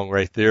wrong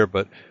right there.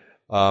 But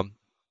and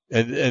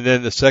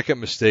then the second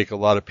mistake a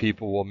lot of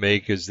people will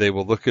make is they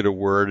will look at a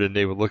word and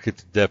they will look at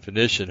the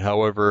definition.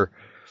 However,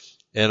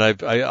 and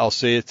I'll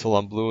say it till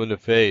I'm blue in the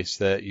face,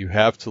 that you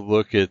have to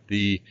look at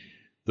the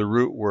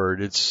root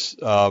word. It's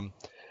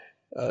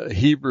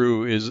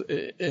Hebrew is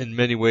in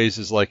many ways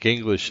is like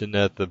English in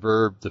that the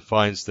verb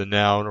defines the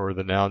noun, or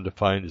the noun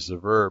defines the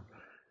verb.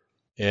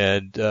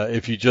 And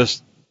if you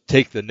just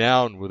take the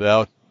noun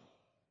without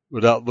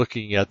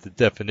looking at the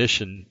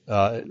definition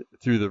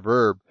through the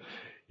verb,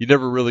 you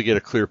never really get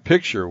a clear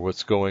picture of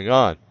what's going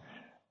on.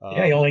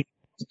 You only get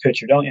the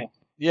picture, don't you?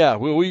 Yeah,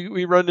 well,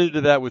 we run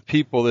into that with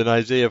people in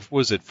Isaiah,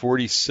 was it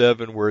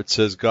 47, where it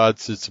says God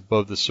sits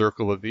above the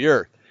circle of the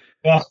earth.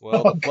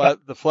 Well,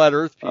 the flat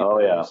earth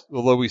people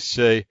will always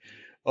say,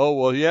 oh,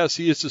 well, yes,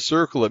 he is a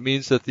circle. It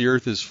means that the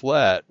earth is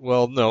flat.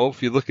 Well, no,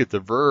 if you look at the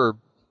verb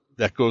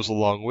that goes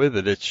along with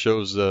it, it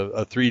shows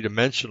a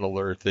three-dimensional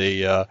earth,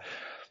 an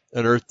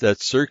earth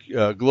that's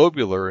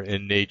globular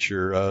in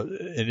nature.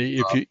 And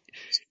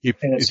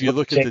if you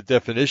look at the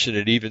definition,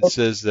 it even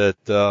says that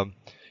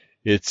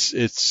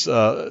it's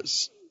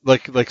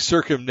like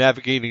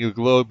circumnavigating a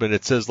globe, and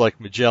it says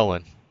like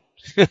Magellan.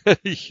 So.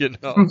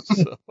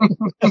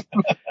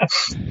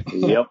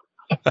 Yep.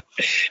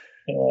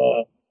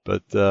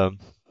 But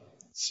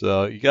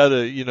so you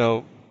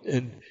gotta,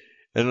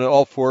 and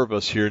all 4 of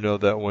us here know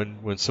that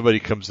when somebody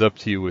comes up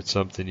to you with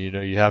something,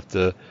 you have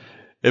to,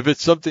 if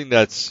it's something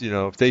that's,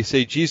 if they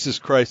say Jesus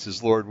Christ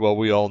is Lord, well,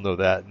 we all know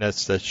that, and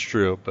that's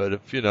true. But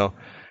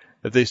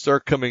if they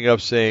start coming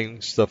up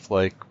saying stuff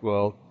like,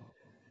 well,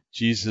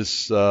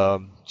 Jesus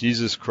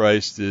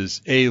Christ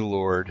is a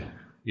Lord,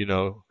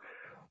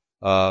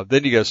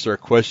 then you got to start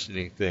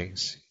questioning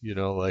things,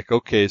 like,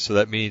 okay, so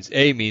that means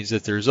A means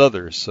that there's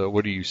others. So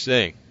what are you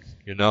saying?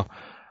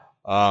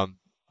 But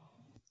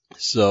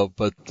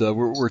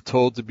we're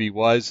told to be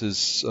wise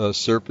as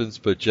serpents,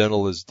 but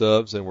gentle as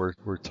doves, and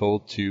we're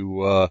told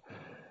to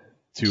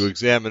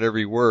examine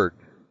every word,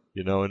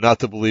 and not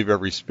to believe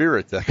every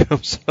spirit that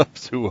comes up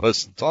to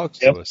us and talks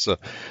to us. So,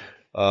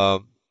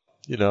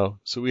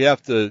 so we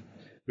have to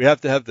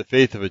have the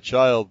faith of a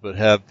child, but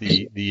have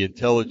the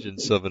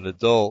intelligence of an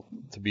adult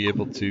to be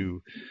able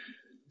to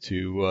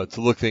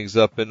look things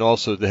up, and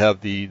also to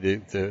have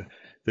the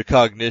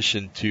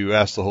cognition to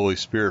ask the Holy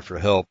Spirit for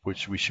help,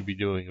 which we should be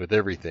doing with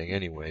everything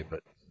anyway.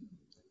 But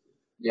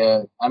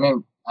yeah, I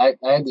mean, I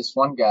had this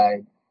one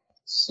guy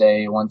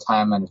say one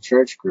time in a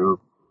church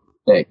group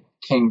that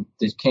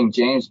the King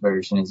James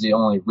Version is the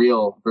only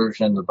real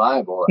version of the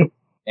Bible.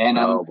 And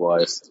oh,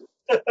 boy.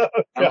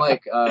 I'm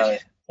like, I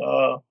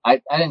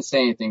didn't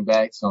say anything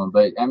back to him,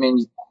 but I mean,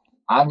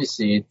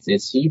 obviously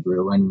it's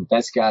Hebrew and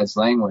that's God's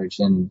language.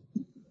 And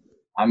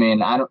I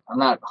mean, I'm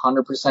not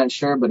 100%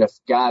 sure, but if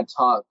God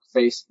talked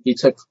he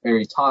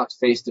talked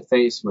face to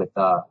face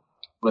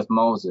with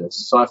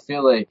Moses. So I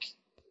feel like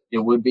it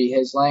would be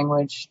his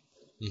language,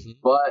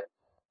 but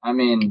I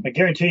mean, I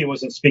guarantee he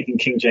wasn't speaking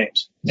King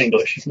James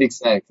English.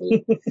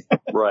 Exactly.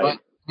 Right. But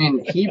I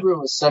mean,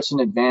 Hebrew is such an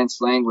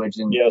advanced language,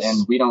 and Yes.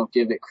 and we don't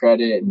give it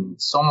credit,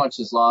 and so much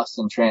is lost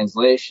in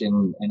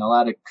translation, and a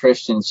lot of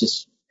Christians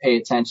just pay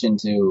attention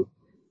to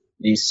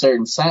these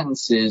certain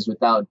sentences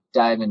without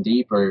diving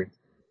deeper,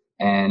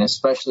 and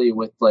especially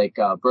with like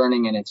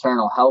burning in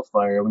eternal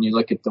hellfire. When you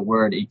look at the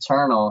word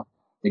eternal,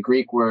 the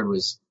Greek word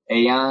was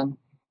aeon,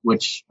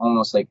 which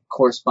almost like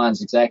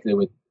corresponds exactly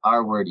with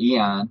our word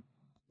eon,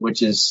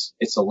 which is,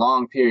 it's a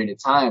long period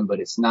of time, but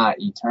it's not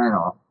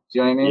eternal. Do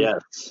you know what I mean?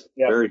 Yes.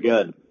 Yeah. Very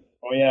good.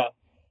 Oh, yeah.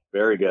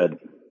 Very good.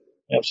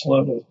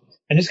 Absolutely.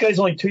 And this guy's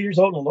only 2 years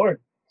old in the Lord.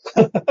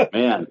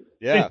 Yeah.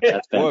 Man.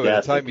 That's Boy, by the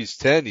fantastic. time he's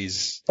 10,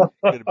 he's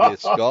going to be a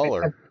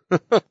scholar.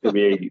 Could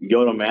be a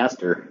Yoda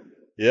master.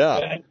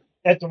 Yeah.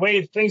 At the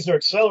way things are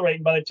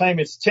accelerating, by the time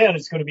it's 10,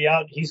 it's going to be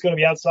out. He's going to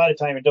be outside of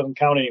time. It doesn't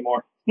count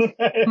anymore.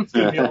 It's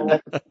going to be all,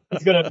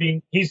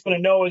 he's going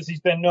to know as he's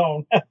been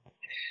known.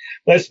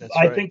 That's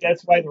I right. think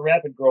that's why the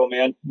rapid growth,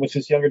 man, with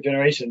this younger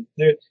generation.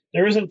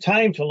 There isn't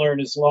time to learn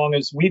as long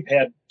as we've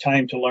had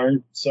time to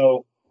learn.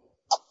 So,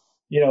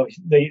 you know,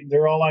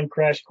 they're all on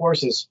crash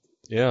courses.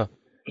 Yeah.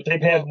 But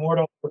they've had more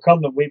to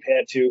overcome than we've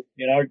had to.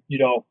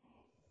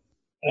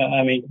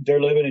 I mean,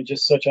 they're living in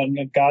just such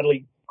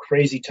ungodly,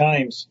 crazy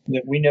times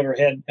that we never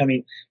had. I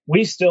mean,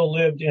 we still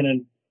lived in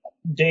a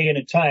day and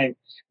a time.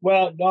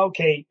 Well,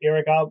 okay,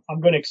 Eric,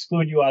 I'm going to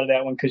exclude you out of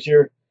that one because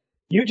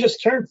you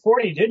just turned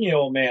 40, didn't you,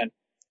 old man?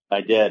 I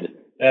did.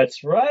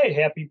 That's right.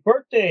 Happy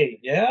birthday.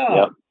 Yeah.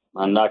 Yep.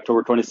 On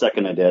October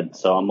 22nd, I did.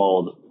 So I'm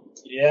old.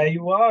 Yeah,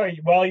 you are.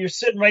 Well, you're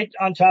sitting right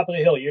on top of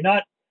the hill. You're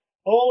not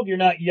old. You're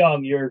not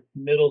young. You're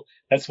middle.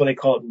 That's what they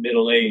call it,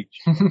 middle age.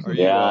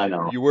 I know.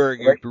 Are you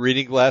wearing your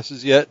reading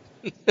glasses yet?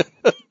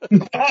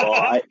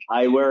 Well,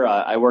 I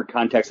wear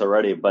contacts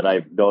already, but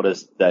I've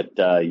noticed that,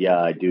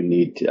 I do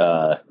need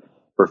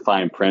for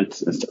fine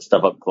print and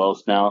stuff up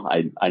close now.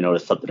 I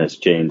noticed something has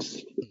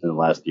changed in the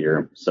last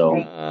year. So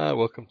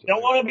welcome to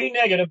Don't want to be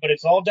negative, but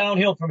it's all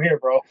downhill from here,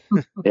 bro.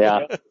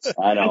 yeah,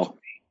 I know.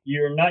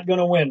 You're not going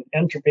to win.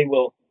 Entropy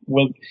will.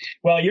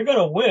 Well, you're going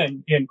to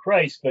win in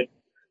Christ, but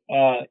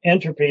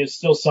entropy is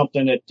still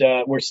something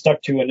that we're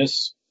stuck to in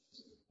this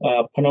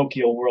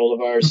Pinocchio world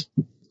of ours.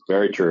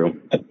 Very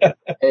true.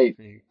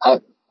 Hey,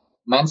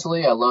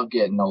 mentally, I love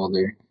getting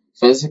older.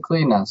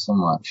 Physically, not so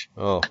much.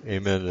 Oh,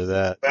 amen to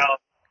that. Well,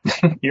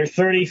 you're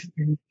 30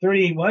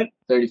 what?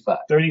 35.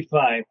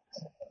 35.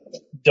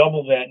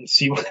 Double that and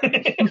see what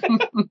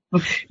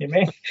you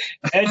may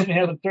imagine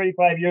having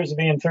 35 years of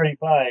being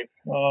 35.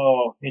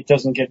 Oh, it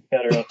doesn't get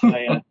better, I'll tell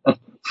you.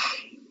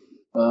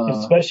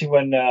 Especially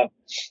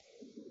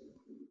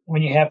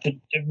when you have to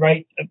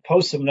write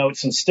post-it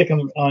notes and stick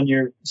them on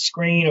your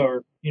screen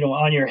or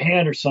on your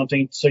hand or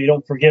something, so you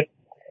don't forget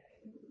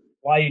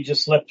why you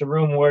just left the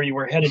room where you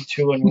were headed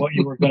to and what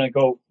you were going to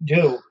go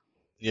do.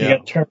 Yeah. You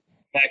got to turn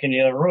back in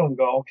the other room and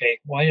go, okay,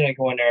 why did I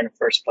go in there in the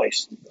first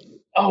place?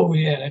 Oh,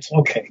 yeah, that's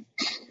okay.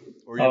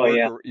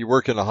 Or you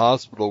work in a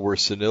hospital where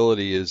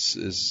senility is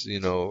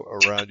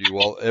around you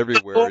all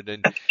everywhere, and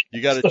then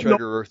you got to try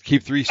to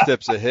keep 3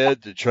 steps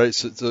ahead to try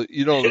so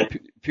you don't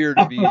appear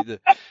to be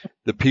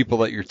the people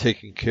that you're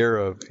taking care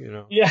of.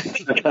 Yeah.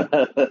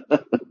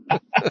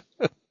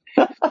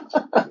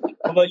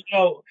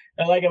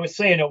 But like I was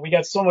saying, we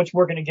got so much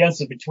working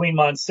against it between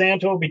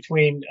Monsanto,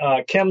 between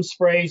chem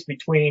sprays,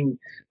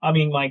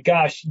 my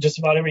gosh, just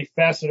about every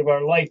facet of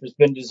our life has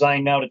been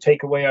designed now to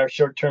take away our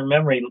short-term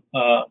memory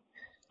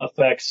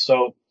effects.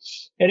 So,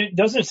 and it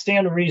doesn't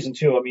stand to reason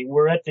too. I mean,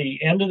 we're at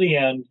the end of the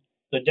end.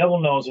 The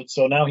devil knows it.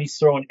 So now he's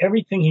throwing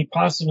everything he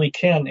possibly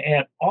can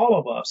at all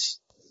of us.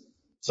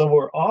 So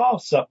we're all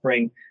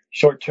suffering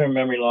short-term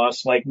memory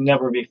loss like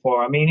never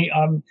before. I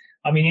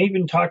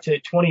even talk to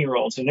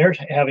 20-year-olds and they're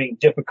having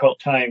difficult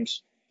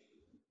times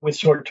with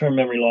short-term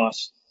memory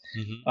loss.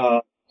 Mm-hmm.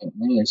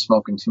 You're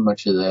smoking too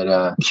much of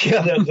that.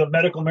 The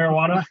medical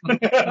marijuana.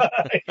 Yeah.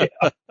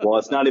 Well,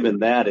 it's not even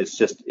that. It's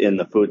just in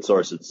the food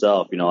source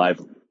itself. I've,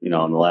 in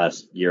the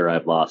last year,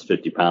 I've lost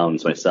 50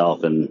 pounds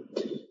myself, and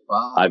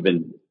Wow. I've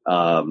been,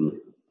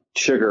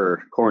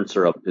 sugar, corn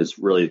syrup is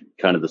really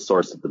kind of the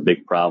source of the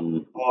big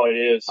problem. Oh, it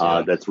is.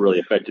 Yeah. That's really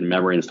affecting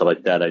memory and stuff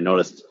like that. I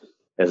noticed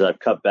as I've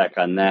cut back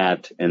on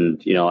that,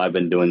 and, I've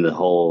been doing the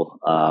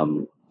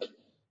whole,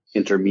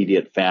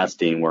 intermediate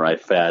fasting where I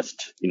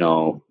fast,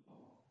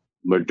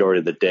 majority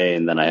of the day,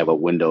 and then I have a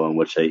window in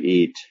which I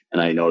eat, and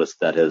I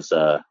noticed that has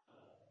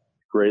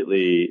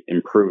greatly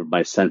improved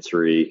my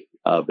sensory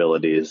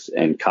abilities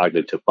and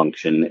cognitive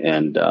function,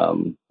 and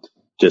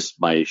just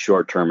my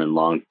short-term and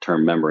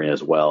long-term memory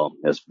as well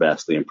has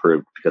vastly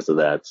improved because of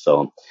that.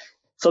 So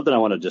something I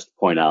want to just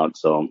point out.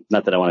 So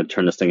not that I want to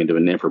turn this thing into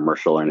an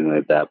infomercial or anything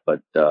like that,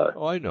 but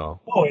I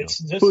know. Oh,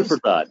 it's food for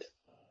thought.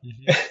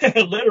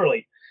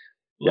 literally.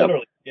 Yep.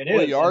 Literally, it is.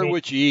 Well, you are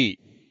what you eat.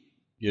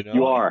 You know.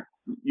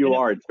 You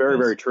are. It's very,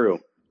 very true.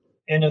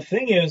 And the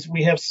thing is,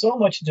 we have so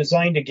much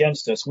designed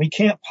against us. We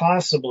can't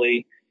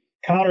possibly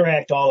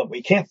counteract all of it.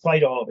 We can't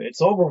fight all of it.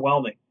 It's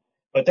overwhelming.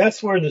 But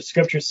that's where the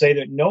scriptures say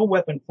that no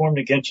weapon formed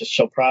against us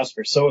shall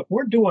prosper. So if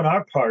we're doing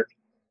our part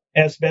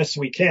as best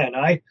we can,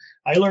 I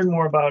learned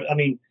more about,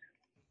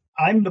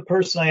 I'm the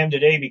person I am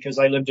today because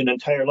I lived an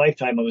entire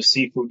lifetime of a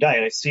seafood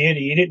diet. I see it,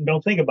 eat it, and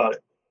don't think about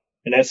it.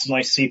 And that's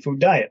my seafood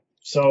diet.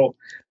 So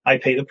I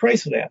pay the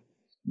price of that.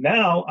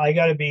 Now I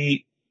got to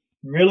be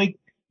really,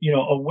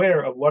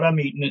 aware of what I'm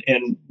eating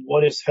and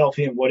what is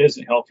healthy and what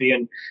isn't healthy.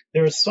 And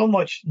there is so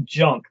much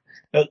junk,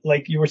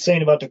 like you were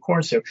saying about the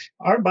corn syrup.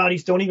 Our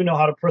bodies don't even know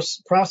how to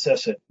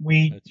process it.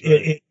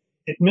 It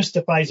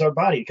mystifies our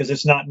body because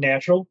it's not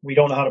natural. We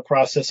don't know how to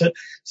process it.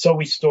 So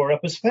we store up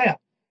as fat.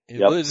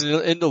 It lives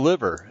in the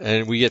liver,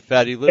 and we get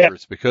fatty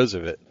livers because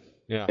of it.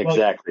 Yeah,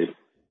 exactly.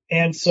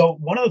 And so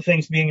one of the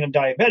things being a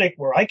diabetic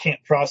where I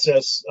can't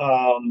process,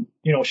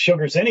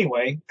 sugars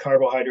anyway,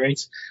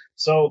 carbohydrates.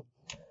 So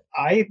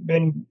I've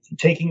been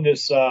taking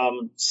this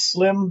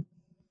slim,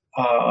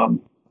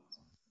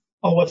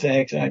 what the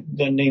heck,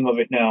 the name of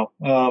it now?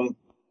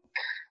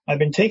 I've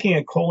been taking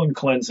a colon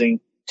cleansing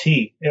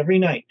tea every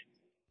night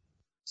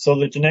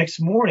so that the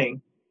next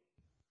morning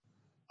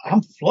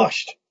I'm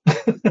flushed.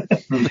 It's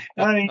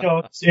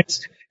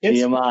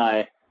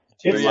TMI.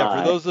 Yeah,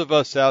 for those of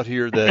us out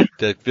here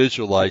that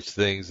visualize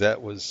things,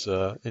 that was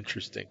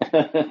interesting.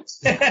 But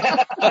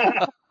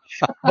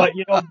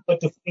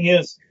the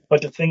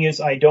thing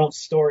is, I don't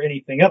store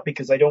anything up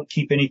because I don't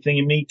keep anything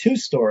in me to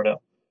store it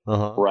up.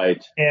 Uh-huh.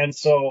 Right. And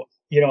so,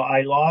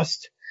 I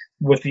lost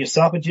with the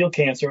esophageal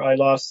cancer. I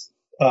lost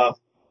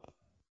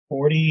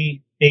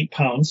 48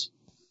 pounds.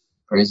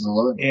 Praise the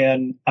Lord.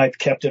 And I've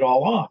kept it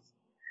all off.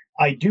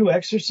 I do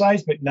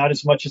exercise, but not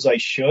as much as I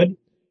should.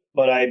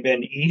 But I've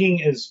been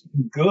eating as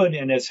good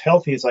and as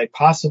healthy as I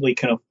possibly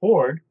can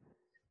afford.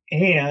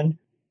 And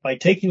by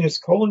taking this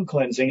colon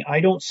cleansing, I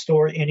don't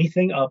store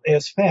anything up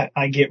as fat.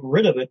 I get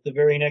rid of it the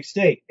very next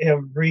day,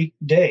 every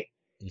day.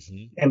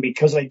 Mm-hmm. And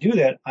because I do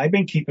that, I've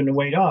been keeping the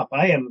weight off.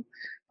 I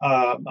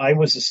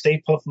was a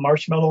Stay Puft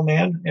Marshmallow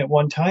Man at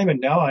one time, and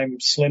now I'm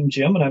Slim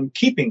Jim, and I'm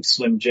keeping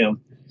Slim Jim.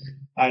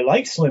 I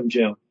like Slim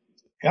Jim.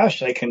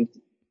 Gosh, I can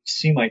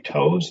see my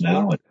toes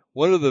now.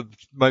 One of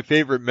my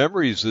favorite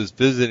memories is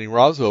visiting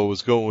Roswell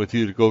was going with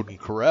you to Golden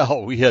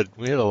Corral. We had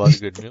a lot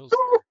of good meals.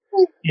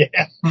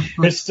 Yeah,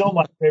 it's still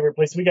my favorite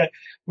place. We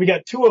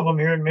got two of them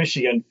here in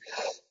Michigan.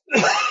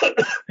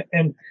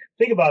 And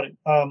think about it.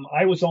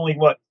 I was only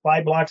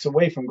 5 blocks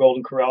away from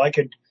Golden Corral. I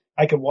could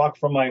walk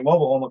from my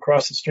mobile home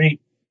across the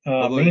street.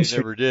 Main Street.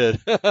 Never did.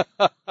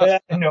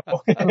 No.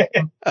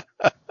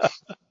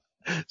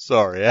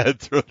 Sorry, I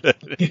had to throw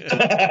that in.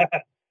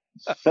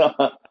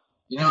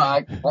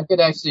 I could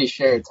actually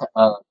share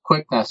a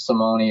quick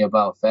testimony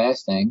about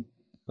fasting.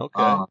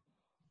 Okay.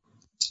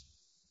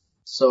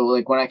 So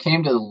when I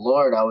came to the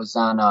Lord, I was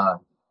on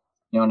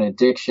an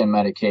addiction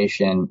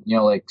medication,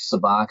 like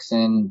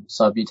Suboxone,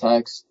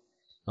 Subutex.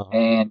 Uh-huh.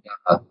 And,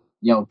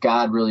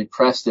 God really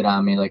pressed it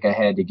on me. Like I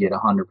had to get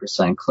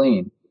 100%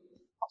 clean.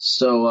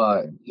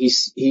 So, he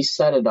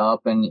set it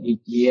up and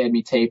he had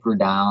me taper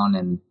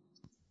down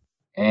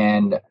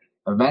and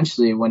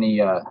eventually when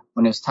it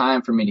was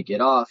time for me to get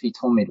off, he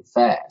told me to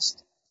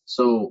fast.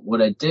 So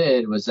what I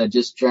did was I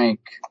just drank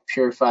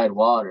purified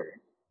water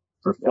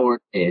for 4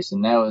 days,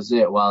 and that was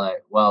it while I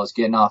was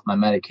getting off my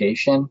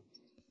medication.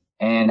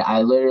 And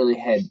I literally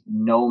had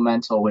no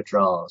mental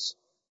withdrawals.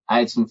 I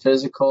had some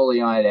physical,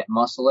 I had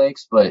muscle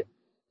aches, but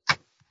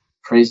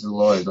praise the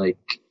Lord,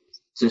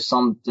 there's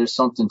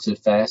something to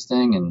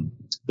fasting, and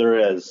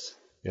there is.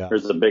 Yeah.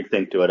 There's a big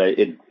thing to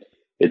it.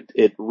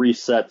 It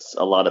resets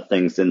a lot of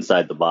things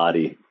inside the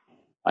body.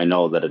 I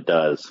know that it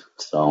does.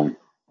 So,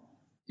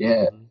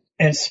 yeah.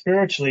 And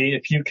spiritually,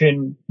 if you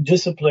can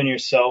discipline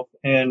yourself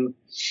and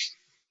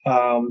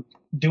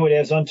do it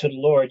as unto the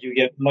Lord, you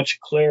get much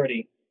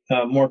clarity,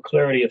 more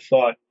clarity of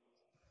thought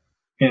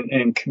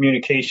and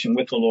communication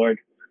with the Lord,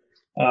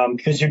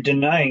 because you're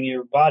denying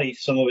your body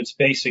some of its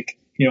basic,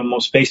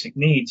 most basic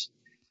needs.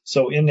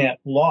 So in that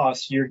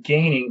loss, you're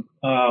gaining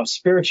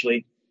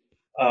spiritually.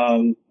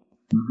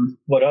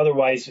 What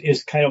otherwise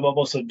is kind of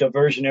almost a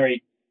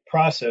diversionary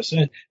process.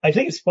 And I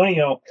think it's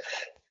funny,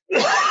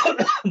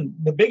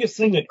 the biggest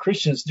thing that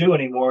Christians do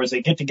anymore is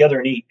they get together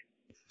and eat.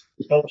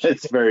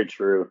 It's very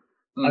true.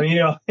 I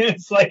mean,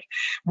 it's like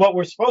what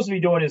we're supposed to be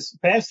doing is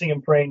fasting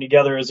and praying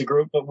together as a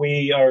group, but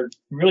we are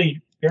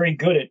really very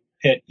good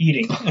at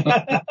eating.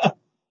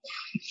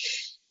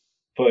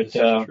 But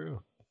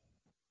true.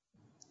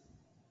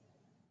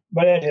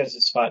 But that has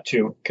a spot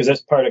too, because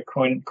that's part of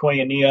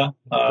koinonia.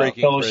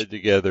 Breaking bread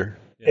together.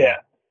 Yeah.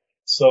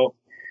 So,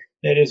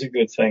 That is a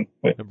good thing.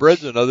 But And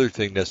bread's another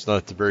thing that's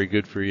not very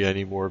good for you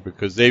anymore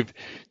because they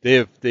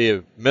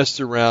have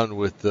messed around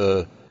with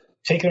the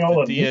taking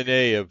all the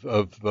DNA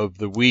of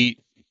the wheat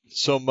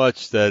so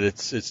much that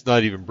it's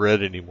not even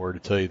bread anymore, to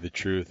tell you the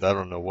truth. I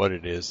don't know what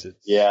it is.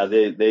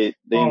 They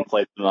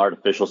inflate some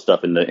artificial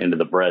stuff into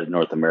the bread in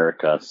North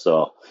America.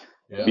 So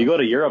if you go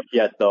to Europe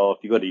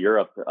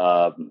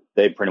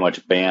they pretty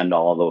much banned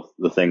all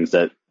the things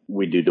that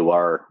we do to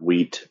our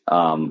wheat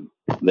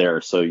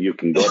there. So you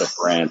can go to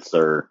France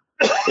or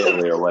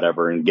Italy or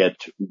whatever and get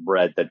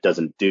bread that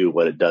doesn't do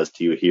what it does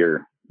to you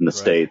here in the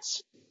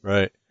States.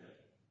 Right.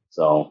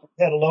 So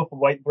I had a loaf of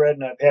white bread,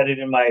 and I've had it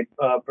in my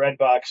bread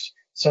box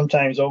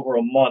sometimes over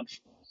a month.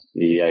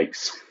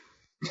 Yikes!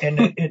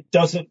 And it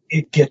doesn't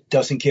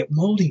get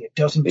moldy. It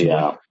doesn't do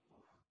it.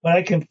 But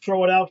I can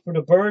throw it out for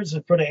the birds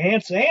and for the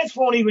ants. The ants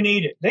won't even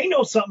eat it. They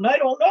know something I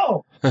don't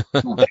know. They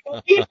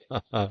don't eat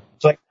it.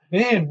 It's like,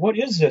 man, what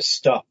is this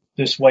stuff?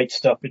 This white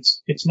stuff?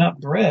 It's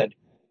not bread.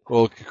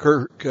 Well,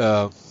 Kurt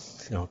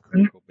Cobain,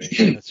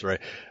 that's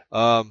right.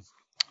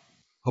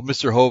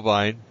 Mr.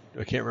 Hovind,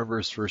 I can't remember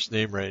his first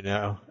name right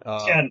now.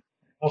 Ken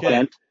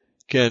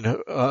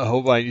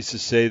Hovind used to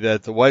say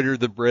that the whiter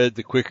the bread,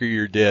 the quicker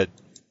you're dead.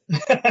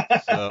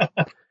 So,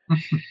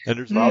 and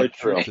there's probably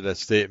truth to that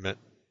statement.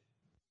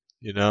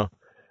 You know,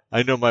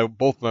 I know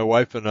both my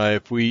wife and I,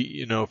 if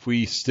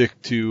we stick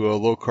to a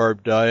low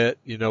carb diet,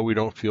 we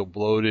don't feel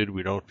bloated.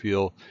 We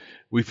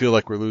feel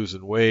like we're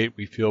losing weight.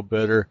 We feel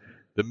better.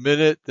 The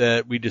minute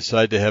that we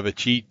decide to have a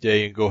cheat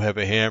day and go have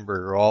a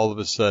hamburger, all of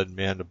a sudden,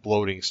 man, the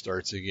bloating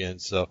starts again.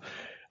 So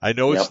I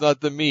know it's not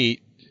the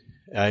meat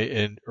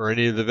or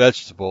any of the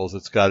vegetables.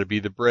 It's got to be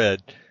the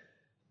bread.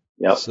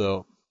 Yep.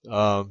 So,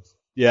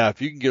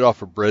 if you can get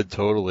off of bread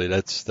totally,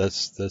 that's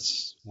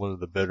one of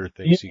the better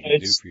things you can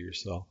do for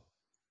yourself.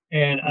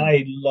 And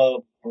I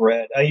love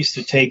bread. I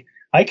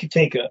could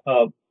take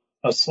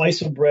a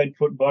slice of bread,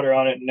 put butter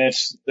on it, and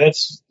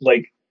that's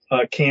like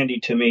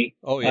candy to me.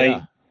 Oh,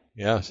 yeah.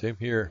 Yeah, same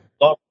here.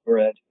 Love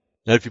bread.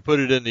 And if you put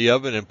it in the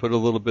oven and put a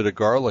little bit of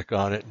garlic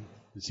on it,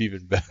 it's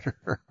even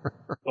better.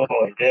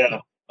 Oh, yeah.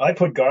 I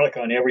put garlic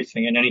on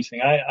everything and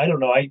anything. I don't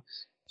know.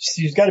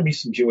 There's got to be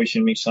some Jewish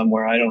in me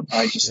somewhere.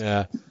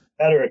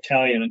 Better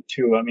Italian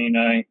too. I mean,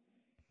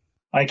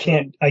 I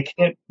can't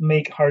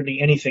make hardly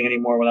anything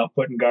anymore without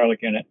putting garlic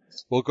in it.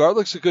 Well,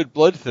 garlic's a good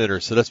blood thinner,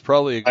 so that's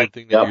probably a good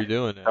thing that you're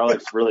doing.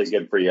 Garlic's really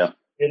good for you.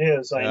 It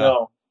is. I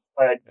know.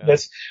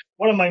 That's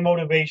one of my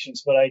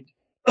motivations, but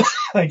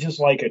I just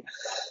like it.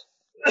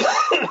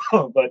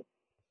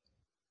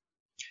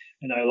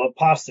 And I love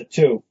pasta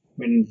too.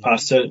 I mean,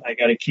 pasta, I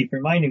got to keep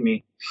reminding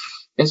me.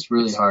 It's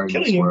really hard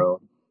in this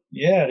world.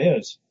 Yeah, it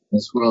is.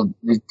 This world,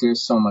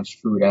 there's so much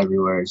food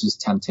everywhere. It's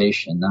just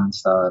temptation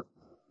nonstop.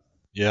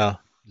 Yeah,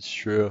 it's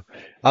true.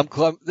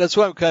 That's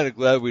why I'm kind of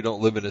glad we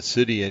don't live in a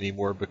city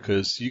anymore,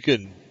 because you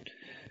can,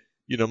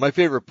 my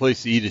favorite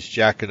place to eat is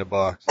Jack in the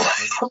Box.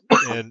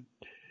 And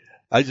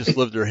I just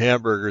love their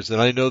hamburgers, and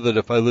I know that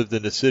if I lived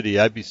in a city,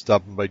 I'd be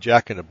stopping by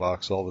Jack in the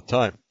Box all the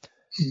time.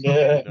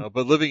 Yeah.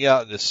 But living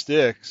out in the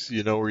sticks,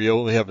 where you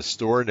only have a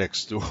store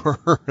next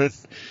door, and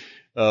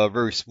a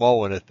very small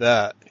one at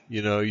that,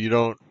 you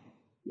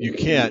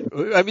can't.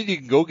 I mean, you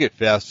can go get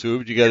fast food,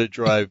 but you got to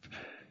drive,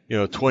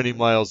 20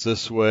 miles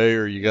this way,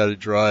 or you got to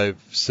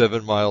drive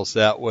 7 miles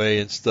that way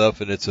and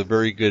stuff, and it's a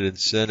very good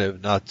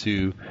incentive not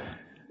to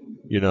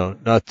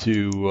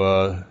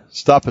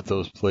stop at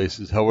those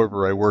places.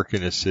 However, I work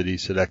in a city,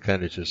 so that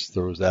kind of just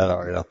throws that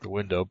right out the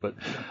window. But,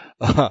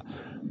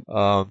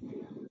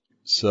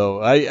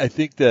 so I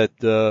think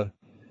that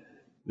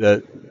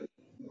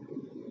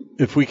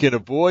if we can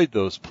avoid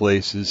those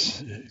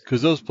places,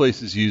 because those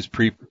places use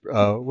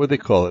what do they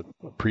call it?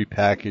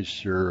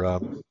 Prepackaged or,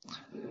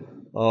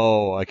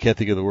 I can't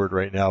think of the word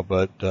right now,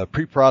 but,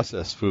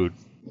 pre-processed food.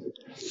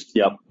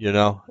 Yep.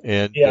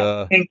 And,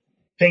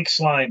 pink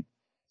slime.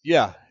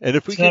 Yeah, and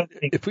if we can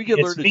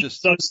learn to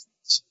just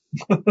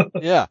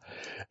yeah,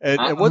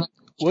 and one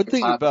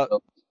thing about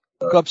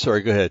I'm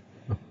sorry, go ahead.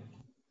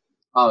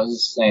 I was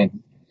just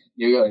saying,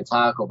 you go to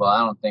Taco Bell, I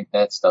don't think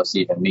that stuff's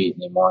even meat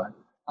anymore.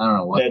 I don't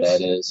know what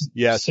that is.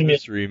 Yeah, it's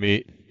mystery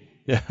meat.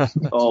 Yeah.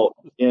 Oh,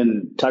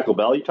 in Taco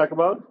Bell you talk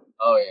about?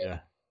 Oh yeah.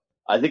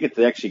 I think it's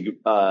actually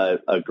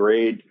a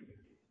grade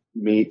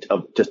meat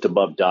of just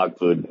above dog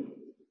food.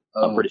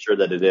 Oh. I'm pretty sure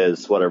that it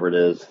is, whatever it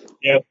is.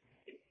 Yeah.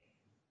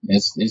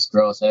 It's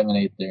gross. I haven't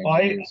ate there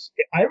in years.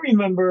 I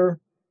remember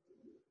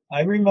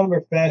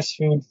fast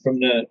food in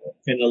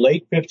the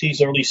late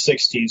 50s, early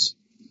 60s,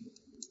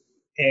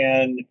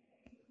 and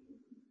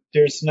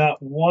there's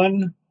not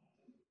one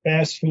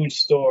fast food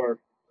store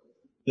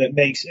that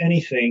makes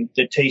anything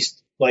that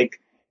tastes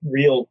like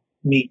real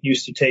meat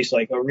used to taste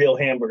like. A real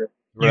hamburger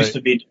used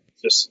to be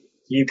just,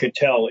 you could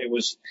tell it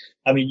was.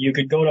 I mean, you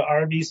could go to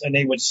Arby's and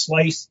they would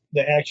slice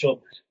the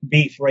actual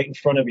beef right in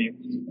front of you.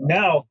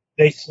 Now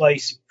they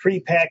slice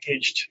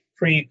pre-packaged,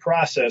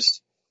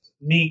 pre-processed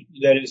meat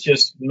that is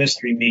just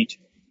mystery meat.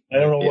 I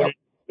don't know what it is,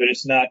 but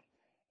it's not,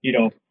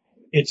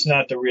 it's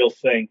not the real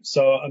thing.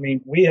 So, I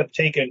mean, we have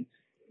taken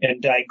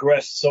and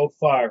digressed so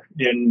far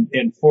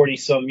in 40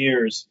 some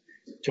years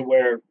to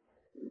where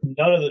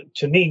none of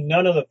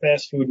the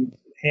fast food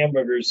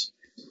hamburgers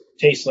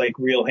taste like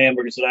real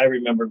hamburgers that I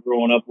remember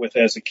growing up with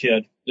as a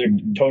kid. They're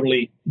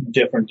totally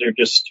different. They're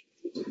just,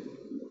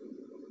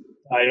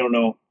 I don't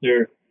know.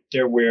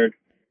 They're weird.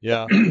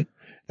 Yeah.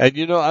 And,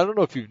 you know, I don't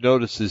know if you've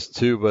noticed this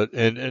too, but,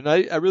 and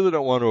I really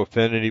don't want to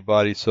offend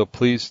anybody, so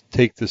please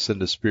take this in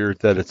the spirit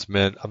that it's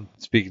meant. I'm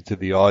speaking to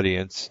the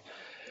audience.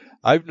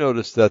 I've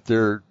noticed that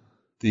the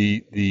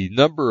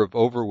number of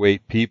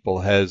overweight people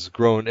has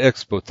grown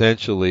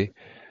exponentially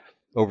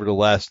over the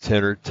last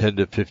 10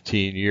 to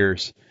 15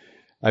 years.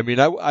 I mean,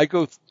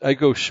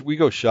 we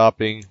go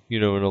shopping, you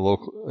know,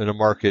 in a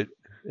market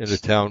in a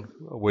town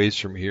a ways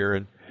from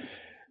here,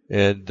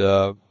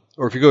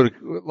 or if you go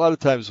to, a lot of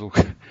times,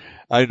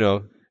 I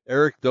know,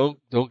 Eric, don't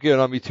get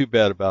on me too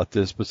bad about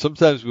this, but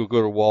sometimes we'll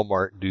go to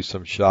Walmart and do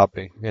some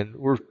shopping, and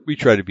we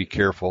try to be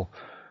careful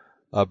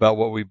about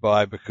what we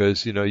buy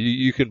because, you know,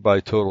 you can buy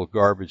total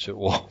garbage at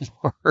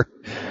Walmart.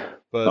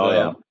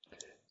 But,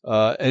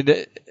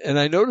 and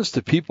I noticed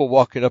the people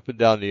walking up and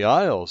down the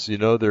aisles, you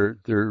know,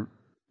 they're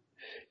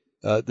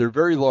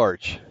very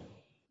large.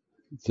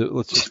 So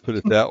let's just put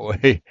it that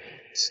way.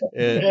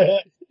 And,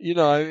 you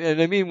know,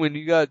 I mean, when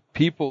you got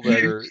people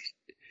that are,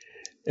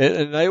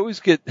 and I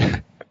always get,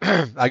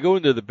 I go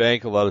into the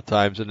bank a lot of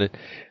times, and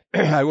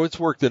I once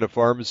worked in a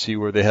pharmacy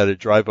where they had a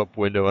drive-up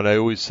window, and I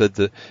always said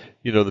that,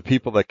 you know, the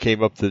people that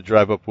came up to the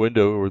drive-up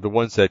window were the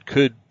ones that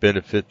could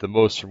benefit the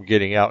most from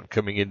getting out and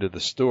coming into the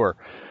store,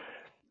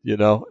 you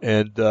know,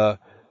 and,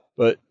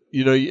 but,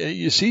 you know,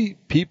 you see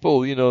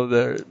people, you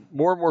know,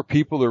 more and more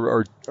people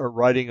are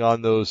riding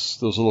on those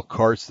little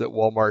carts that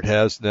Walmart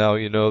has now,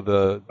 you know,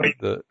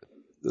 the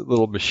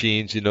little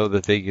machines, you know,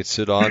 that they can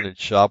sit on and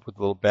shop with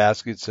little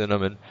baskets in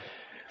them. And,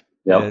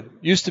 Yep. and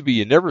used to be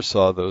you never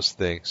saw those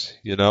things,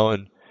 you know,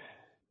 and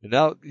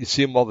now you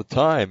see them all the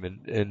time.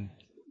 And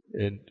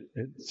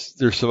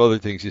there's some other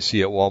things you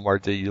see at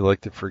Walmart that you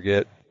like to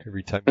forget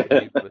every time you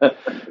leave.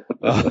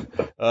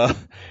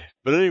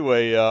 But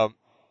anyway,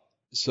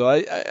 so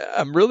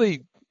I'm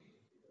really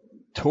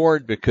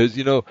torn because,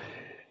 you know,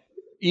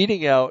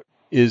 eating out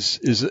is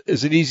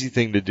an easy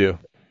thing to do.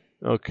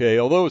 Okay.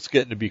 Although it's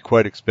getting to be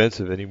quite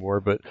expensive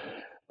anymore, but,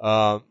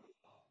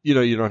 you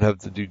know, you don't have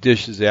to do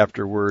dishes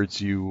afterwards.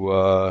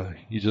 You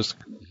just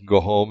go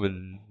home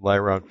and lie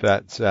around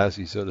fat and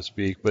sassy, so to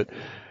speak. But,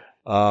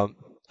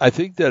 I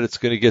think that it's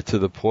going to get to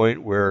the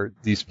point where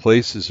these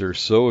places are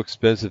so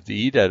expensive to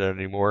eat at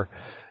anymore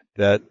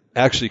that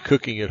actually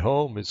cooking at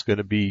home is going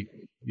to be,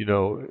 you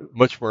know,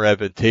 much more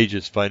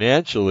advantageous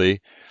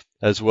financially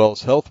as well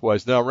as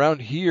health-wise. Now,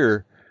 around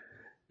here,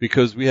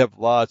 because we have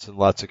lots and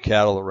lots of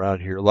cattle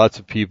around here, lots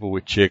of people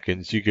with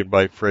chickens, you can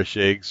buy fresh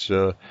eggs.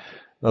 The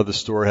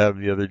store had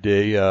them the other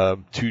day,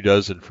 2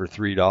 dozen for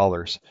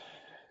 $3,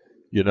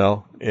 you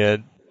know,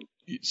 and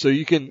so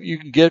you can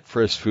get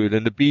fresh food,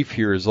 and the beef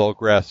here is all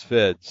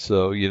grass-fed,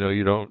 so, you know,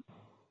 you don't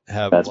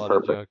have That's a lot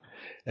perfect. of junk,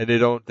 and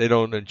they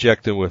don't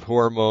inject them with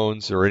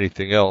hormones or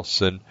anything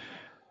else, and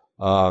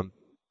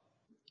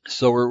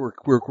so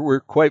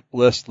we're quite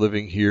blessed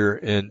living here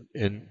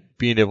and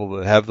being able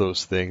to have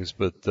those things.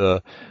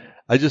 But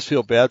I just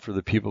feel bad for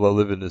the people that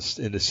live in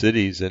the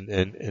cities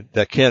and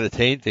that can't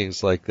attain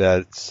things like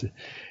that.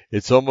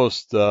 It's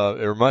almost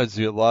it reminds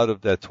me a lot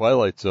of that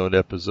Twilight Zone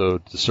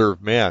episode, To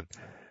Serve Man.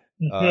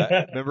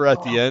 Remember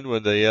at the end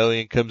when the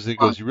alien comes in and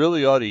goes, "You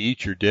really ought to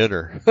eat your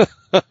dinner."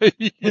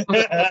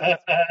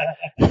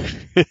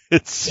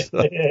 It's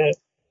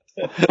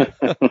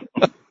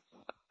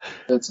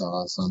That's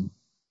awesome.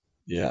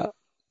 yeah.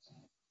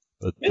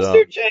 But,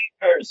 Mr.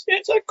 Chambers,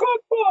 it's a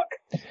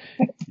cookbook.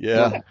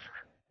 yeah.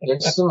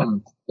 There's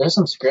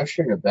some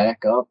scripture to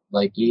back up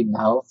like eating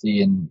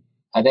healthy, and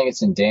I think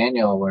it's in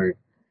Daniel where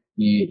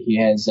he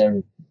has their,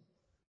 you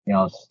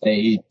know, they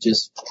eat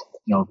just,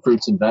 you know,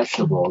 fruits and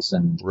vegetables,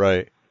 and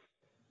Right.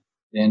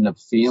 they end up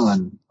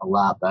feeling a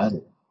lot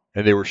better.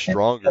 And they were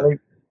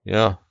stronger.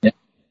 Yeah.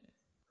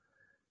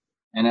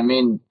 And I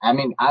mean,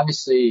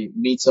 obviously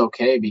meat's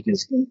okay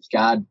because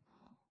God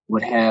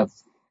would have,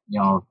 you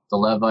know, the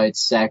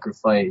Levites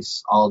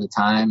sacrifice all the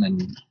time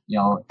and, you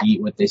know,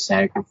 eat what they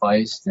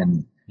sacrificed.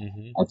 And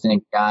I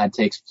think God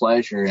takes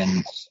pleasure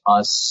in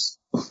us,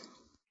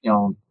 you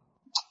know,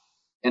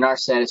 in our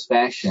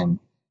satisfaction,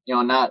 you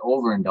know, not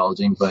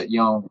overindulging, but, you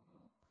know,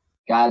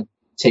 God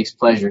takes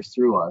pleasure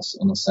through us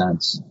in a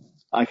sense.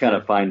 I kind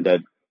of find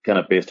that kind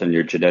of based on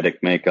your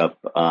genetic makeup,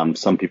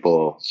 some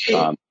people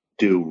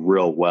do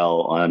real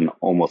well on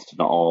almost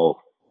an all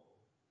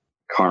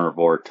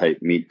carnivore type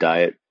meat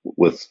diet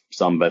with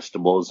some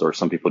vegetables, or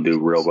some people do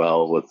real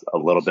well with a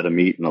little bit of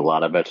meat and a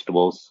lot of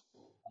vegetables.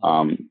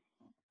 I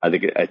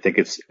think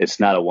it's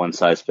not a one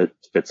size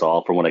fits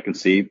all from what I can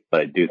see,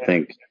 but I do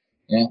think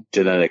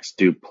genetics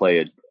do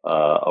play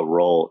a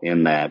role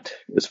in that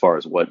as far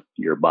as what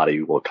your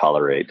body will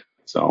tolerate.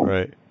 So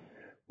right.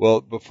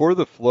 Well, before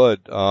the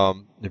flood,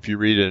 if you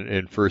read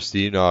in First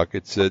Enoch,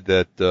 it said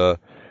that the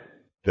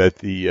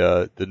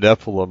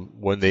Nephilim,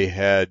 when they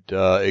had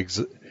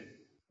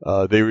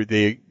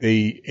They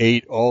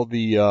ate all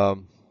the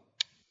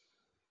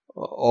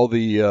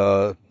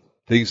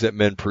things that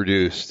men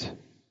produced,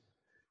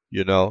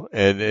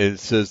 and it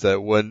says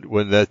that when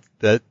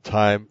that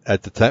time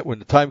when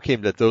the time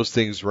came that those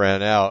things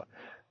ran out,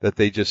 that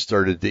they just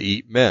started to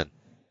eat men.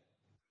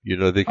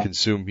 They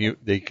consume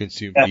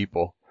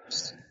people.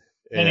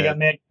 Then they got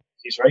mad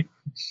disease, right?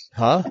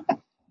 Huh?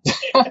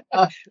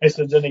 I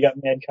said then they got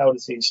mad cow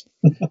disease.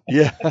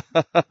 Yeah,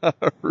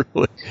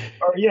 really.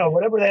 Or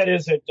whatever that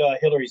is that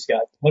Hillary's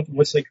got.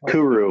 What's they call it?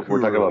 Kuru.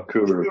 We're talking about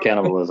kuru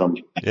cannibalism.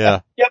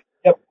 Yeah.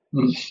 Yep.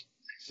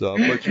 So,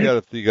 but you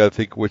got to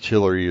think which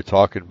Hillary you're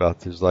talking about.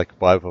 There's like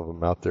 5 of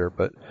them out there,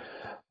 but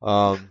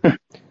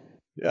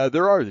yeah,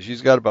 there are.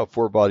 She's got about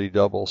 4 body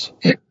doubles.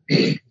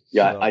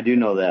 Yeah, I do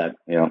know that.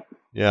 Yeah.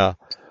 Yeah.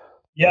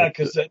 Yeah,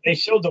 because they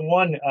showed the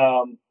one,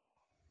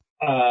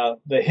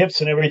 the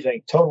hips and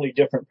everything, totally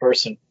different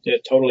person.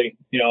 Totally,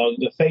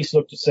 the face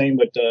looked the same,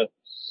 but the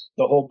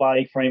whole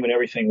body frame and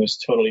everything was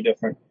totally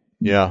different.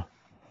 Yeah.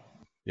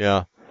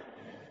 Yeah.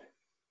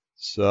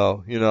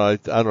 So, I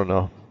don't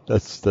know.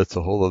 That's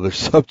a whole other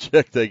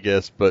subject, I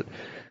guess, but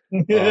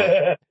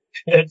it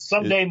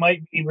someday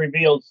might be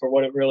revealed for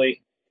what it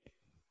really.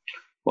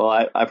 Well,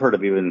 I've heard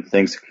of even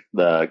things,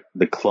 the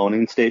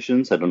cloning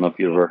stations. I don't know if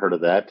you've ever heard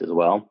of that as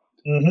well.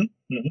 Mm-hmm.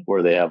 Mm-hmm.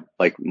 Where they have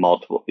like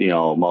multiple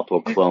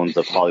clones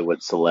of Hollywood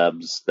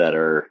celebs that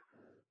are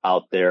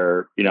out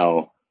there,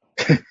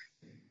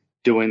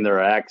 doing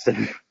their acts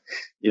and,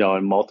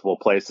 in multiple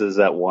places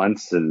at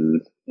once,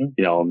 and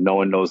no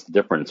one knows the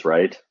difference,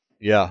 right?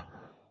 Yeah.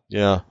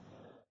 Yeah.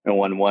 And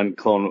when one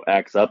clone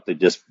acts up, they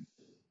just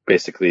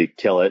basically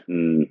kill it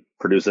and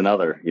produce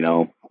another,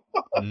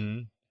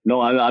 Mm-hmm. No,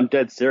 I'm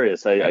dead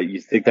serious. You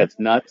think that's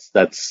nuts?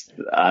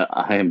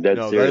 I am dead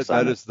serious.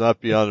 That is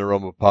not beyond the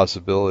realm of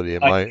possibility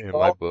in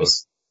my book.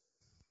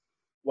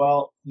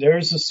 Well,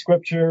 there's a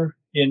scripture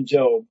in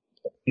Job,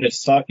 and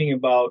it's talking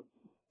about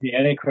the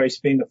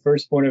Antichrist being the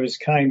firstborn of his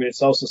kind, but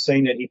it's also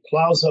saying that he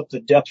plows up the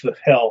depth of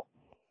hell.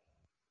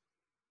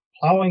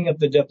 Plowing up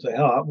the depth of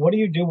hell. What do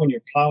you do when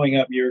you're plowing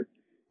up?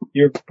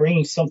 You're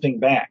bringing something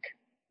back.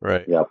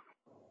 Right. Yep.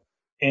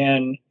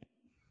 And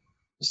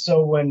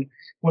so when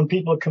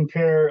people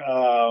compare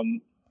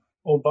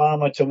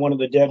Obama to one of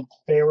the dead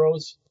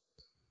pharaohs,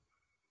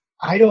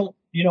 I don't,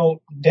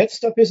 that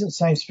stuff isn't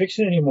science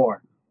fiction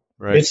anymore.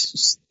 Right.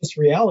 It's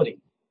reality.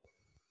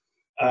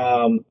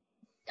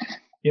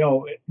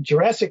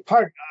 Jurassic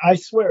Park, I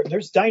swear,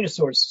 there's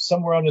dinosaurs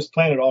somewhere on this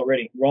planet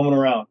already roaming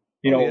around,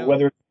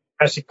 whether it's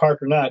Jurassic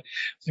Park or not.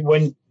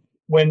 When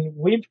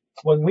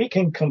we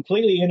can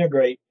completely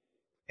integrate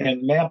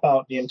and map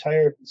out the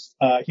entire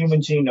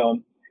human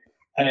genome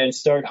and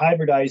start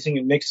hybridizing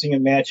and mixing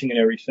and matching and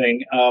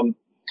everything,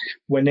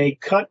 when they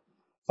cut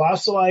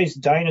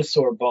fossilized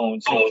dinosaur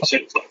bones and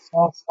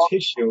soft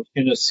tissue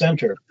in the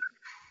center,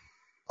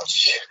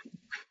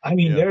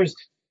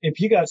 if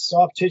you got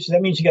soft tissue,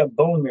 that means you got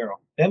bone marrow.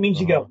 That means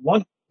you got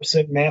 100%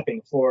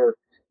 mapping for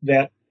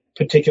that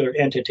particular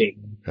entity.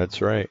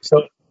 That's right.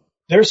 So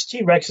there's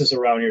T-Rexes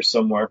around here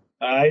somewhere.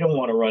 I don't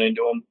want to run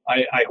into them.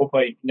 I hope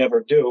I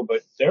never do,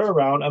 but they're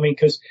around. I mean,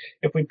 because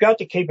if we've got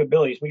the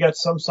capabilities, we got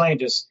some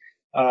scientists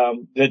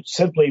that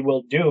simply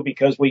will do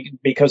because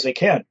they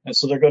can, and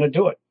so they're going to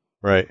do it.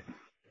 Right.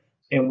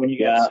 And when you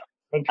get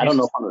I don't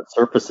know on the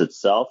surface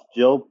itself,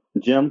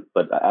 Jim,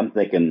 but I'm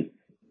thinking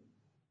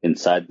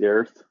inside the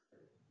Earth.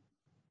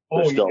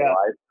 They're still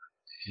alive.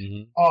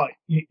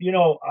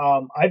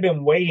 Mm-hmm. I've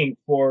been waiting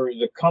for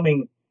the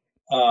coming.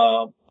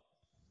 What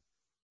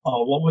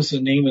was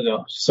the name of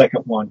the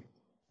second one?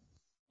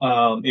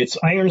 It's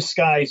Iron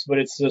Skies, but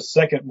it's the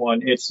second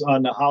one. It's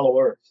on the Hollow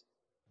Earth.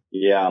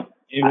 Yeah.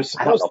 It was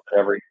supposed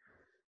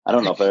I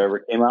don't know if it ever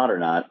came out or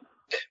not.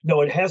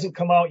 No, it hasn't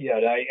come out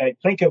yet. I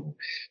think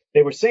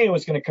they were saying it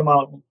was going to come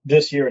out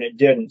this year and it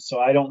didn't. So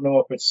I don't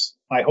know if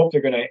I hope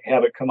they're going to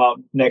have it come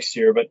out next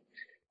year. But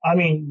I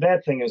mean,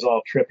 that thing is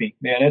all trippy,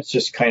 man. It's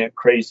just kind of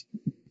crazy.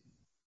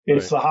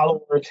 It's the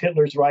Hollow Earth.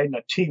 Hitler's riding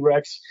a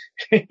T-Rex.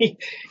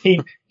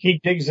 he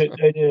digs it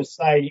in his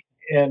side,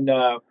 and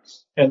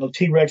the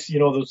T-Rex,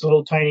 those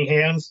little tiny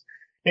hands,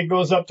 it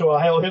goes up to a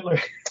Heil Hitler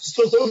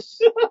salute.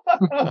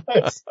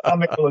 It's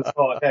comical as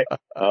all heck.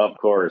 Of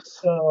course.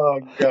 Oh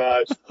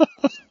gosh.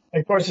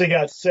 Of course, they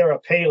got Sarah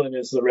Palin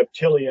as the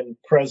reptilian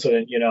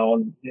president,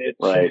 and it's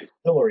right.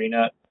 Hillary,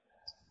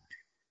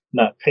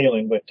 not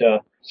Palin, but.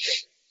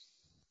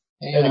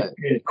 And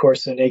of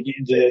course, and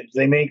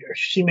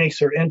she makes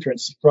her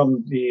entrance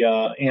from the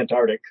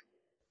Antarctic.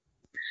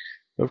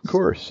 Of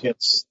course.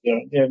 It's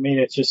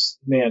it's just,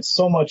 man,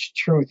 so much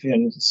truth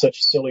in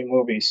such silly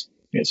movies.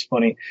 It's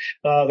funny.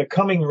 The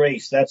Coming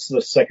Race, that's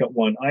the second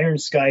one. Iron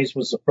Skies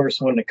was the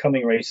first one. The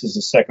Coming Race is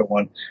the second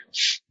one.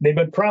 They've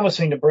been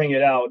promising to bring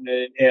it out,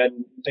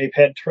 and they've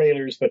had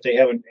trailers, but they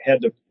haven't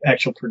had the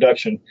actual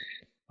production.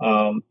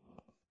 I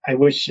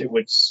wish it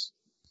would,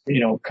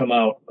 come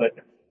out, but.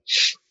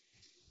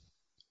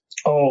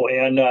 Oh,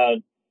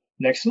 and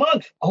next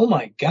month. Oh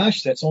my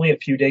gosh, that's only a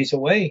few days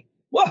away.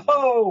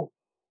 Whoa!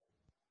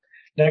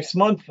 Next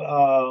month,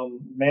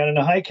 Man in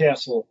the High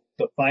Castle,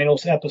 the final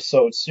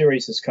episode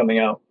series is coming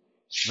out.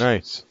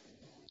 Nice.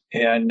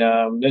 And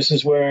this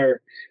is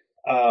where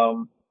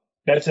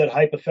that's that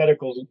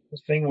hypothetical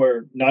thing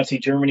where Nazi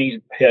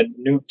Germany had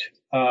nuked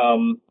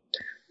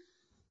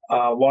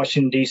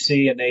Washington,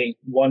 D.C., and they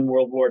won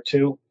World War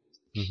II.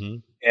 Mm-hmm.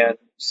 And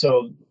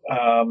so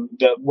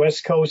the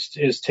West Coast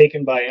is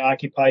taken by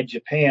occupied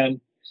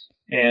Japan,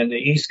 and the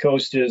East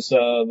Coast is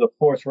the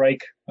Fourth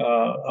Reich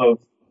of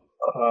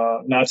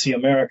Nazi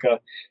America.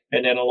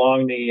 And then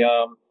along the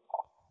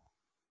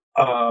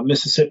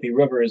Mississippi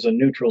River is a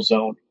neutral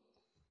zone.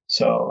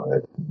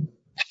 So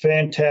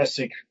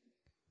fantastic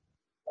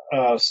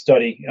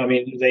study. I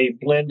mean, they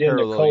blend in the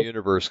Parallel culture.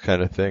 universe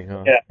kind of thing,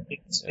 huh? Yeah,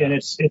 and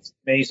it's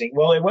amazing.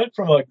 Well, it went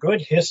from a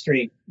good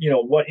history,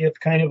 what if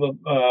kind of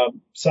a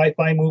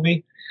sci-fi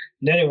movie,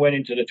 and then it went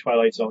into the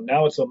Twilight Zone.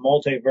 Now it's a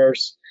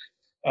multiverse.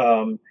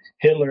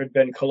 Hitler had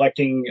been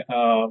collecting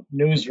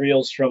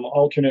newsreels from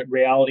alternate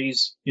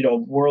realities,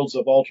 worlds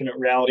of alternate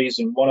realities,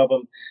 and one of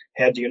them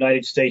had the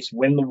United States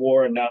win the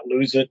war and not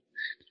lose it.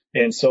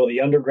 And so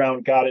the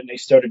underground got it, and they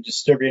started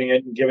distributing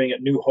it and giving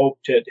it new hope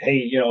to,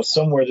 hey,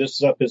 somewhere this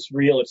stuff is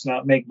real, it's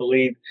not make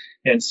believe,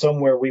 and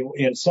somewhere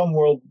in some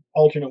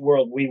alternate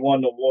world, we won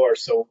the war.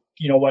 So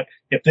you know what?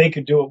 If they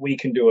could do it, we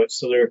can do it.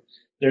 So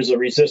there's a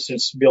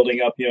resistance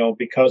building up,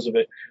 because of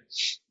it.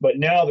 But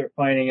now they're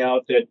finding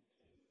out that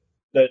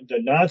the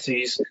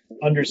Nazis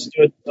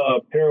understood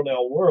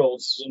parallel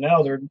worlds. So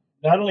now they're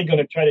not only going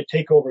to try to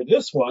take over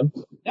this one,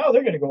 now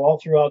they're going to go all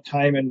throughout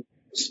time and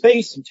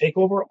space and take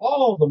over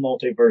all the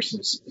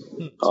multiverses.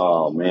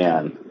 Oh,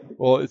 man.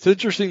 Well, it's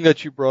interesting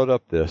that you brought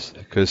up this,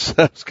 because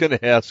I was going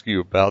to ask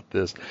you about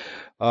this.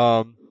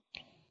 I've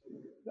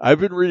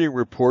been reading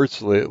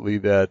reports lately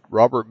that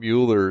Robert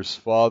Mueller's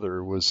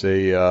father was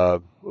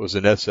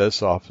an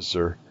SS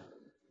officer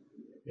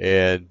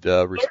and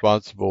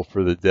responsible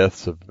for the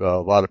deaths of a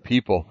lot of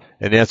people,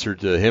 and answered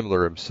to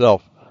Himmler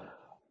himself.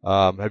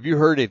 Have you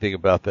heard anything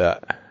about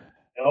that?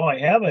 No, I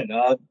haven't.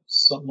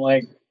 Something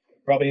like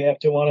probably have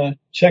to want to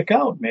check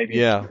out, maybe.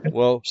 Yeah,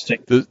 well,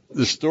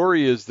 the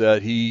story is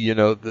that he,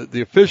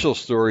 the official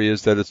story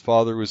is that his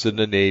father was in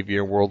the Navy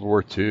in World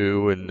War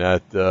II, and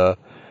that,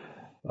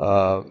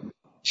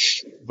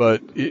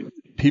 but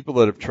people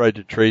that have tried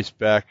to trace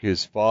back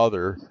his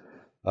father,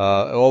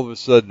 all of a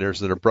sudden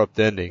there's an abrupt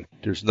ending.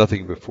 There's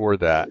nothing before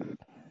that.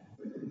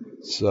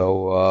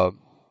 So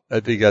I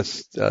think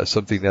that's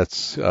something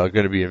that's going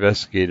to be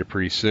investigated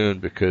pretty soon,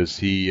 because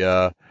he,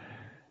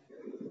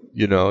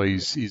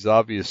 he's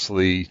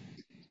obviously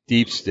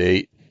deep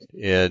state,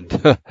 and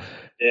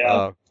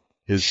yeah,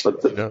 his,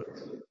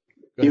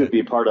 he would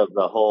be part of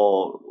the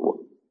whole,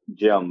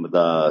 Jim,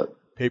 the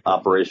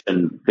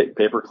Operation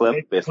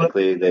Paperclip.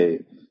 Basically,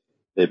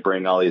 they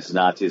bring all these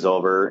Nazis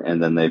over,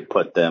 and then they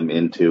put them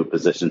into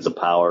positions of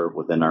power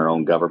within our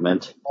own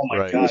government. Oh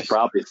my gosh. He's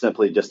probably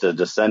simply just a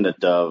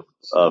descendant of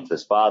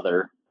his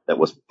father that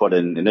was put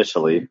in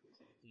initially,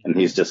 and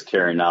he's just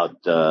carrying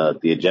out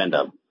the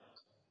agenda.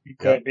 He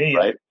could be,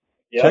 right?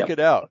 Yeah.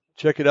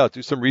 Check it out.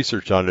 Do some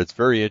research on it. It's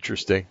very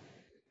interesting.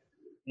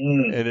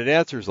 And it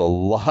answers a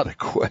lot of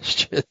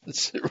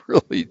questions. It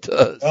really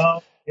does.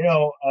 Well,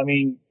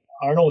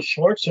 Arnold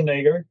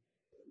Schwarzenegger.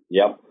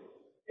 Yep.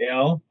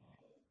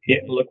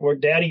 Look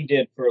what Daddy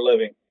did for a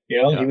living.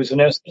 He was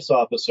an SS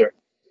officer.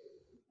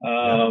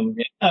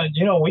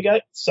 We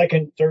got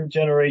second, third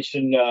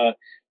generation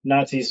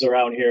Nazis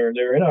around here.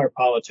 They're in our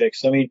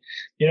politics. I mean,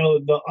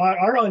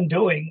 our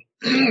undoing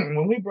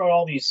when we brought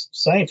all these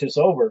scientists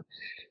over.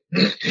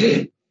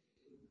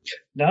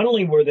 Not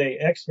only were they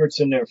experts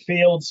in their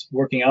fields,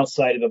 working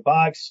outside of the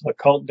box,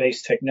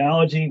 occult-based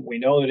technology. We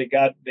know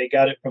that they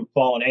got it from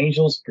fallen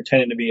angels,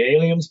 pretending to be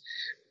aliens.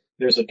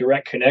 There's a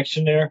direct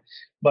connection there.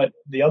 But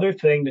the other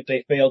thing that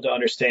they failed to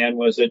understand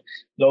was that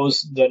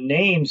the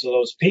names of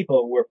those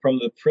people were from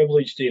the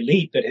privileged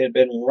elite that had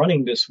been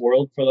running this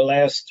world for the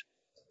last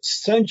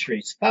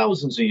centuries,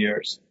 thousands of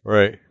years.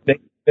 Right. They've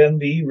been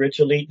the rich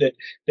elite that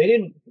they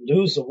didn't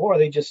lose the war.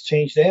 They just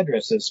changed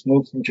addresses,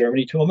 moved from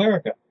Germany to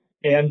America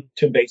and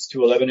to base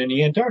 211 in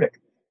the Antarctic.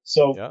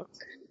 So,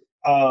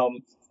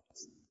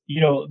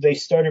 they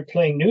started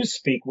playing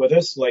newspeak with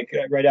us, like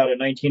right out of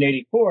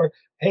 1984.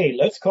 Hey,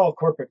 let's call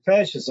corporate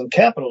fascism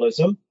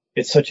capitalism.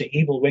 It's such an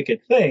evil,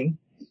 wicked thing.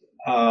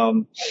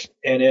 And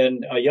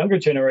then a younger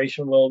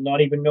generation will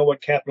not even know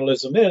what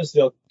capitalism is.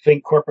 They'll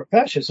think corporate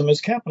fascism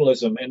is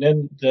capitalism. And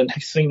then the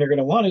next thing they're going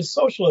to want is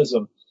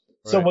socialism.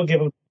 Right. So we'll give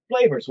them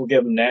flavors. We'll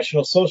give them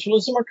national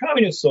socialism or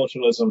communist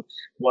socialism.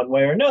 One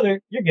way or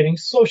another, you're getting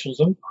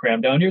socialism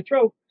crammed down your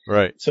throat.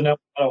 Right. So now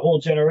a whole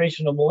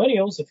generation of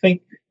millennials that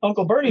think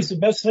Uncle Bernie's the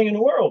best thing in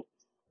the world.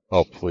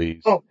 Oh,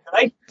 please. Oh,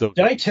 Don't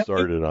get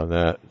started on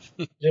that.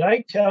 Did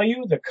I tell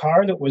you the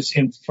car that was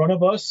in front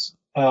of us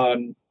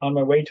on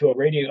my way to a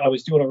radio? I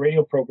was doing a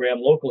radio program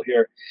local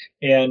here,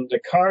 and the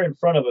car in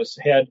front of us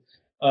had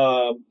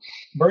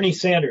Bernie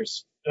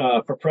Sanders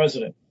for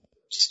president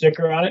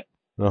sticker on it.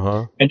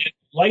 Uh-huh. And the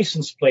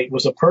license plate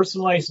was a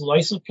personalized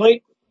license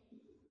plate.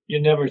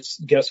 You never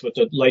guess what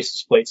the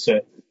license plate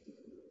said.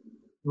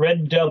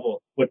 Red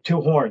Devil with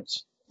two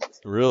horns.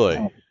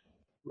 Really?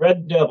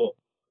 Red Devil.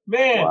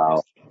 Man,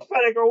 Wow.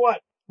 Hispanic or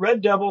what?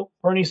 Red Devil,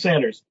 Bernie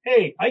Sanders.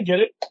 Hey, I get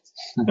it.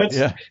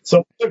 Yeah.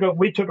 So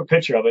we took a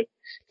picture of it.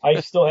 I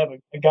still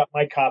haven't got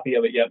my copy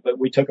of it yet, but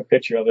we took a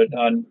picture of it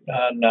on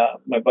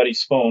my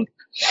buddy's phone.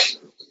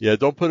 Yeah,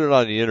 don't put it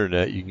on the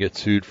internet. You can get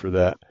sued for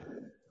that.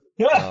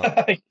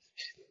 Really?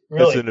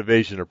 That's an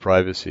invasion of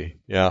privacy.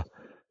 Yeah.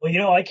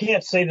 Well, I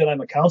can't say that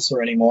I'm a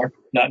counselor anymore.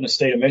 Not in the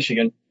state of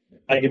Michigan.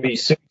 I could be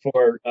sued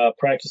for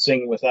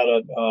practicing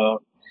without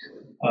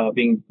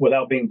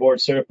being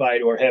board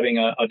certified or having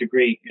a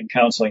degree in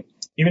counseling.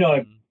 Even though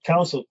I've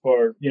counseled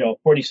for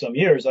 40 some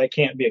years, I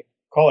can't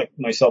call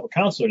myself a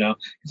counselor now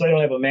because I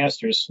don't have a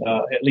master's,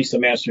 at least a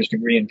master's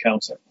degree in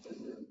counseling.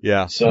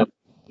 Yeah. So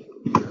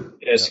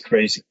it's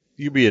crazy.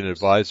 You can be an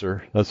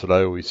advisor. That's what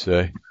I always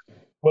say.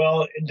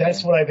 Well,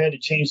 that's what I've had to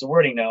change the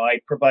wording now. I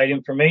provide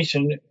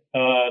information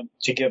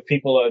to give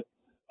people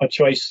a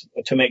choice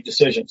to make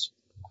decisions.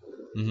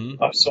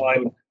 Mm-hmm. So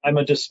I'm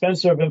a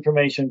dispenser of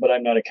information, but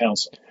I'm not a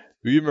counselor.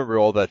 You remember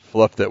all that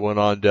fluff that went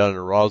on down in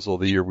Roswell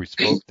the year we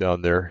spoke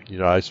down there?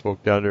 I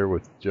spoke down there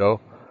with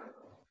Joe.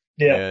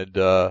 Yeah. And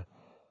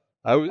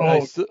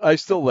I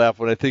still laugh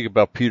when I think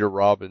about Peter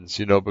Robbins,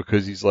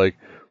 because he's like,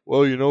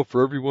 well,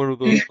 for every one of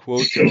those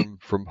quotes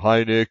from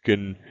Hynek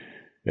and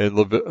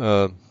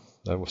LeVay,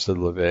 I almost said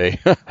LeVay,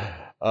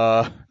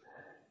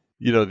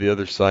 the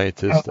other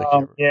scientist.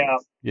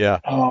 Yeah.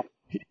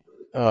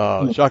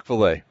 Jacques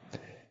Vallée.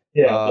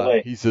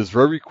 Yeah, he says,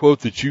 for every quote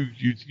that you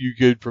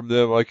get from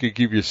them, I could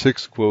give you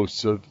 6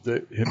 quotes of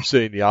him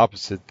saying the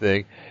opposite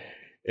thing.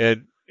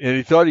 And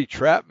he thought he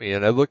trapped me.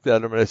 And I looked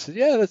at him and I said,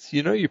 yeah, that's,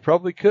 you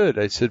probably could.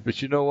 I said,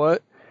 but you know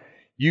what?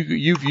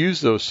 You've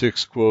used those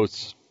 6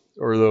 quotes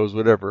or those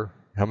whatever,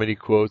 how many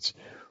quotes,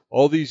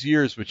 all these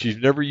years, but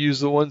you've never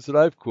used the ones that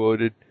I've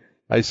quoted.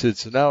 I said,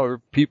 so now there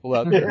are people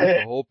out there with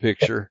the whole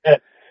picture.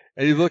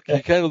 And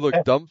he kind of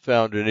looked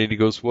dumbfounded, and he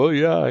goes, well,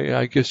 yeah,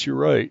 I guess you're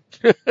right.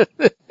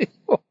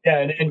 Yeah,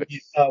 and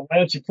why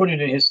don't you put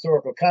it in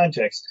historical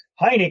context?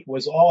 Hynek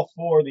was all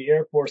for the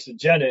Air Force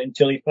agenda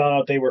until he found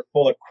out they were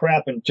full of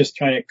crap and just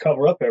trying to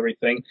cover up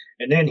everything.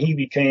 And then he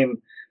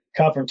became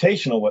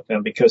confrontational with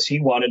them because he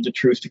wanted the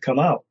truth to come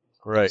out.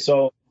 Right.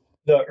 So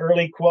the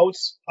early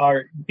quotes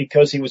are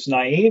because he was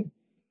naive.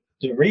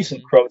 The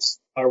recent quotes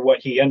are what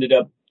he ended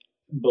up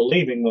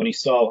believing when he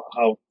saw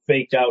how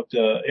faked out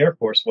the Air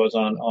Force was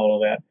on all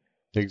of that.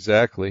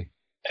 Exactly.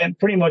 And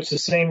pretty much the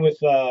same with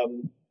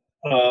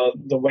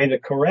the way the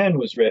Quran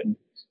was written.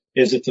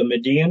 Is it the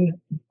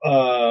Median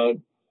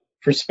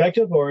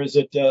perspective or is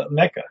it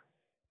Mecca?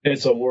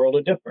 It's a world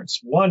of difference.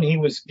 One, he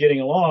was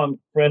getting along,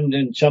 friend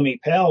and chummy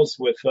pals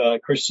with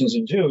Christians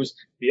and Jews.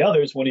 The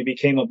others, when he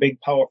became a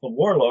big, powerful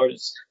warlord,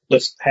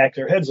 let's hack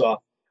their heads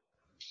off.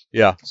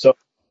 Yeah. So,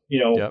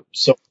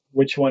 So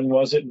which one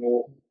was it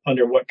and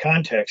under what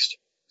context?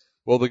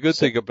 Well, the good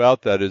thing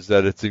about that is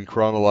that it's in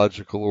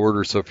chronological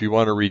order. So if you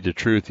want to read the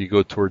truth, you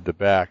go toward the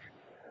back.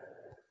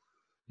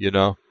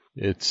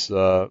 It's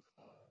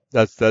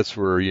that's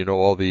where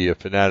all the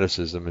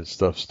fanaticism and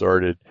stuff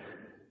started,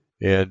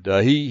 and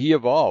he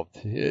evolved.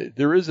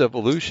 There is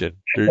evolution.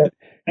 He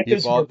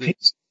evolved.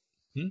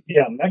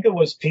 Yeah, Mecca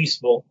was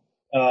peaceful.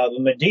 The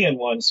Median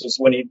ones was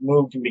when he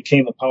moved and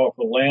became a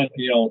powerful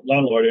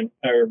landlord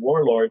or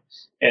warlord,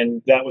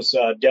 and that was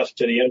death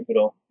to the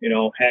infidel.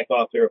 Hack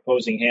off their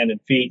opposing hand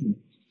and feet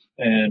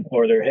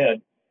or their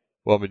head.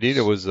 Well,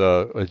 Medina was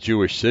a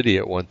Jewish city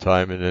at one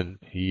time, and then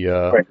he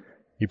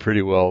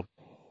pretty well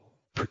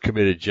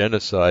committed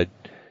genocide,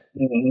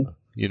 and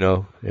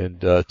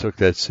took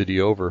that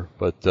city over.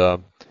 But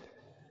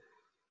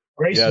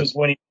grace was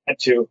when he had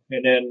to,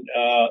 and then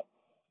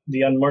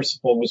the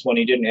unmerciful was when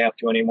he didn't have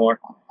to anymore.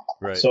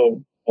 Right.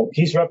 So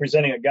he's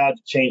representing a God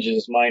that changes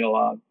his mind a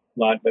lot,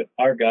 but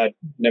our God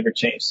never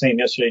changed. Same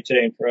yesterday,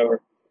 today, and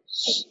forever.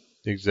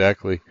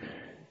 Exactly.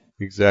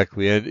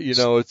 And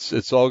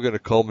it's all going to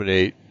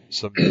culminate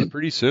someday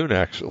pretty soon,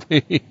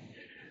 actually,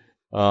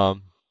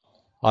 on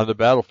the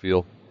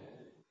battlefield.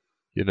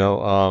 I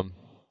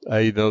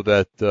know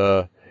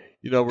that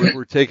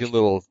we're taking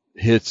little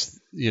hits,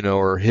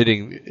 or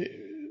hitting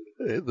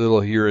a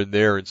little here and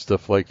there and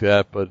stuff like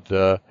that,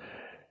 but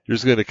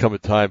there's going to come a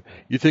time.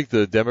 You think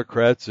the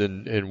Democrats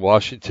in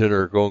Washington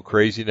are going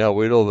crazy now?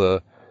 Wait till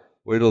the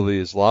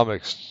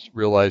Islamics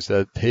realize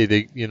that, hey,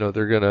 they're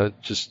going to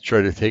just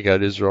try to take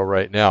out Israel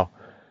right now.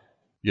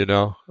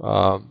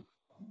 Now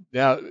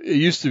it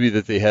used to be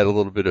that they had a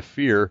little bit of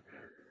fear,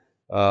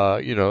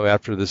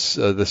 after this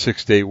the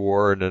 6-Day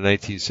War and the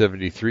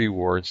 1973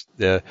 war,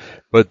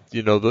 but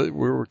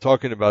we're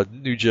talking about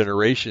new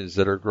generations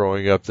that are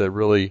growing up that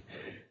really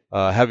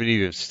haven't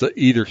even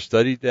either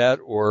studied that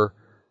or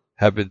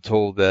have been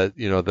told that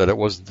that it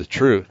wasn't the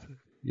truth,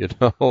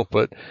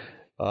 But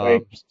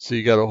Right. So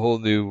you got a whole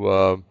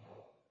new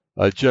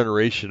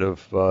generation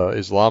of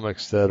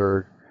Islamics that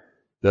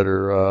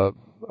are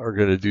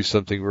going to do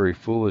something very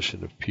foolish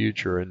in the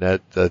future, and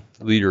that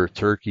leader of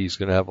Turkey is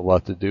going to have a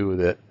lot to do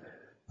with it,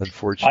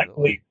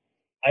 unfortunately.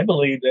 I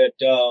believe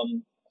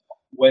that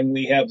when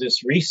we have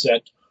this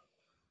reset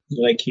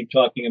that I keep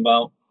talking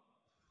about,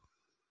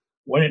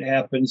 when it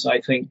happens,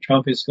 I think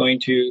Trump is going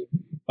to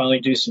finally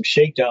do some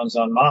shakedowns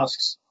on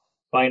mosques,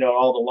 find out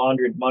all the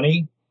laundered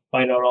money,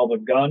 find out all the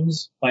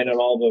guns, find out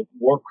all the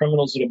war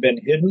criminals that have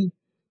been hidden,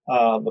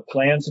 the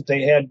plans that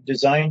they had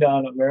designed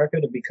on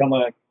America to become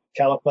a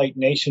caliphate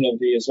nation of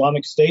the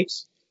Islamic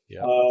states.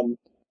 Yeah.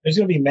 There's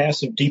going to be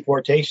massive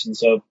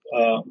deportations of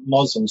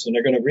Muslims, and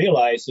they're going to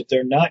realize that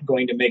they're not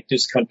going to make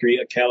this country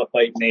a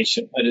caliphate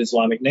nation, an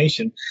Islamic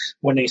nation,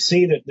 when they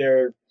see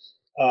that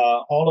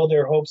all of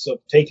their hopes of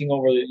taking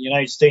over the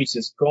United States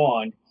is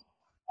gone.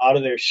 Out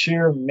of their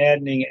sheer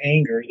maddening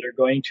anger, they're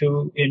going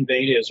to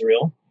invade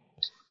Israel.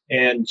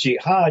 And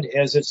jihad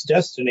has its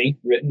destiny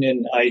written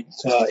in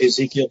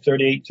Ezekiel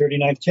 38,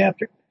 39th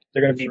chapter.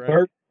 They're going to be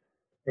burnt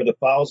for the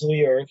fowls of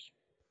the earth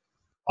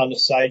on the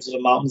sides of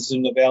the mountains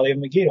in the valley of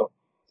Megiddo.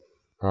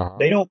 Uh-huh.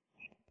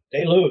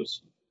 They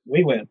lose.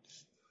 We win.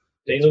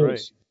 They That's lose.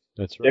 Right.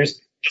 That's right.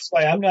 That's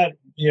why I'm not,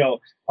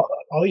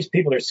 all these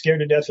people are scared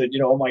to death that,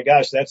 oh my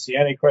gosh, that's the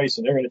Antichrist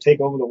and they're going to take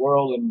over the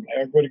world and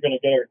everybody's going to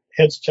get our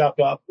heads chopped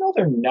off. No,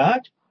 they're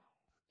not.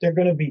 They're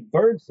going to be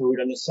bird food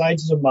on the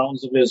sides of the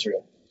mountains of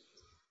Israel.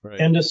 Right.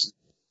 And this,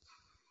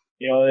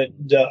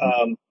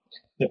 the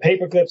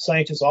paperclip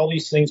scientists, all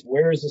these things,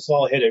 where is this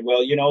all headed?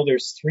 Well,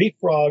 there's 3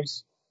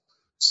 frogs,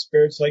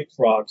 spirits like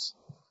frogs.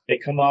 They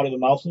come out of the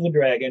mouth of the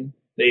dragon.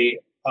 They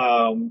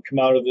come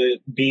out of the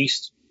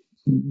beast,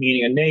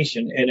 meaning a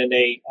nation, and then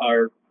they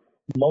are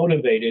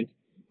motivated,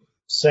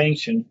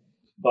 sanctioned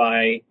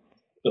by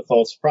the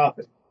false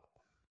prophet.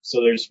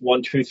 So there's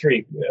 1, 2,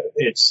 3.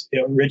 It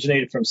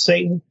originated from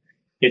Satan.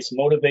 It's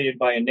motivated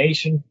by a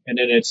nation, and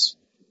then it's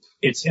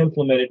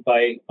implemented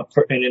by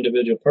an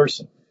individual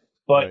person.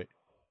 But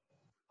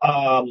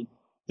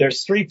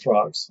there's 3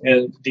 frogs,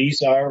 and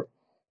these are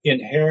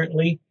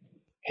inherently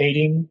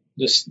hating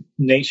this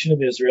nation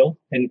of Israel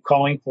and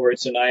calling for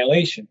its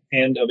annihilation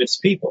and of its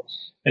people.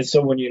 And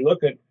so when you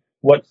look at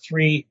what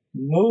 3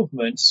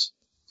 movements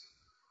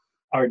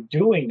are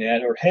doing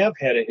that or have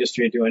had a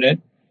history of doing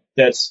it,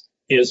 that's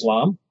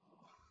Islam,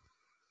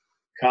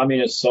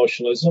 communist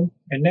socialism,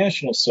 and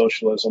national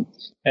socialism.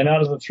 And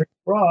out of the 3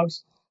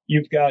 frogs,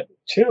 you've got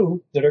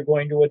 2 that are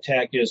going to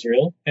attack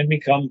Israel and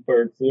become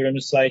bird food on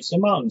the sides of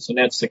the mountains. And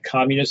that's the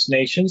communist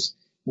nations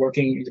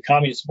the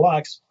communist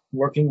blocs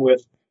working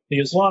with the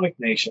Islamic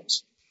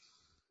nations.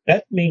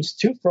 That means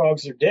 2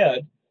 frogs are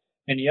dead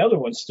and the other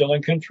one's still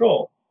in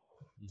control.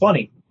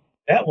 Funny.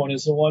 That one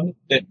is the one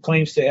that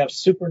claims to have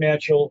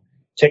supernatural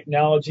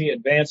technology,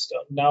 advanced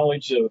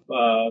knowledge of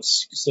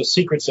the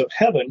secrets of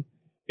heaven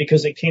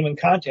because they came in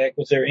contact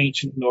with their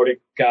ancient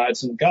Nordic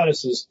gods and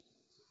goddesses.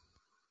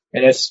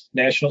 And that's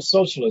National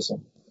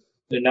Socialism.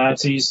 The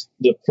Nazis,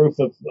 the proof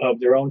of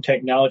their own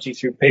technology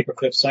through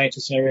paperclip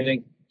scientists and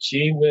everything.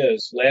 Gee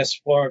whiz,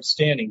 last floor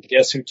standing.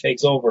 Guess who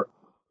takes over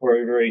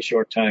for a very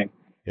short time?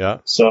 Yeah.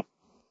 So,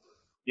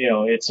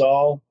 it's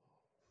all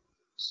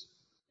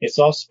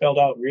spelled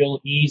out real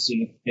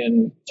easy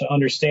and to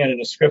understand in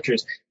the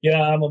scriptures.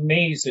 I'm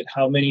amazed at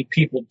how many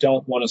people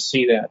don't want to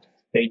see that.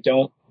 They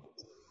don't,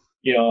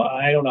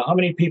 I don't know how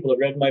many people have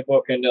read my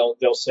book and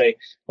they'll say,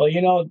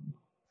 well,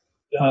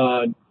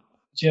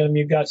 Jim,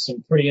 you've got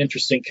some pretty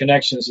interesting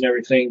connections and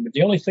everything, but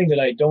the only thing that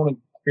I don't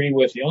agree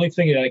with, the only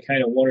thing that I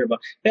kind of wonder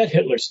about, that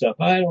Hitler stuff,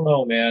 I don't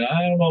know, man.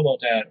 I don't know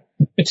about that.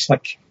 It's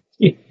like,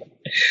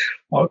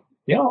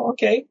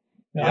 okay.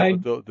 Yeah,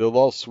 they'll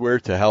all swear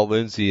to Hal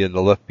Lindsey in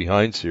the Left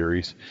Behind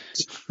series.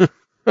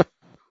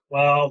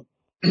 Well,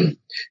 and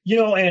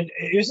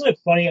isn't it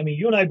funny? I mean,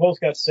 you and I both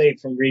got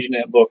saved from reading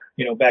that book,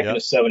 back in the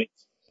 70s.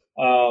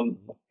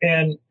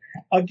 And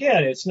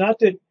again, it's not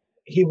that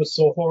he was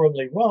so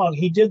horribly wrong.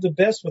 He did the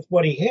best with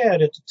what he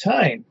had at the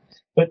time.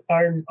 But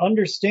our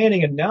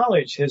understanding and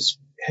knowledge has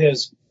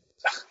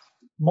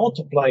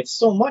multiplied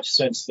so much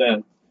since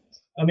then.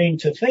 I mean,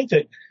 to think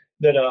that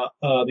the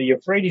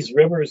Euphrates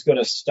River is going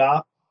to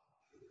stop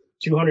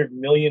 200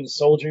 million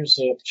soldiers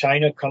of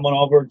China coming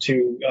over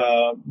to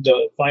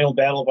the final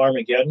battle of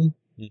Armageddon.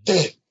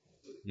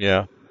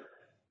 Yeah.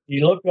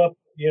 You look up,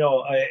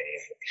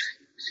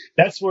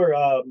 that's where,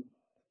 our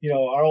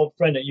old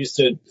friend that used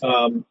to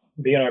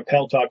be in our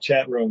Pal Talk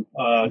chat room,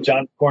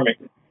 John McCormick,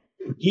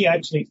 he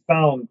actually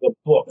found the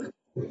book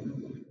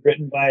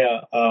written by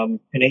an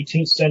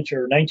 18th century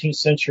or 19th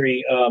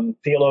century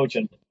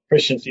theologian,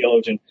 Christian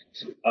theologian,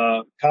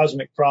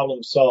 Cosmic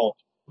Problem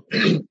Solved.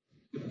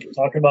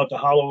 Talking about the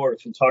hollow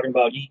earth and talking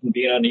about Eden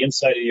being on the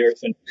inside of the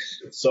earth. And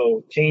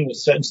so Cain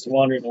was sentenced to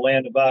wander in the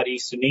land of Nod,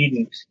 east of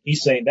Eden.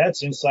 He's saying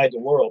that's inside the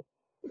world.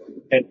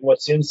 And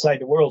what's inside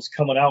the world is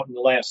coming out in the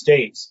last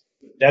days.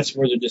 That's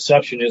where the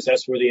deception is.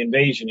 That's where the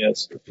invasion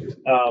is.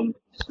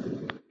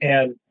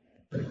 And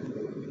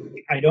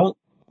I don't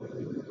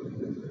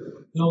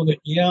know that,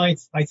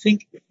 I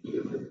think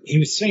he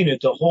was saying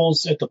that the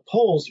holes at the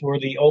poles were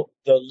the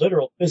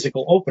literal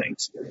physical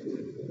openings.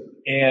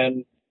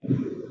 And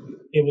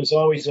it was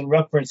always in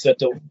reference that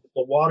the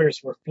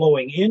waters were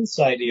flowing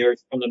inside the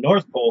earth from the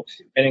North Pole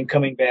and then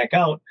coming back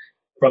out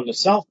from the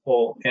South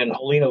Pole. And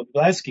Helena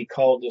Blavatsky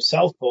called the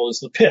South Pole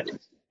as the pit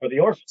or the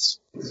orifice,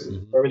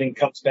 where everything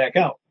comes back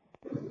out.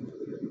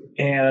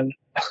 And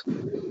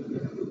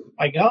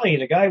by golly,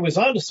 the guy was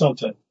onto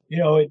something.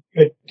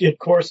 It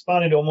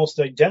corresponded almost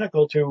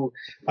identical to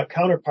a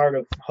counterpart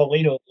of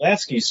Helena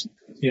Lasky's,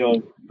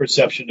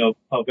 perception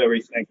of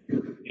everything.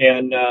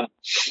 And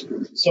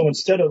so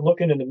instead of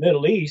looking in the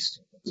Middle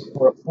East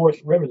for a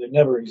fourth river that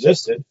never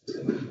existed,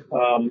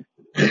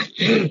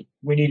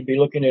 we need to be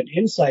looking at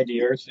inside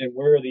the Earth and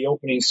where are the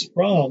openings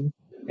from,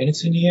 and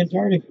it's in the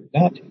Antarctic.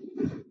 Not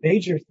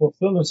major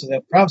fulfillments of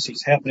that prophecy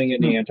is happening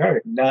in the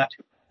Antarctic, not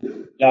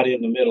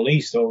in the Middle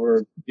East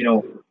over,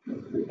 in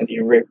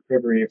the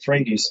River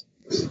Euphrates.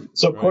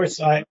 So, of course,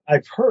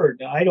 I've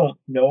heard, I don't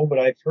know, but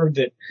I've heard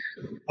that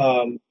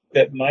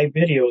that my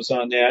videos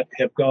on that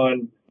have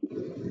gone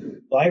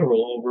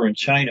viral over in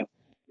China.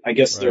 I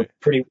guess they're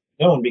pretty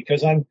known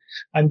because I'm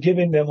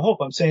giving them hope.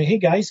 I'm saying, hey,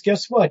 guys,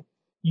 guess what?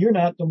 You're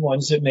not the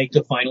ones that make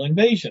the final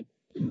invasion.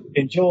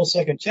 In Joel's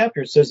 2nd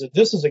chapter, it says that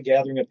this is a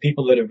gathering of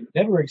people that have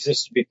never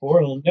existed before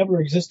and will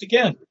never exist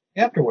again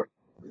afterward.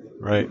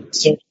 Right.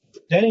 So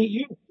that ain't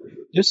you.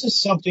 This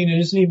is something that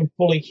isn't even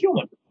fully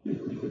human.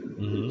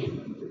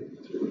 Mm-hmm.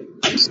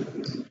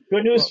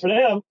 Good news for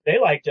them. They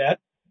like that.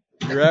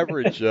 Your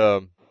average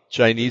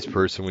Chinese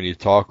person, when you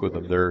talk with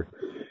them, they're,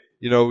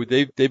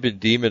 they've been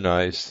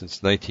demonized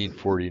since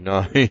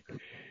 1949,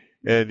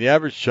 and the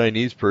average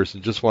Chinese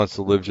person just wants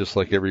to live just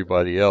like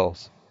everybody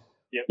else.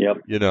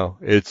 Yep.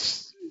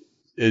 It's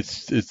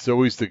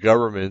always the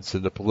governments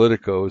and the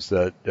politicos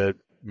that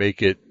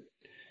make it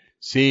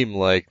seem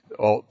like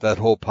that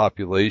whole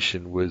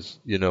population was,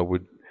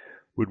 would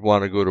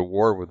want to go to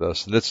war with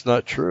us, and that's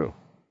not true.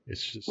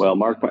 It's just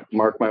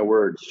mark my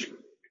words.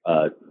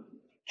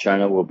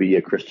 China will be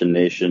a Christian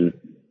nation.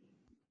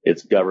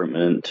 Its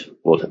government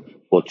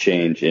will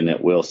change, and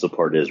it will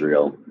support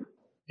Israel.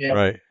 Yeah.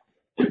 Right.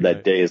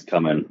 That day is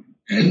coming.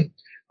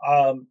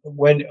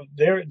 When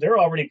they're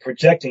already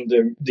projecting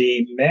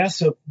the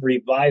massive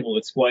revival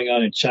that's going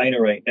on in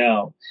China right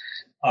now.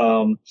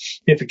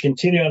 If it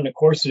continues on the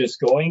course that it's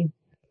going,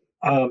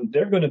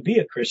 they're going to be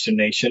a Christian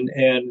nation,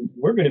 and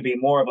we're going to be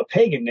more of a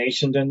pagan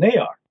nation than they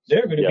are.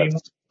 They're going to be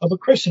more of a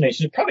Christian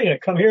nation. They're probably going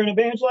to come here and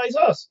evangelize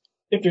us.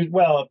 If there's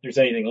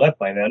anything left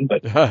by then,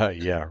 but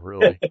yeah,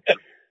 really.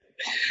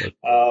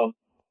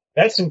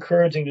 That's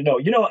encouraging to know.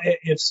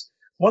 It's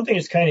one thing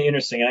that's kind of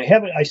interesting.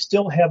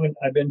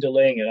 I've been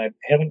delaying it. I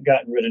haven't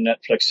gotten rid of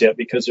Netflix yet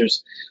because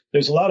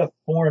there's a lot of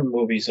foreign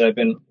movies that I've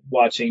been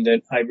watching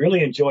that I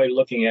really enjoy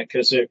looking at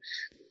because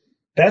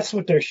that's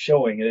what they're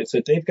showing. It's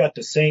that they've got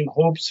the same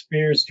hopes,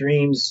 fears,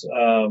 dreams,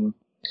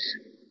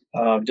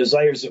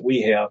 desires that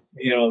we have.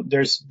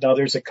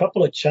 There's a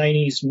couple of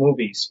Chinese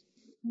movies.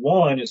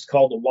 One is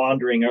called The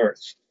Wandering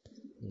Earth.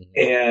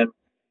 And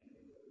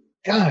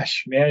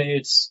gosh, man,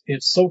 it's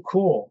so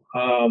cool.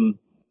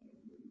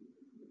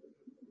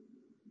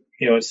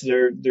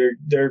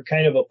 They're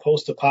kind of a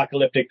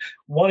post-apocalyptic.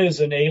 One is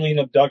an alien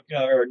or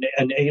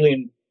an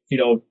alien,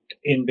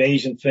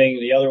 invasion thing.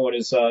 The other one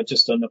is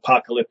just an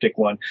apocalyptic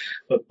one.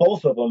 But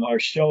both of them are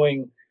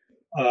showing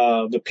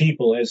the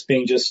people as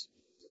being just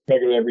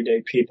regular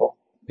everyday people.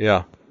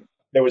 Yeah.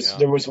 There was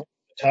a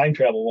time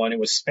travel one. It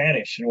was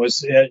Spanish, and it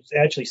was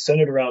actually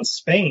centered around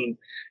Spain.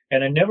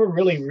 And I never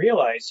really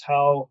realized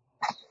how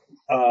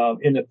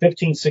in the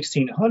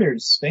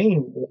 1600s,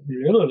 Spain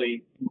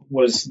literally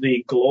was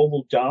the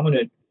global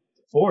dominant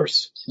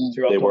force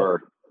throughout. They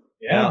were.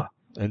 Yeah.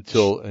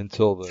 Until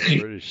the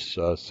British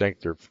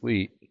sank their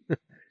fleet.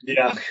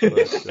 Yeah.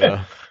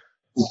 But,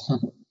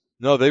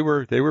 no, they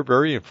were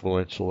very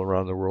influential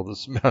around the world.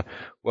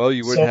 Well,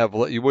 you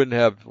wouldn't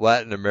have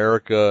Latin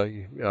America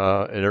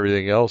and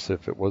everything else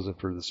if it wasn't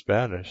for the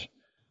Spanish.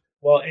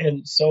 Well,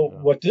 and so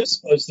what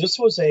this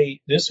was a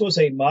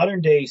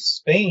modern day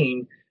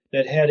Spain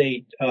that had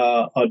a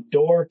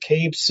door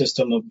cave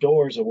system of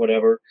doors or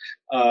whatever,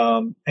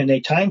 and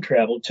they time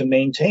traveled to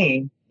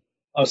maintain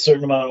a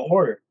certain amount of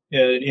order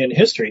in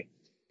history.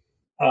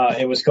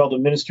 It was called the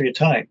Ministry of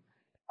Time.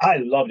 I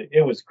loved it.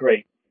 It was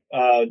great.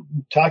 Let's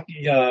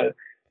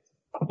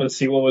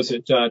see, what was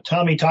it?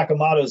 Tommy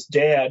Takamata's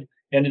dad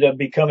ended up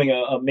becoming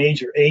a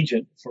major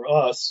agent for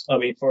us. I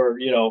mean, for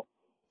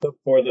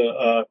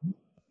the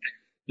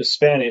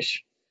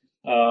Spanish.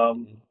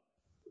 And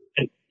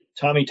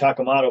Tommy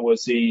Takamata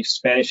was the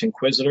Spanish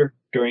Inquisitor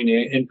during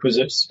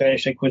the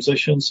Spanish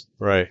Inquisitions.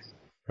 Right.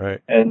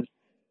 And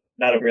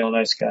not a real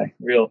nice guy,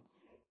 real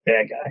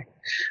bad guy.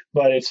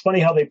 But it's funny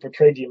how they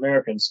portrayed the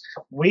Americans.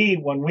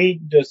 When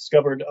we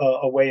discovered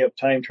a way of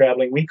time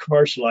traveling, we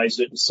commercialized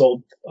it and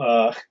sold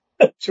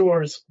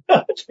tours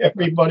to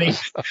everybody.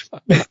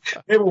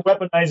 They were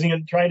weaponizing it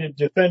and trying to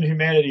defend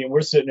humanity, and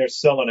we're sitting there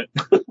selling it.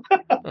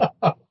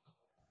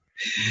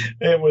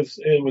 It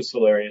was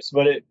hilarious.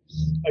 But it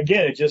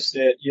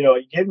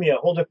gave me a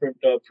whole different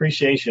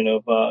appreciation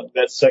of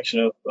that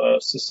section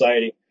of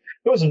society.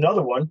 There was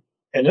another one,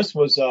 and this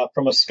was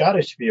from a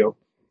Scottish view.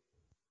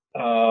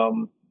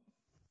 And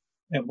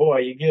boy,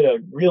 you get a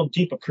real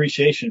deep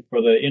appreciation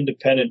for the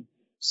independent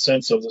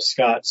sense of the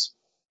Scots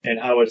and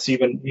how it's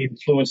even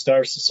influenced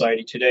our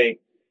society today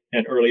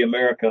and early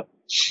America.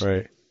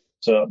 Right.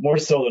 So more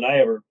so than I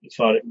ever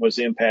thought it was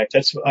the impact.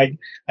 I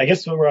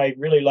guess where I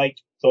really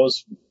liked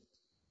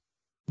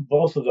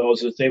both of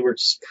those is they were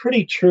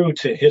pretty true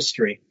to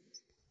history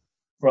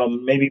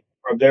from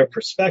their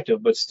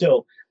perspective, but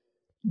still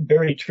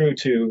very true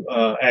to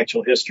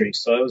actual history.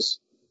 So it was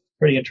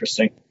pretty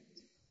interesting.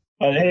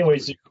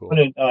 Anyways, cool.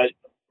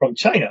 From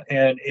China,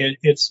 and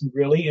it's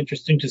really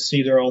interesting to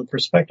see their own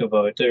perspective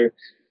of it. They're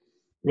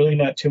really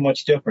not too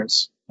much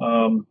difference.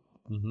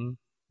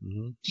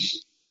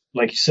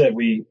 Like you said,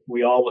 we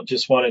all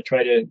just want to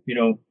try to,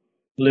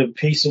 live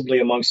peaceably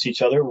amongst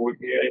each other.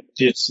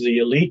 It's the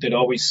elite that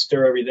always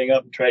stir everything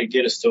up and try to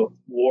get us to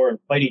war and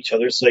fight each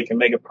other so they can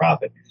make a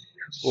profit.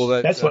 Well,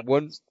 that's what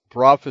one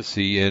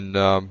prophecy in,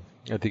 I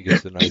think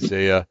it's in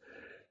Isaiah,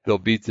 they'll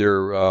beat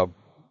their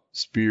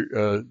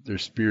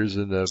spears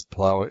in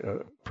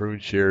the prune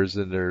shares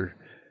and their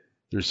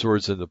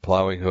swords in the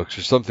plowing hooks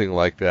or something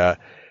like that.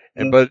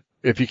 But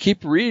if you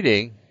keep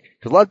reading,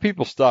 because a lot of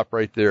people stop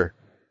right there,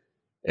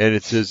 and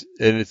it says,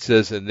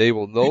 and they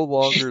will no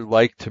longer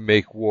like to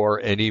make war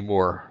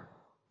anymore.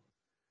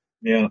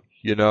 Yeah.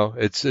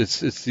 It's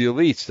the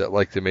elites that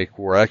like to make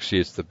war. Actually,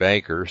 it's the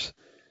bankers.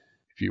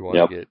 If you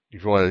want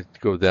to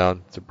go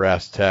down to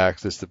brass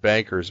tacks, it's the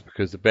bankers,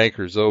 because the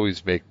bankers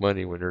always make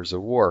money when there's a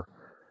war.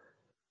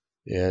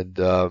 And,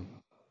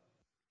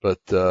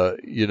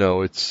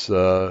 it's,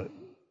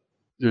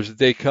 there's a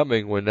day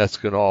coming when that's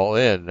going to all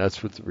end.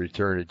 That's with the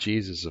return of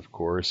Jesus, of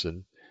course.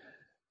 And,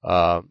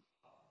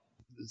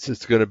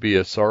 it's going to be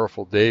a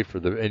sorrowful day for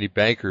any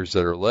bankers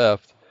that are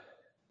left,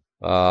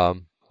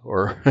 or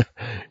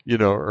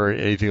or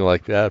anything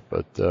like that.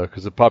 But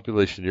because the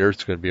population of the earth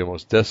is going to be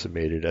almost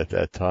decimated at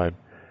that time.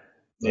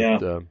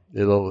 But,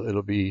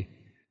 it'll be.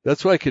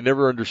 That's why I can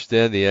never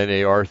understand the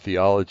NAR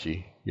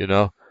theology.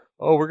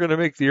 Oh, we're going to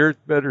make the earth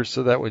better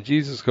so that when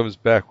Jesus comes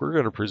back, we're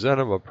going to present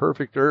him a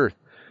perfect earth.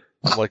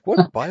 I'm like,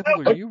 what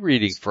Bible are you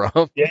reading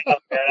from? Yeah,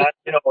 man.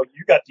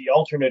 You got the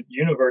alternate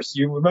universe.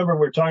 You remember we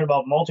were talking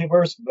about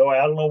multiverse? Boy,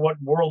 I don't know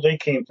what world they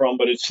came from,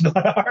 but it's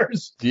not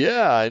ours.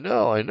 Yeah, I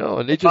know.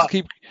 And they just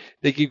keep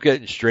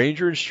getting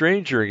stranger and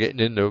stranger, and getting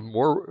into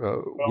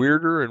more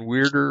weirder and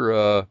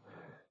weirder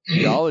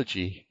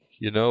theology.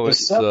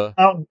 The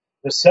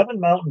seven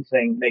mountain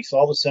thing makes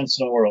all the sense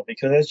in the world,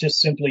 because that's just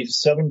simply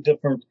 7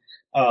 different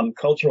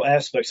cultural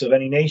aspects of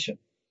any nation,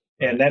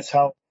 and that's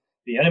how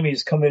the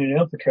enemies come in and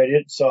infiltrate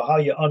it. So how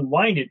you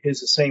unwind it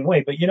is the same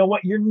way. But you know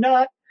what? You're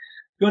not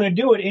going to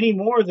do it any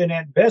more than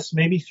at best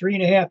maybe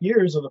 3.5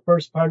 years of the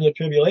first part of the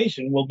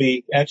tribulation will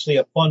be actually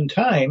a fun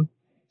time.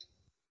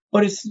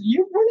 But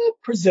we're not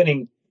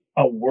presenting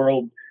a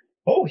world.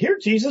 Oh, here,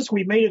 Jesus,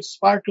 we made it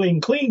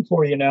sparkling clean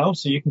for you now,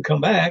 so you can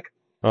come back.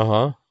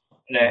 And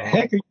the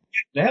heck are you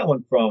getting that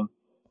one from?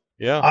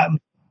 Yeah.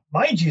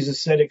 My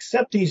Jesus said,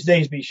 except these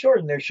days be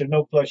shortened, there should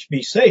no flesh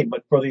be saved.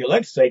 But for the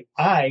elect's sake,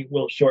 I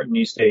will shorten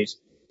these days.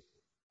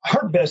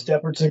 Our best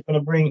efforts are going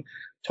to bring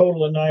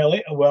total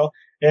annihilation. Well,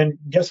 and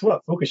guess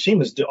what?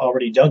 Fukushima's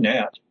already done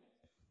that.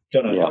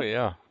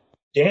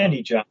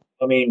 Dandy job.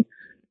 I mean,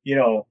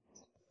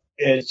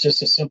 it's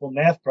just a simple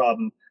math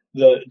problem.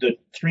 The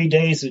 3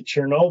 days at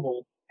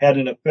Chernobyl had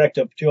an effect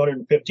of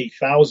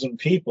 250,000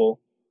 people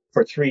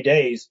for 3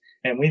 days.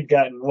 And we've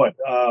gotten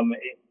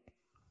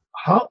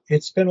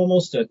it's been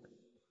almost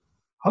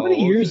how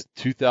many years?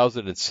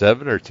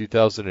 2007 or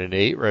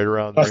 2008, right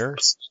around there.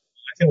 I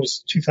think it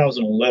was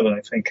 2011.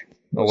 I think.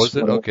 Oh, was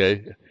it?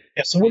 Okay.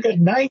 Yeah. So we've got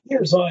 9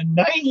 years on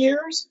 9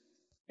 years,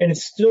 and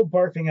it's still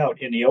barfing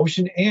out in the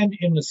ocean and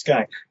in the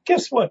sky.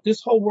 Guess what?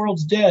 This whole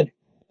world's dead.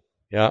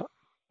 Yeah.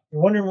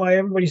 You're wondering why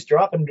everybody's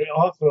dropping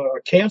off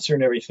cancer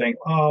and everything.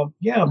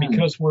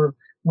 Because we're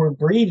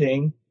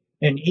breathing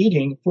and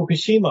eating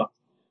Fukushima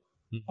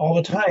all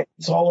the time.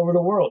 It's all over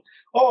the world.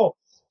 Oh.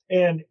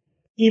 And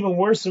even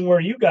worse than where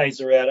you guys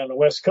are at on the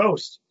West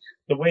Coast,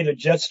 the way the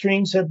jet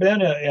streams have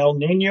been, El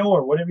Nino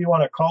or whatever you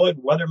want to call it,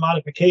 weather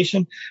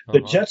modification,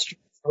 the jet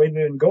streams, the way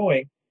they've been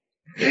going,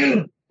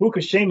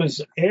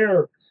 Fukushima's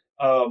air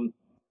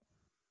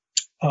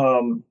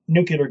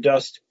nuclear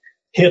dust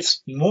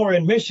hits more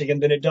in Michigan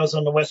than it does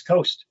on the West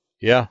Coast.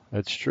 Yeah,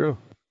 that's true.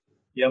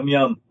 Yum,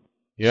 yum.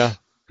 Yeah,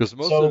 because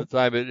most of the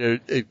time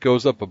it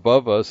goes up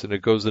above us and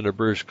it goes into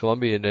British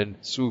Columbia and then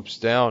swoops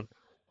down.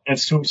 And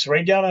swoops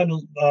right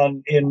down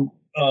in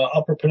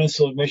Upper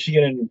Peninsula of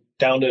Michigan and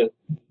down to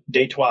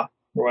Detroit,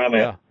 where I'm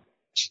at.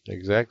 Yeah,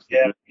 exactly.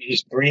 Yeah,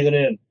 he's breathing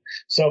in.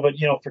 So, but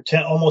for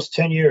almost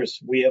 10 years,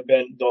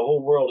 the whole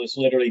world is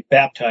literally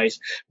baptized.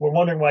 We're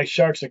wondering why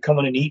sharks are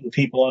coming and eating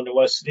people on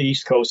the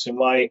East Coast, and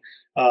why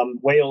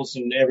whales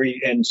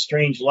and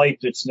strange life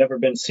that's never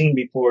been seen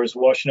before is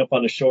washing up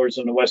on the shores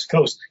on the West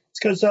Coast. It's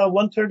because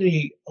 1/3 of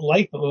the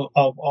life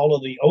of all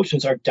of the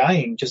oceans are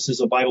dying, just as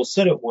the Bible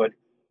said it would.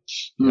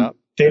 Yeah.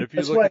 But if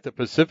you look at the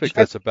Pacific,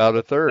 that's about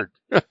 1/3.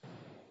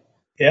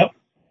 Yep.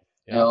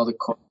 Yeah, all the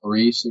coral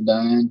reefs are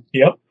dying.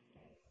 Yep.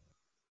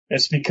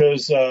 It's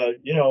because,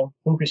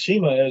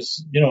 Fukushima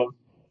has,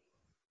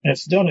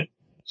 that's done it.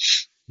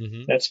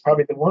 Mm-hmm. That's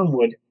probably the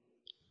wormwood.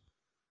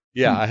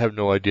 Yeah, I have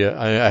no idea.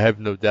 I have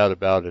no doubt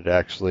about it,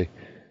 actually.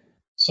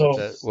 So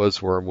that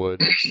was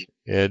wormwood.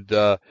 And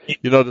the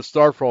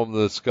star from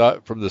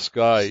the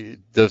sky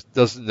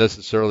doesn't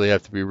necessarily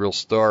have to be real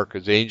star,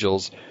 because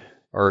angels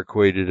are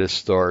equated as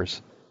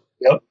stars.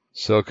 Yep.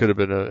 So it could have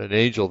been an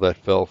angel that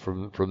fell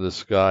from the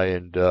sky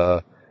and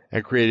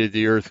created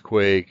the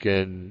earthquake,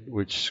 and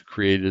which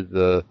created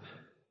the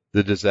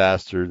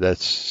disaster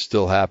that's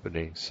still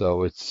happening.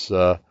 So it's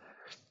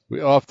we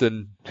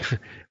often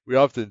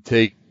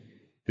take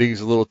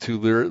things a little too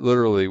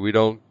literally. We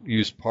don't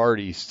use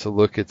parties to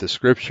look at the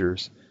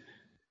scriptures,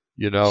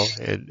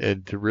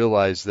 and to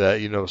realize that,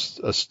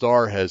 a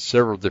star has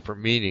several different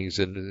meanings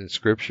in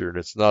scripture, and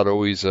it's not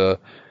always a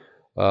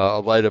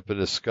light up in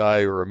the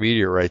sky or a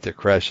meteorite that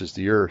crashes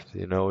the earth.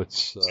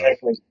 It's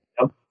exactly.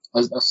 Yep.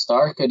 A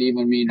star could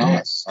even mean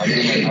us. I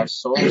mean, our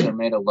souls are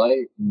made of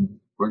light, and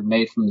we're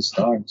made from the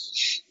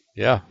stars.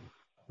 Yeah.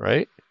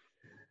 Right.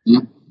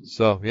 Yeah.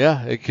 So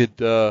yeah, it could.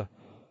 There's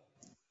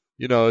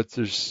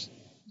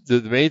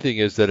the main thing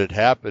is that it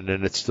happened,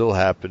 and it's still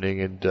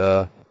happening,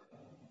 and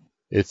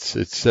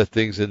it's set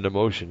things into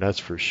motion. That's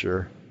for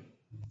sure.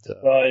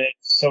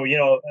 So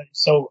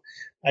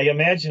I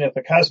imagine if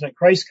a cosmic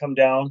Christ come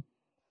down,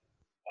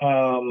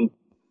 and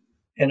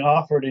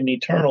offered an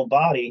eternal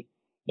body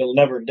that'll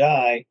never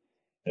die.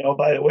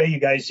 By the way, you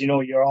guys,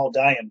 you're all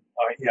dying.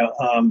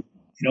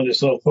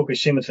 This little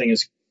Fukushima thing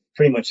is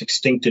pretty much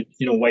extincted,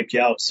 wiped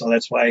you out. So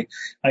that's why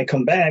I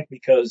come back,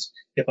 because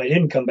if I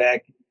didn't come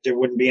back, there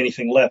wouldn't be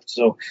anything left.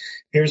 So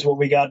here's what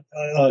we got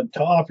to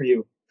offer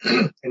you: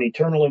 an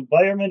eternal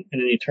environment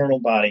and an eternal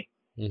body.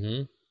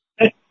 Mm-hmm.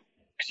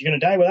 Because you're going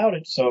to die without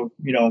it. So,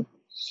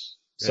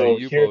 So a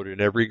U-boat in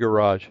every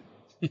garage.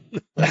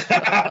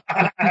 I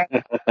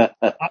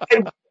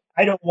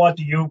don't want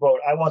the U-boat.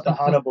 I want the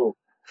Hanabu.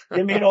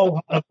 Give me an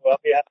old Hanabu. I'll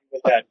be happy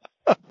with that.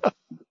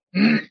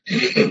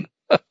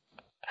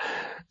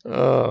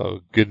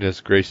 Oh,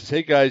 goodness gracious.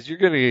 Hey, guys, you're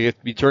going to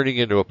be turning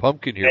into a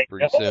pumpkin here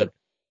pretty soon.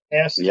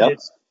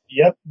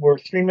 Yep, we're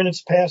 3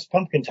 minutes past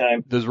pumpkin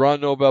time. Does Ron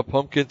know about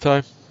pumpkin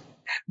time?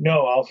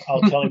 No, I'll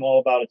tell him all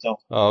about it, though.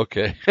 Oh,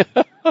 okay.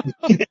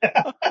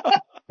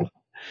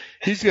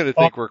 He's going to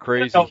think we're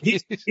crazy. No,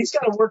 he's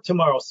got to work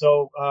tomorrow,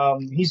 so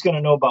he's going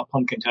to know about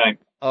pumpkin time.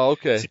 Oh,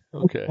 okay.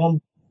 Okay.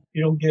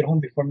 You don't get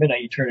home before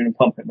midnight, you turn into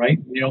pumpkin, right?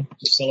 To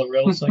sell a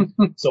rail thing.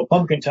 So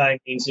pumpkin time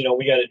means,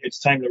 it's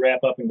time to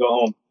wrap up and go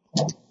home.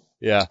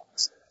 Yeah.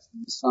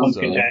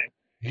 Pumpkin time.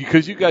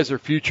 Because you guys are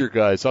future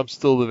guys. I'm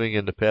still living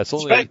in the past.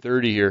 Only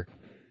 8:30 here.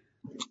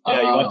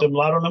 Yeah, you want them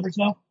lotto numbers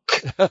now?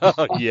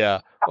 Yeah.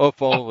 Oh, if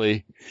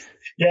only.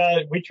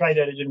 Yeah, we tried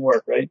that. It didn't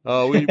work, right?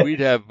 Oh, we'd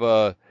have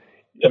what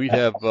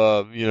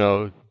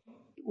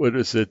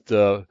is it?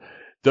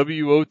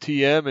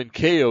 WOTM and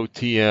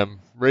KOTM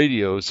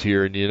radios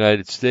here in the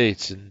United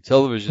States, and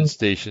television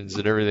stations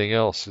and everything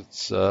else.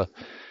 It's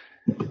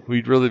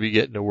we'd really be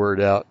getting the word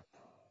out.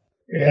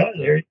 Yeah,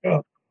 there you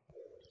go.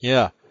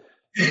 Yeah.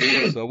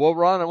 So, well,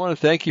 Ron, I want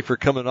to thank you for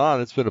coming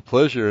on. It's been a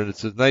pleasure, and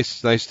it's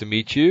nice to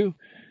meet you.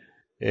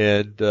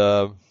 And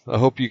I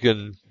hope you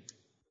can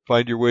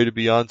find your way to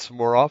be on some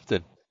more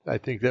often. I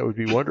think that would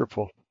be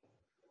wonderful.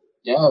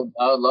 Yeah,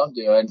 I would love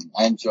to.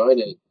 I enjoyed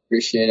it.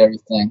 Appreciate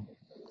everything.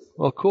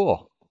 Well,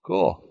 cool.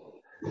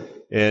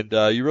 And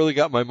you really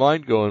got my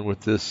mind going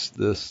with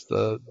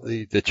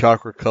the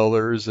chakra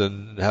colors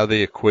and how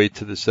they equate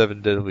to the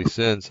 7 deadly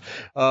sins.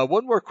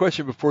 One more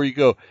question before you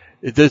go.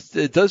 It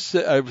does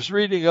say, I was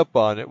reading up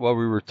on it while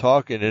we were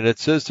talking, and it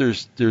says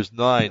there's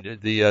 9.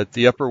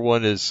 The upper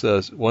one is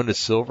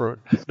silver.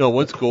 No,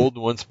 one's gold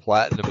and one's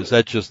platinum. Is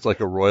that just like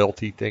a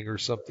royalty thing or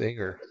something,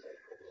 or?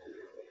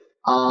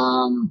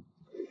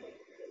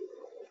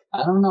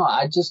 I don't know.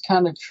 I just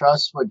kind of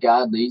trust what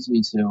God leads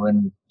me to,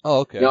 and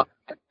okay.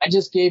 I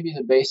just gave you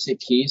the basic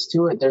keys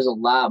to it. There's a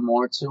lot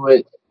more to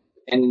it,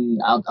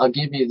 and I'll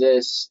give you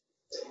this,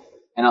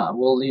 and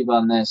we'll leave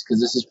on this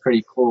because this is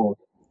pretty cool.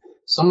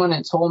 Someone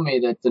had told me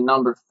that the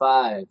number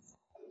 5,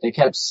 they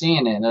kept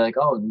seeing it, and they're like,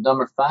 "Oh,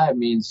 number 5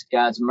 means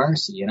God's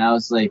mercy," and I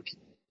was like,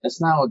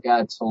 "That's not what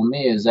God told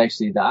me. It was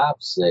actually the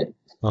opposite."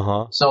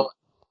 So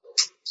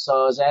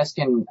I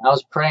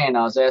was praying,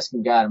 I was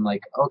asking God, I'm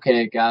like,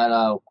 "Okay,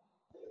 God,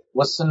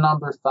 what's the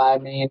number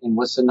 5 mean, and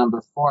what's the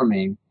number 4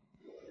 mean?"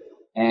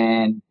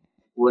 And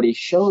what he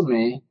told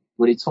me,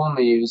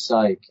 he was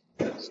like,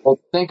 "Well,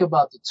 think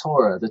about the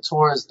Torah. The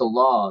Torah is the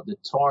law. The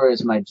Torah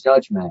is my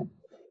judgment.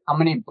 How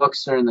many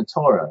books are in the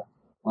Torah?"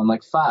 I'm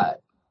like, 5.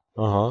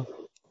 And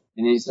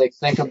he's like,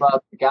 "Think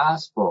about the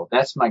gospel.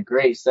 That's my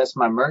grace. That's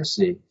my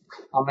mercy.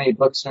 How many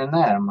books are in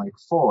that?" I'm like,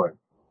 4.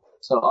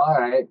 So, all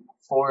right,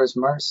 4 is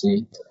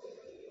mercy.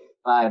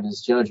 5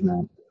 is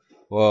judgment.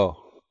 Whoa,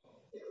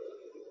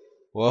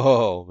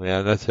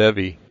 man, that's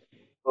heavy.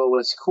 But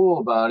what's cool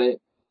about it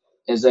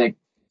is that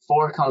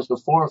 4 comes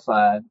before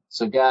 5,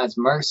 so God's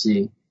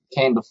mercy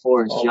came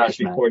before his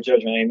judgment. Before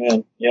judgment,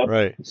 amen. Yep.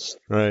 Right.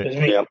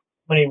 There's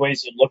many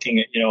ways of looking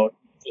at,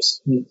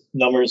 just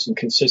numbers and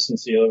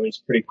consistency of it is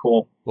pretty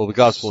cool. Well, the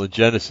Gospel of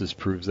Genesis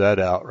proves that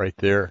out right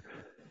there.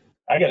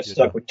 I got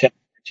stuck with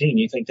 10-13.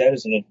 You think that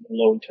isn't a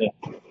load to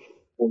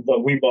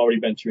but we've already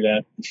been through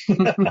that.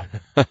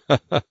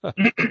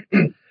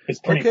 It's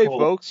pretty Okay, cool.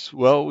 folks.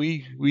 Well,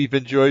 we've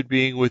enjoyed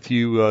being with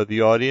you,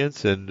 the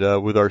audience,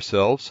 and with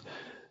ourselves.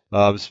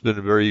 It's been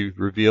a very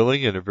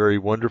revealing and a very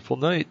wonderful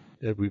night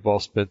that we've all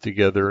spent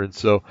together. And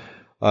so,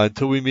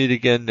 until we meet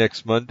again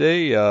next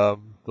Monday, the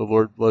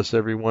Lord bless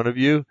every one of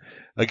you.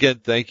 Again,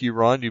 thank you,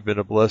 Ron. You've been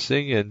a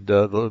blessing, and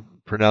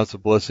pronounce a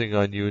blessing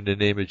on you in the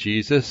name of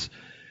Jesus.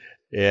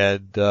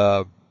 And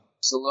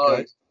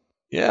Salute.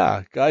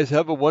 guys,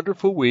 have a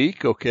wonderful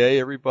week. Okay,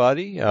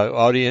 everybody,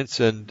 audience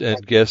and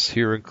guests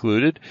here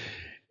included.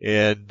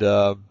 And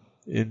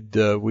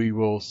we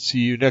will see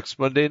you next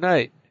Monday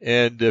night.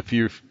 And if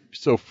you're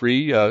so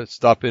free,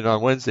 stop in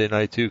on Wednesday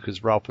night too,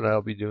 because Ralph and I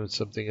will be doing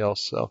something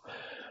else. So,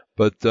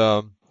 but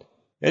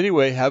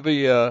anyway, have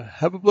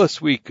a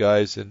blessed week,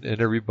 guys, and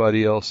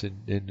everybody else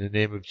in the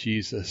name of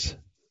Jesus.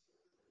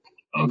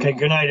 Okay,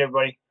 good night,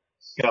 everybody.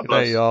 God Good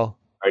bless. night, y'all. All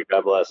right,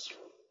 God bless.